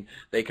 14,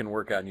 they can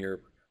work on your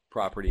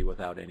property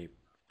without any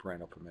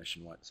parental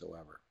permission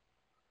whatsoever.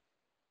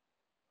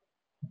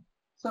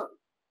 So,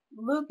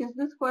 Luke, is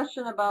this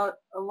question about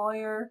a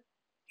lawyer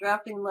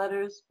drafting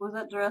letters, was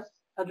that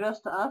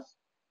addressed to us?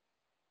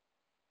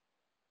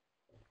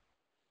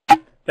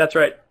 That's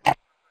right.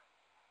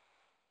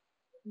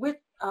 With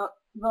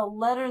the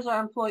letters our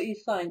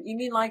employees sign, you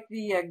mean like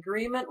the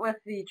agreement with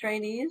the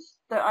trainees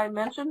that I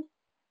mentioned?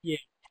 Yeah.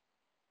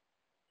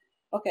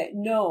 Okay,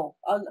 no,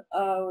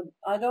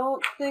 I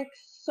don't think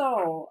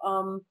so.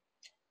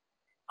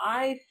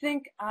 I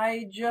think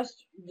I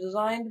just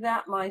designed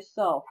that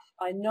myself.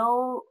 I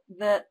know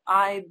that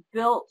I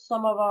built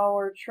some of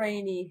our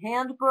trainee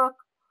handbook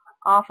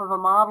off of a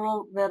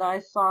model that I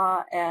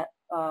saw at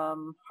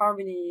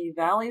Harmony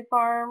Valley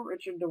Farm,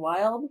 Richard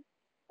DeWild,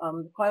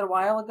 quite a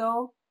while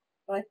ago.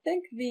 But I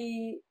think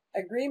the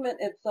agreement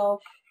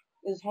itself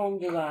is home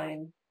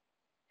design.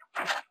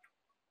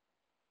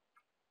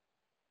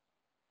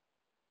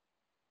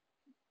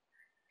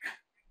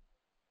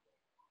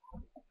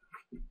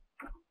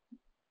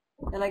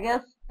 And I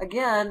guess,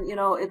 again, you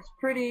know, it's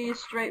pretty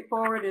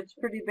straightforward, it's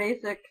pretty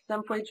basic,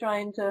 simply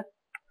trying to,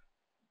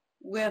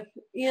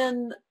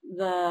 within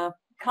the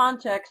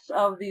context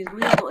of these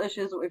legal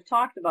issues that we've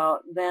talked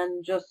about,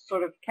 then just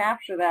sort of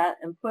capture that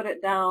and put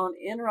it down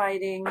in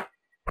writing.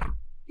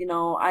 You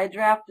know, I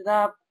draft it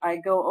up, I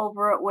go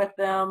over it with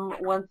them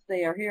once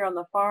they are here on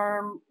the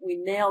farm. We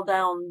nail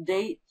down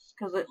dates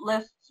because it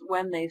lists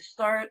when they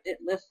start, it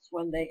lists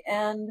when they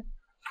end,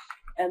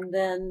 and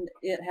then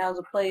it has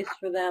a place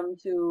for them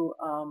to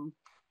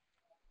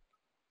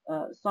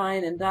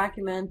sign and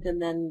document.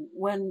 And then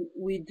when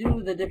we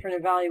do the different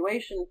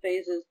evaluation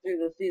phases through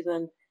the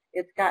season,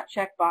 it's got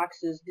check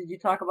boxes. Did you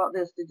talk about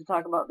this? Did you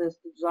talk about this?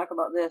 Did you talk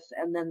about this?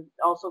 And then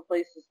also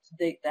places to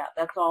date that.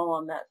 That's all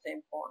on that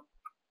same form.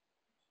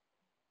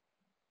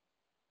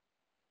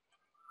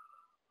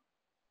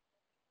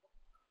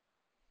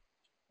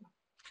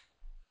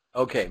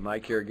 Okay,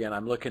 Mike here again.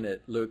 I'm looking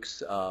at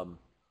Luke's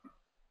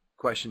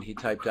question he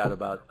typed out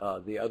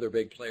about the other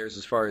big players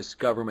as far as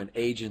government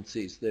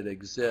agencies that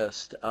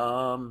exist.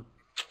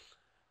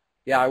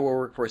 Yeah, Iowa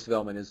Workforce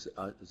Development is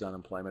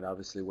unemployment.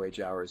 Obviously, wage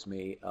hour is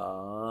me.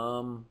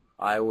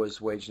 Iowa's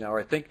wage and hour.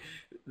 I think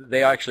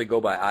they actually go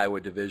by Iowa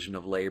Division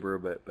of Labor,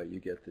 but you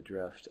get the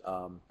drift.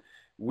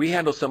 We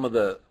handle some of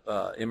the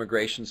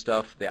immigration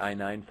stuff, the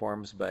I-9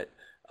 forms, but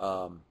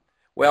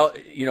well,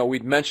 you know,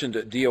 we'd mentioned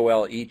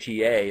DOL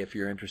ETA if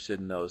you're interested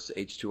in those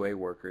H-2A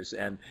workers,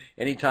 and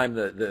anytime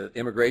the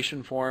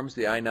immigration forms,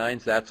 the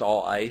I-9s, that's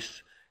all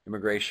ICE,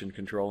 Immigration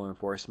Control and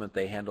Enforcement.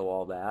 They handle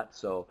all that,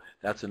 so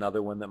that's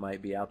another one that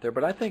might be out there.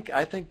 But I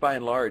think by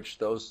and large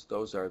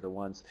those are the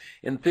ones.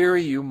 In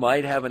theory, you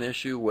might have an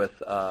issue with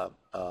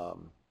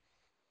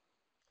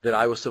that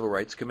Iowa Civil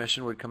Rights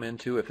Commission would come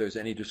into if there's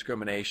any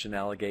discrimination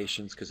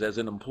allegations, because as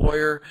an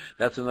employer,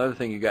 that's another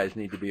thing you guys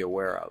need to be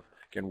aware of.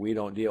 Again, we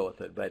don't deal with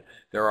it, but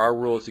there are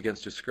rules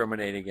against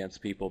discriminating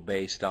against people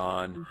based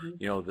on,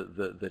 you know,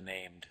 the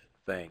named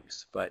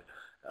things. But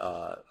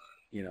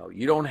you know,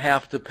 you don't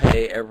have to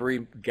pay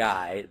every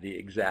guy the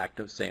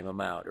exact same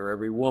amount, or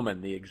every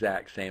woman the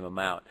exact same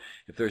amount.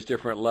 If there's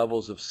different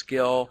levels of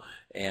skill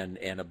and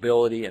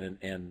ability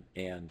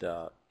and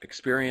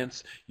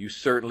experience, you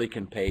certainly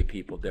can pay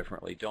people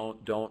differently.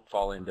 Don't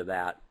fall into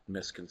that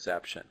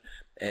misconception.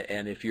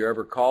 And if you're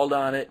ever called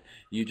on it,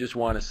 you just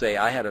want to say,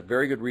 I had a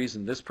very good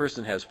reason. This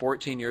person has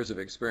 14 years of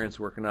experience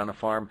working on a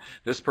farm.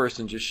 This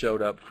person just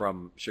showed up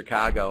from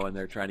Chicago and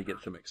they're trying to get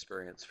some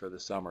experience for the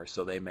summer,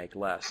 so they make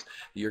less.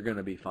 You're going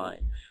to be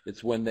fine.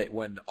 It's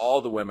when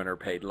all the women are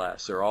paid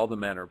less, or all the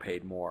men are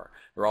paid more,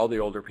 or all the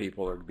older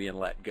people are being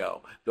let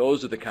go.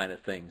 Those are the kind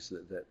of things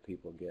that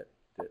people get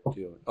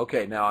doing.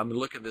 Okay, now I'm going to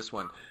look at this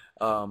one.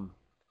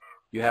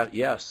 You have,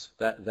 yes,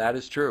 that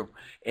is true.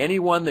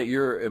 Anyone that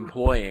you're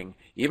employing,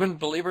 even,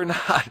 believe it or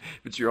not,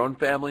 if it's your own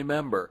family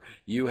member,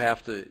 you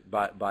have to,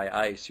 by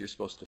ICE, you're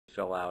supposed to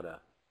fill out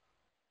a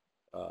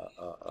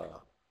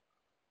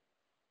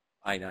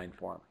I-9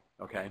 form.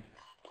 Okay.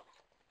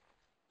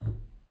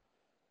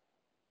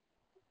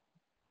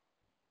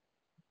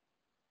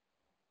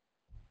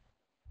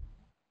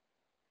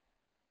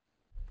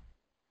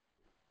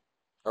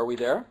 Are we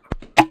there?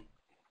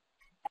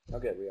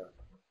 Okay, we are.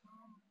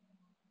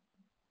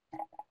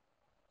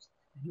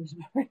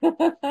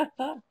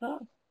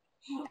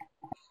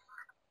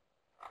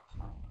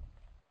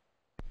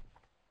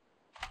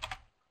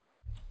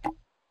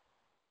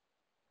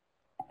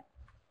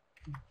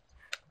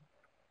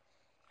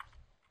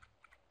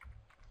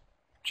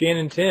 Jan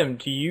and Tim,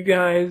 do you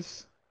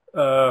guys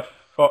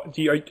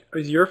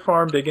is your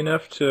farm big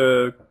enough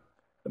to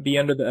be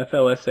under the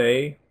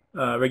FLSA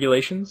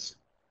regulations,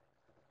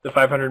 the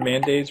 500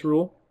 man days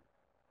rule?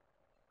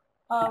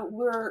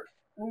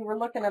 We were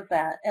looking at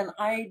that, and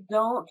I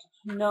don't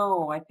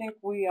know. I think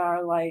we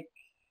are like,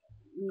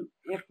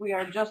 if we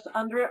are just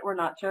under it, we're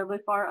not terribly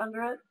far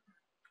under it.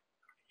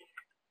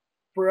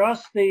 For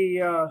us,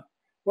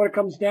 what it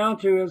comes down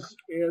to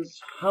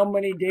is how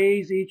many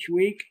days each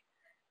week.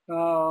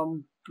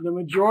 The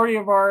majority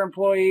of our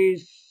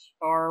employees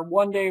are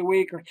 1 day a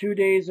week or 2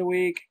 days a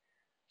week.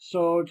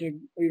 So to,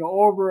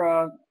 over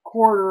a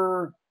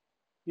quarter,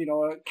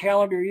 a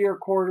calendar year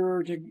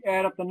quarter, to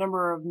add up the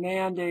number of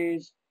man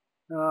days,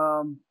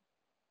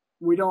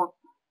 we don't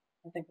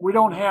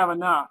have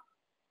enough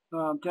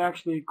to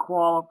actually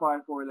qualify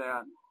for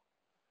that.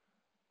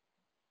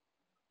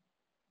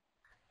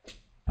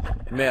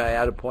 May I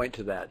add a point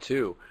to that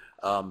too?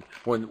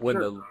 When Sure.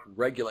 the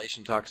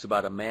regulation talks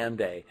about a man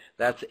day,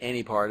 that's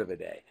any part of a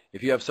day.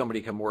 If you have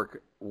somebody come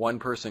work, one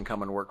person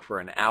come and work for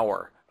an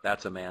hour,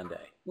 that's a man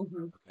day.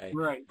 Mm-hmm. Okay?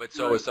 Right. But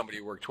so is somebody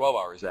who worked 12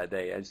 hours that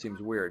day. It seems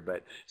weird.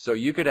 But so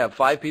you could have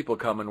 5 people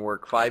come and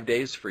work 5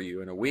 days for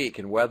you in a week,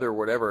 and weather,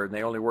 whatever, and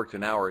they only worked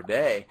an hour a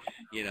day,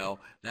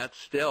 that's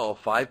still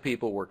 5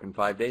 people working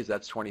 5 days.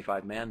 That's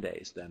 25 man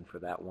days then for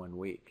that 1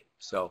 week.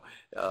 So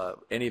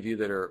any of you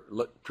that are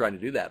trying to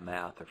do that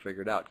math or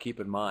figure it out, keep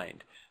in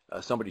mind,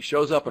 somebody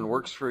shows up and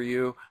works for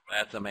you,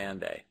 that's a man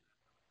day.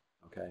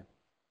 Okay?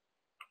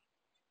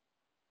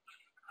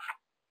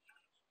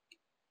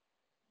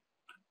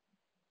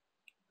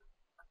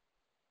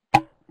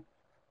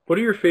 What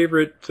are your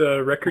favorite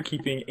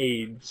record-keeping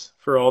aids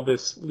for all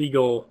this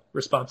legal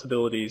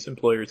responsibilities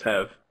employers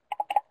have?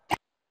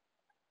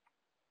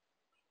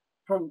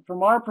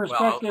 From our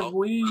perspective,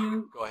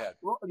 go ahead.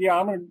 Yeah,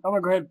 I'm gonna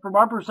go ahead. From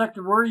our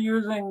perspective, we're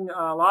using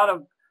a lot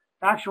of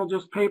actual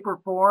just paper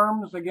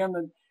forms.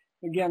 Again,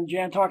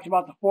 Jan talked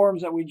about the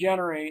forms that we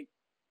generate.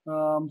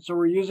 So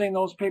we're using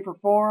those paper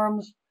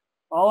forms.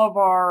 All of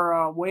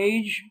our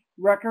wage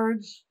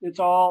records, it's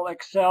all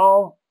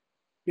Excel.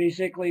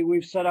 Basically,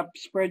 we've set up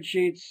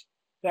spreadsheets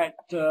that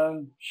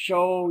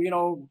show,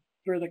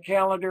 for the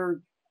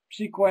calendar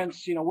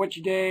sequence,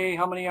 which day,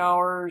 how many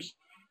hours,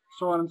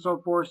 so on and so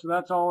forth. So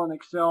that's all in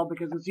Excel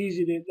because it's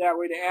easy that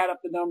way to add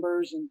up the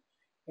numbers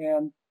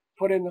and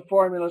put in the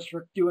formulas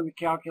for doing the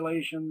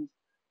calculations.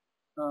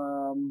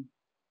 I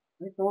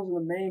think those are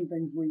the main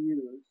things we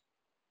use.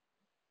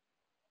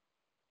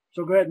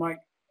 So go ahead, Mike.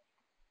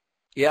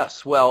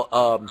 Yes,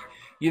 well,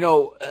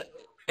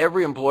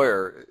 every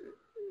employer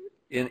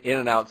in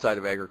and outside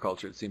of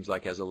agriculture, it seems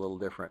like, has a little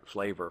different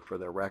flavor for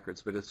their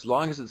records. But as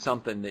long as it's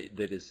something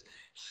that is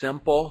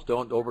simple,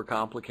 don't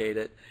overcomplicate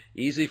it,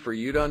 easy for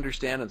you to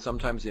understand, and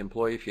sometimes the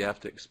employee, if you have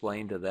to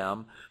explain to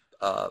them,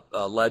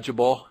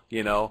 legible,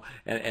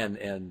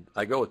 and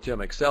I go with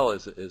Tim. Excel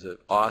is an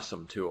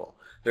awesome tool.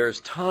 There's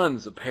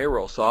tons of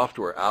payroll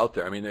software out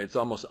there. I mean, it's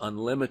almost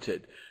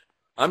unlimited.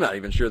 I'm not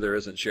even sure there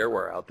isn't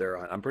shareware out there.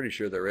 I'm pretty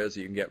sure there is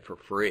that you can get for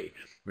free.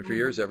 I mean, for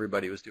years,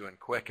 everybody was doing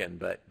Quicken,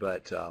 but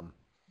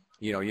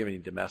you don't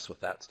need to mess with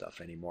that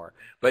stuff anymore.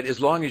 But as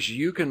long as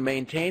you can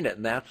maintain it,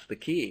 and that's the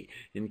key,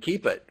 and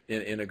keep it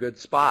in a good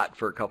spot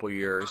for a couple of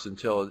years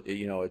until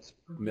it's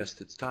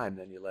missed its time,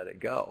 then you let it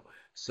go.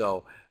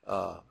 So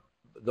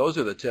those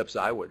are the tips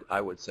I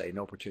would say,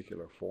 no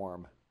particular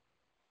form.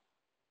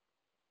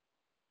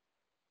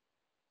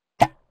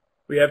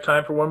 We have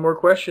time for one more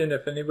question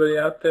if anybody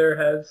out there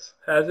has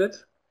it.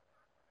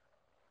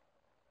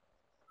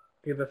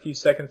 Give a few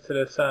seconds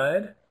to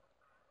decide.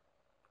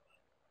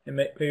 And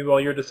maybe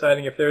while you're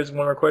deciding if there's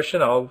one more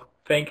question, I'll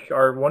thank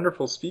our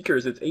wonderful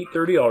speakers. It's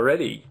 8:30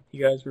 already.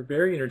 You guys were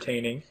very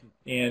entertaining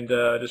and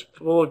just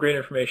full of great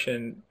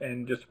information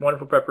and just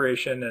wonderful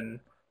preparation, and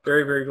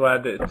very, very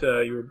glad that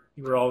you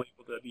were all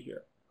able to be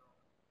here.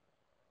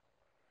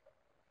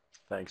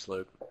 Thanks,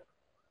 Luke.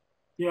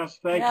 Yes,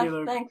 thank you,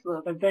 Luke. Thanks,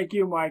 Luke. And thank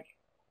you, Mike.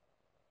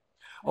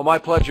 Well, my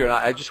pleasure. And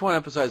I just want to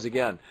emphasize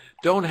again,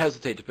 don't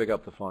hesitate to pick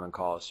up the phone and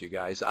call us, you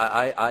guys.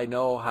 I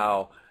know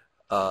how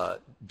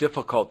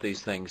difficult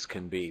these things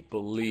can be.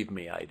 Believe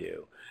me, I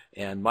do.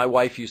 And my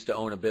wife used to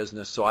own a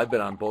business, so I've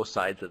been on both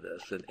sides of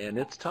this. And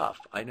it's tough,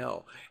 I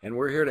know. And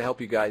we're here to help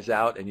you guys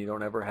out, and you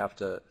don't ever have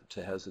to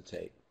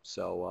hesitate.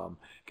 So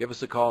give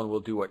us a call, and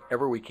we'll do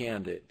whatever we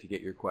can to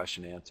get your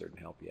question answered and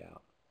help you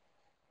out.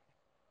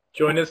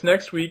 Join us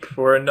next week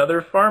for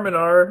another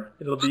Farminar.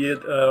 It'll be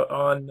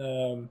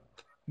on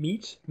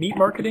meat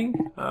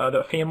marketing.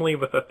 The family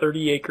with a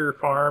 30-acre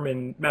farm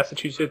in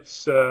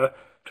Massachusetts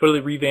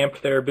totally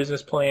revamped their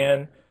business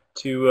plan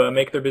to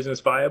make their business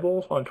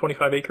viable on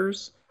 25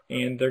 acres.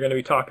 And they're going to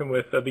be talking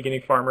with a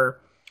beginning farmer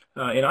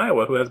in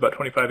Iowa who has about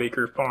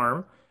 25-acre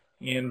farm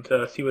and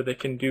see what they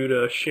can do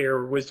to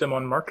share wisdom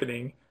on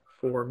marketing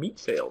for meat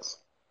sales.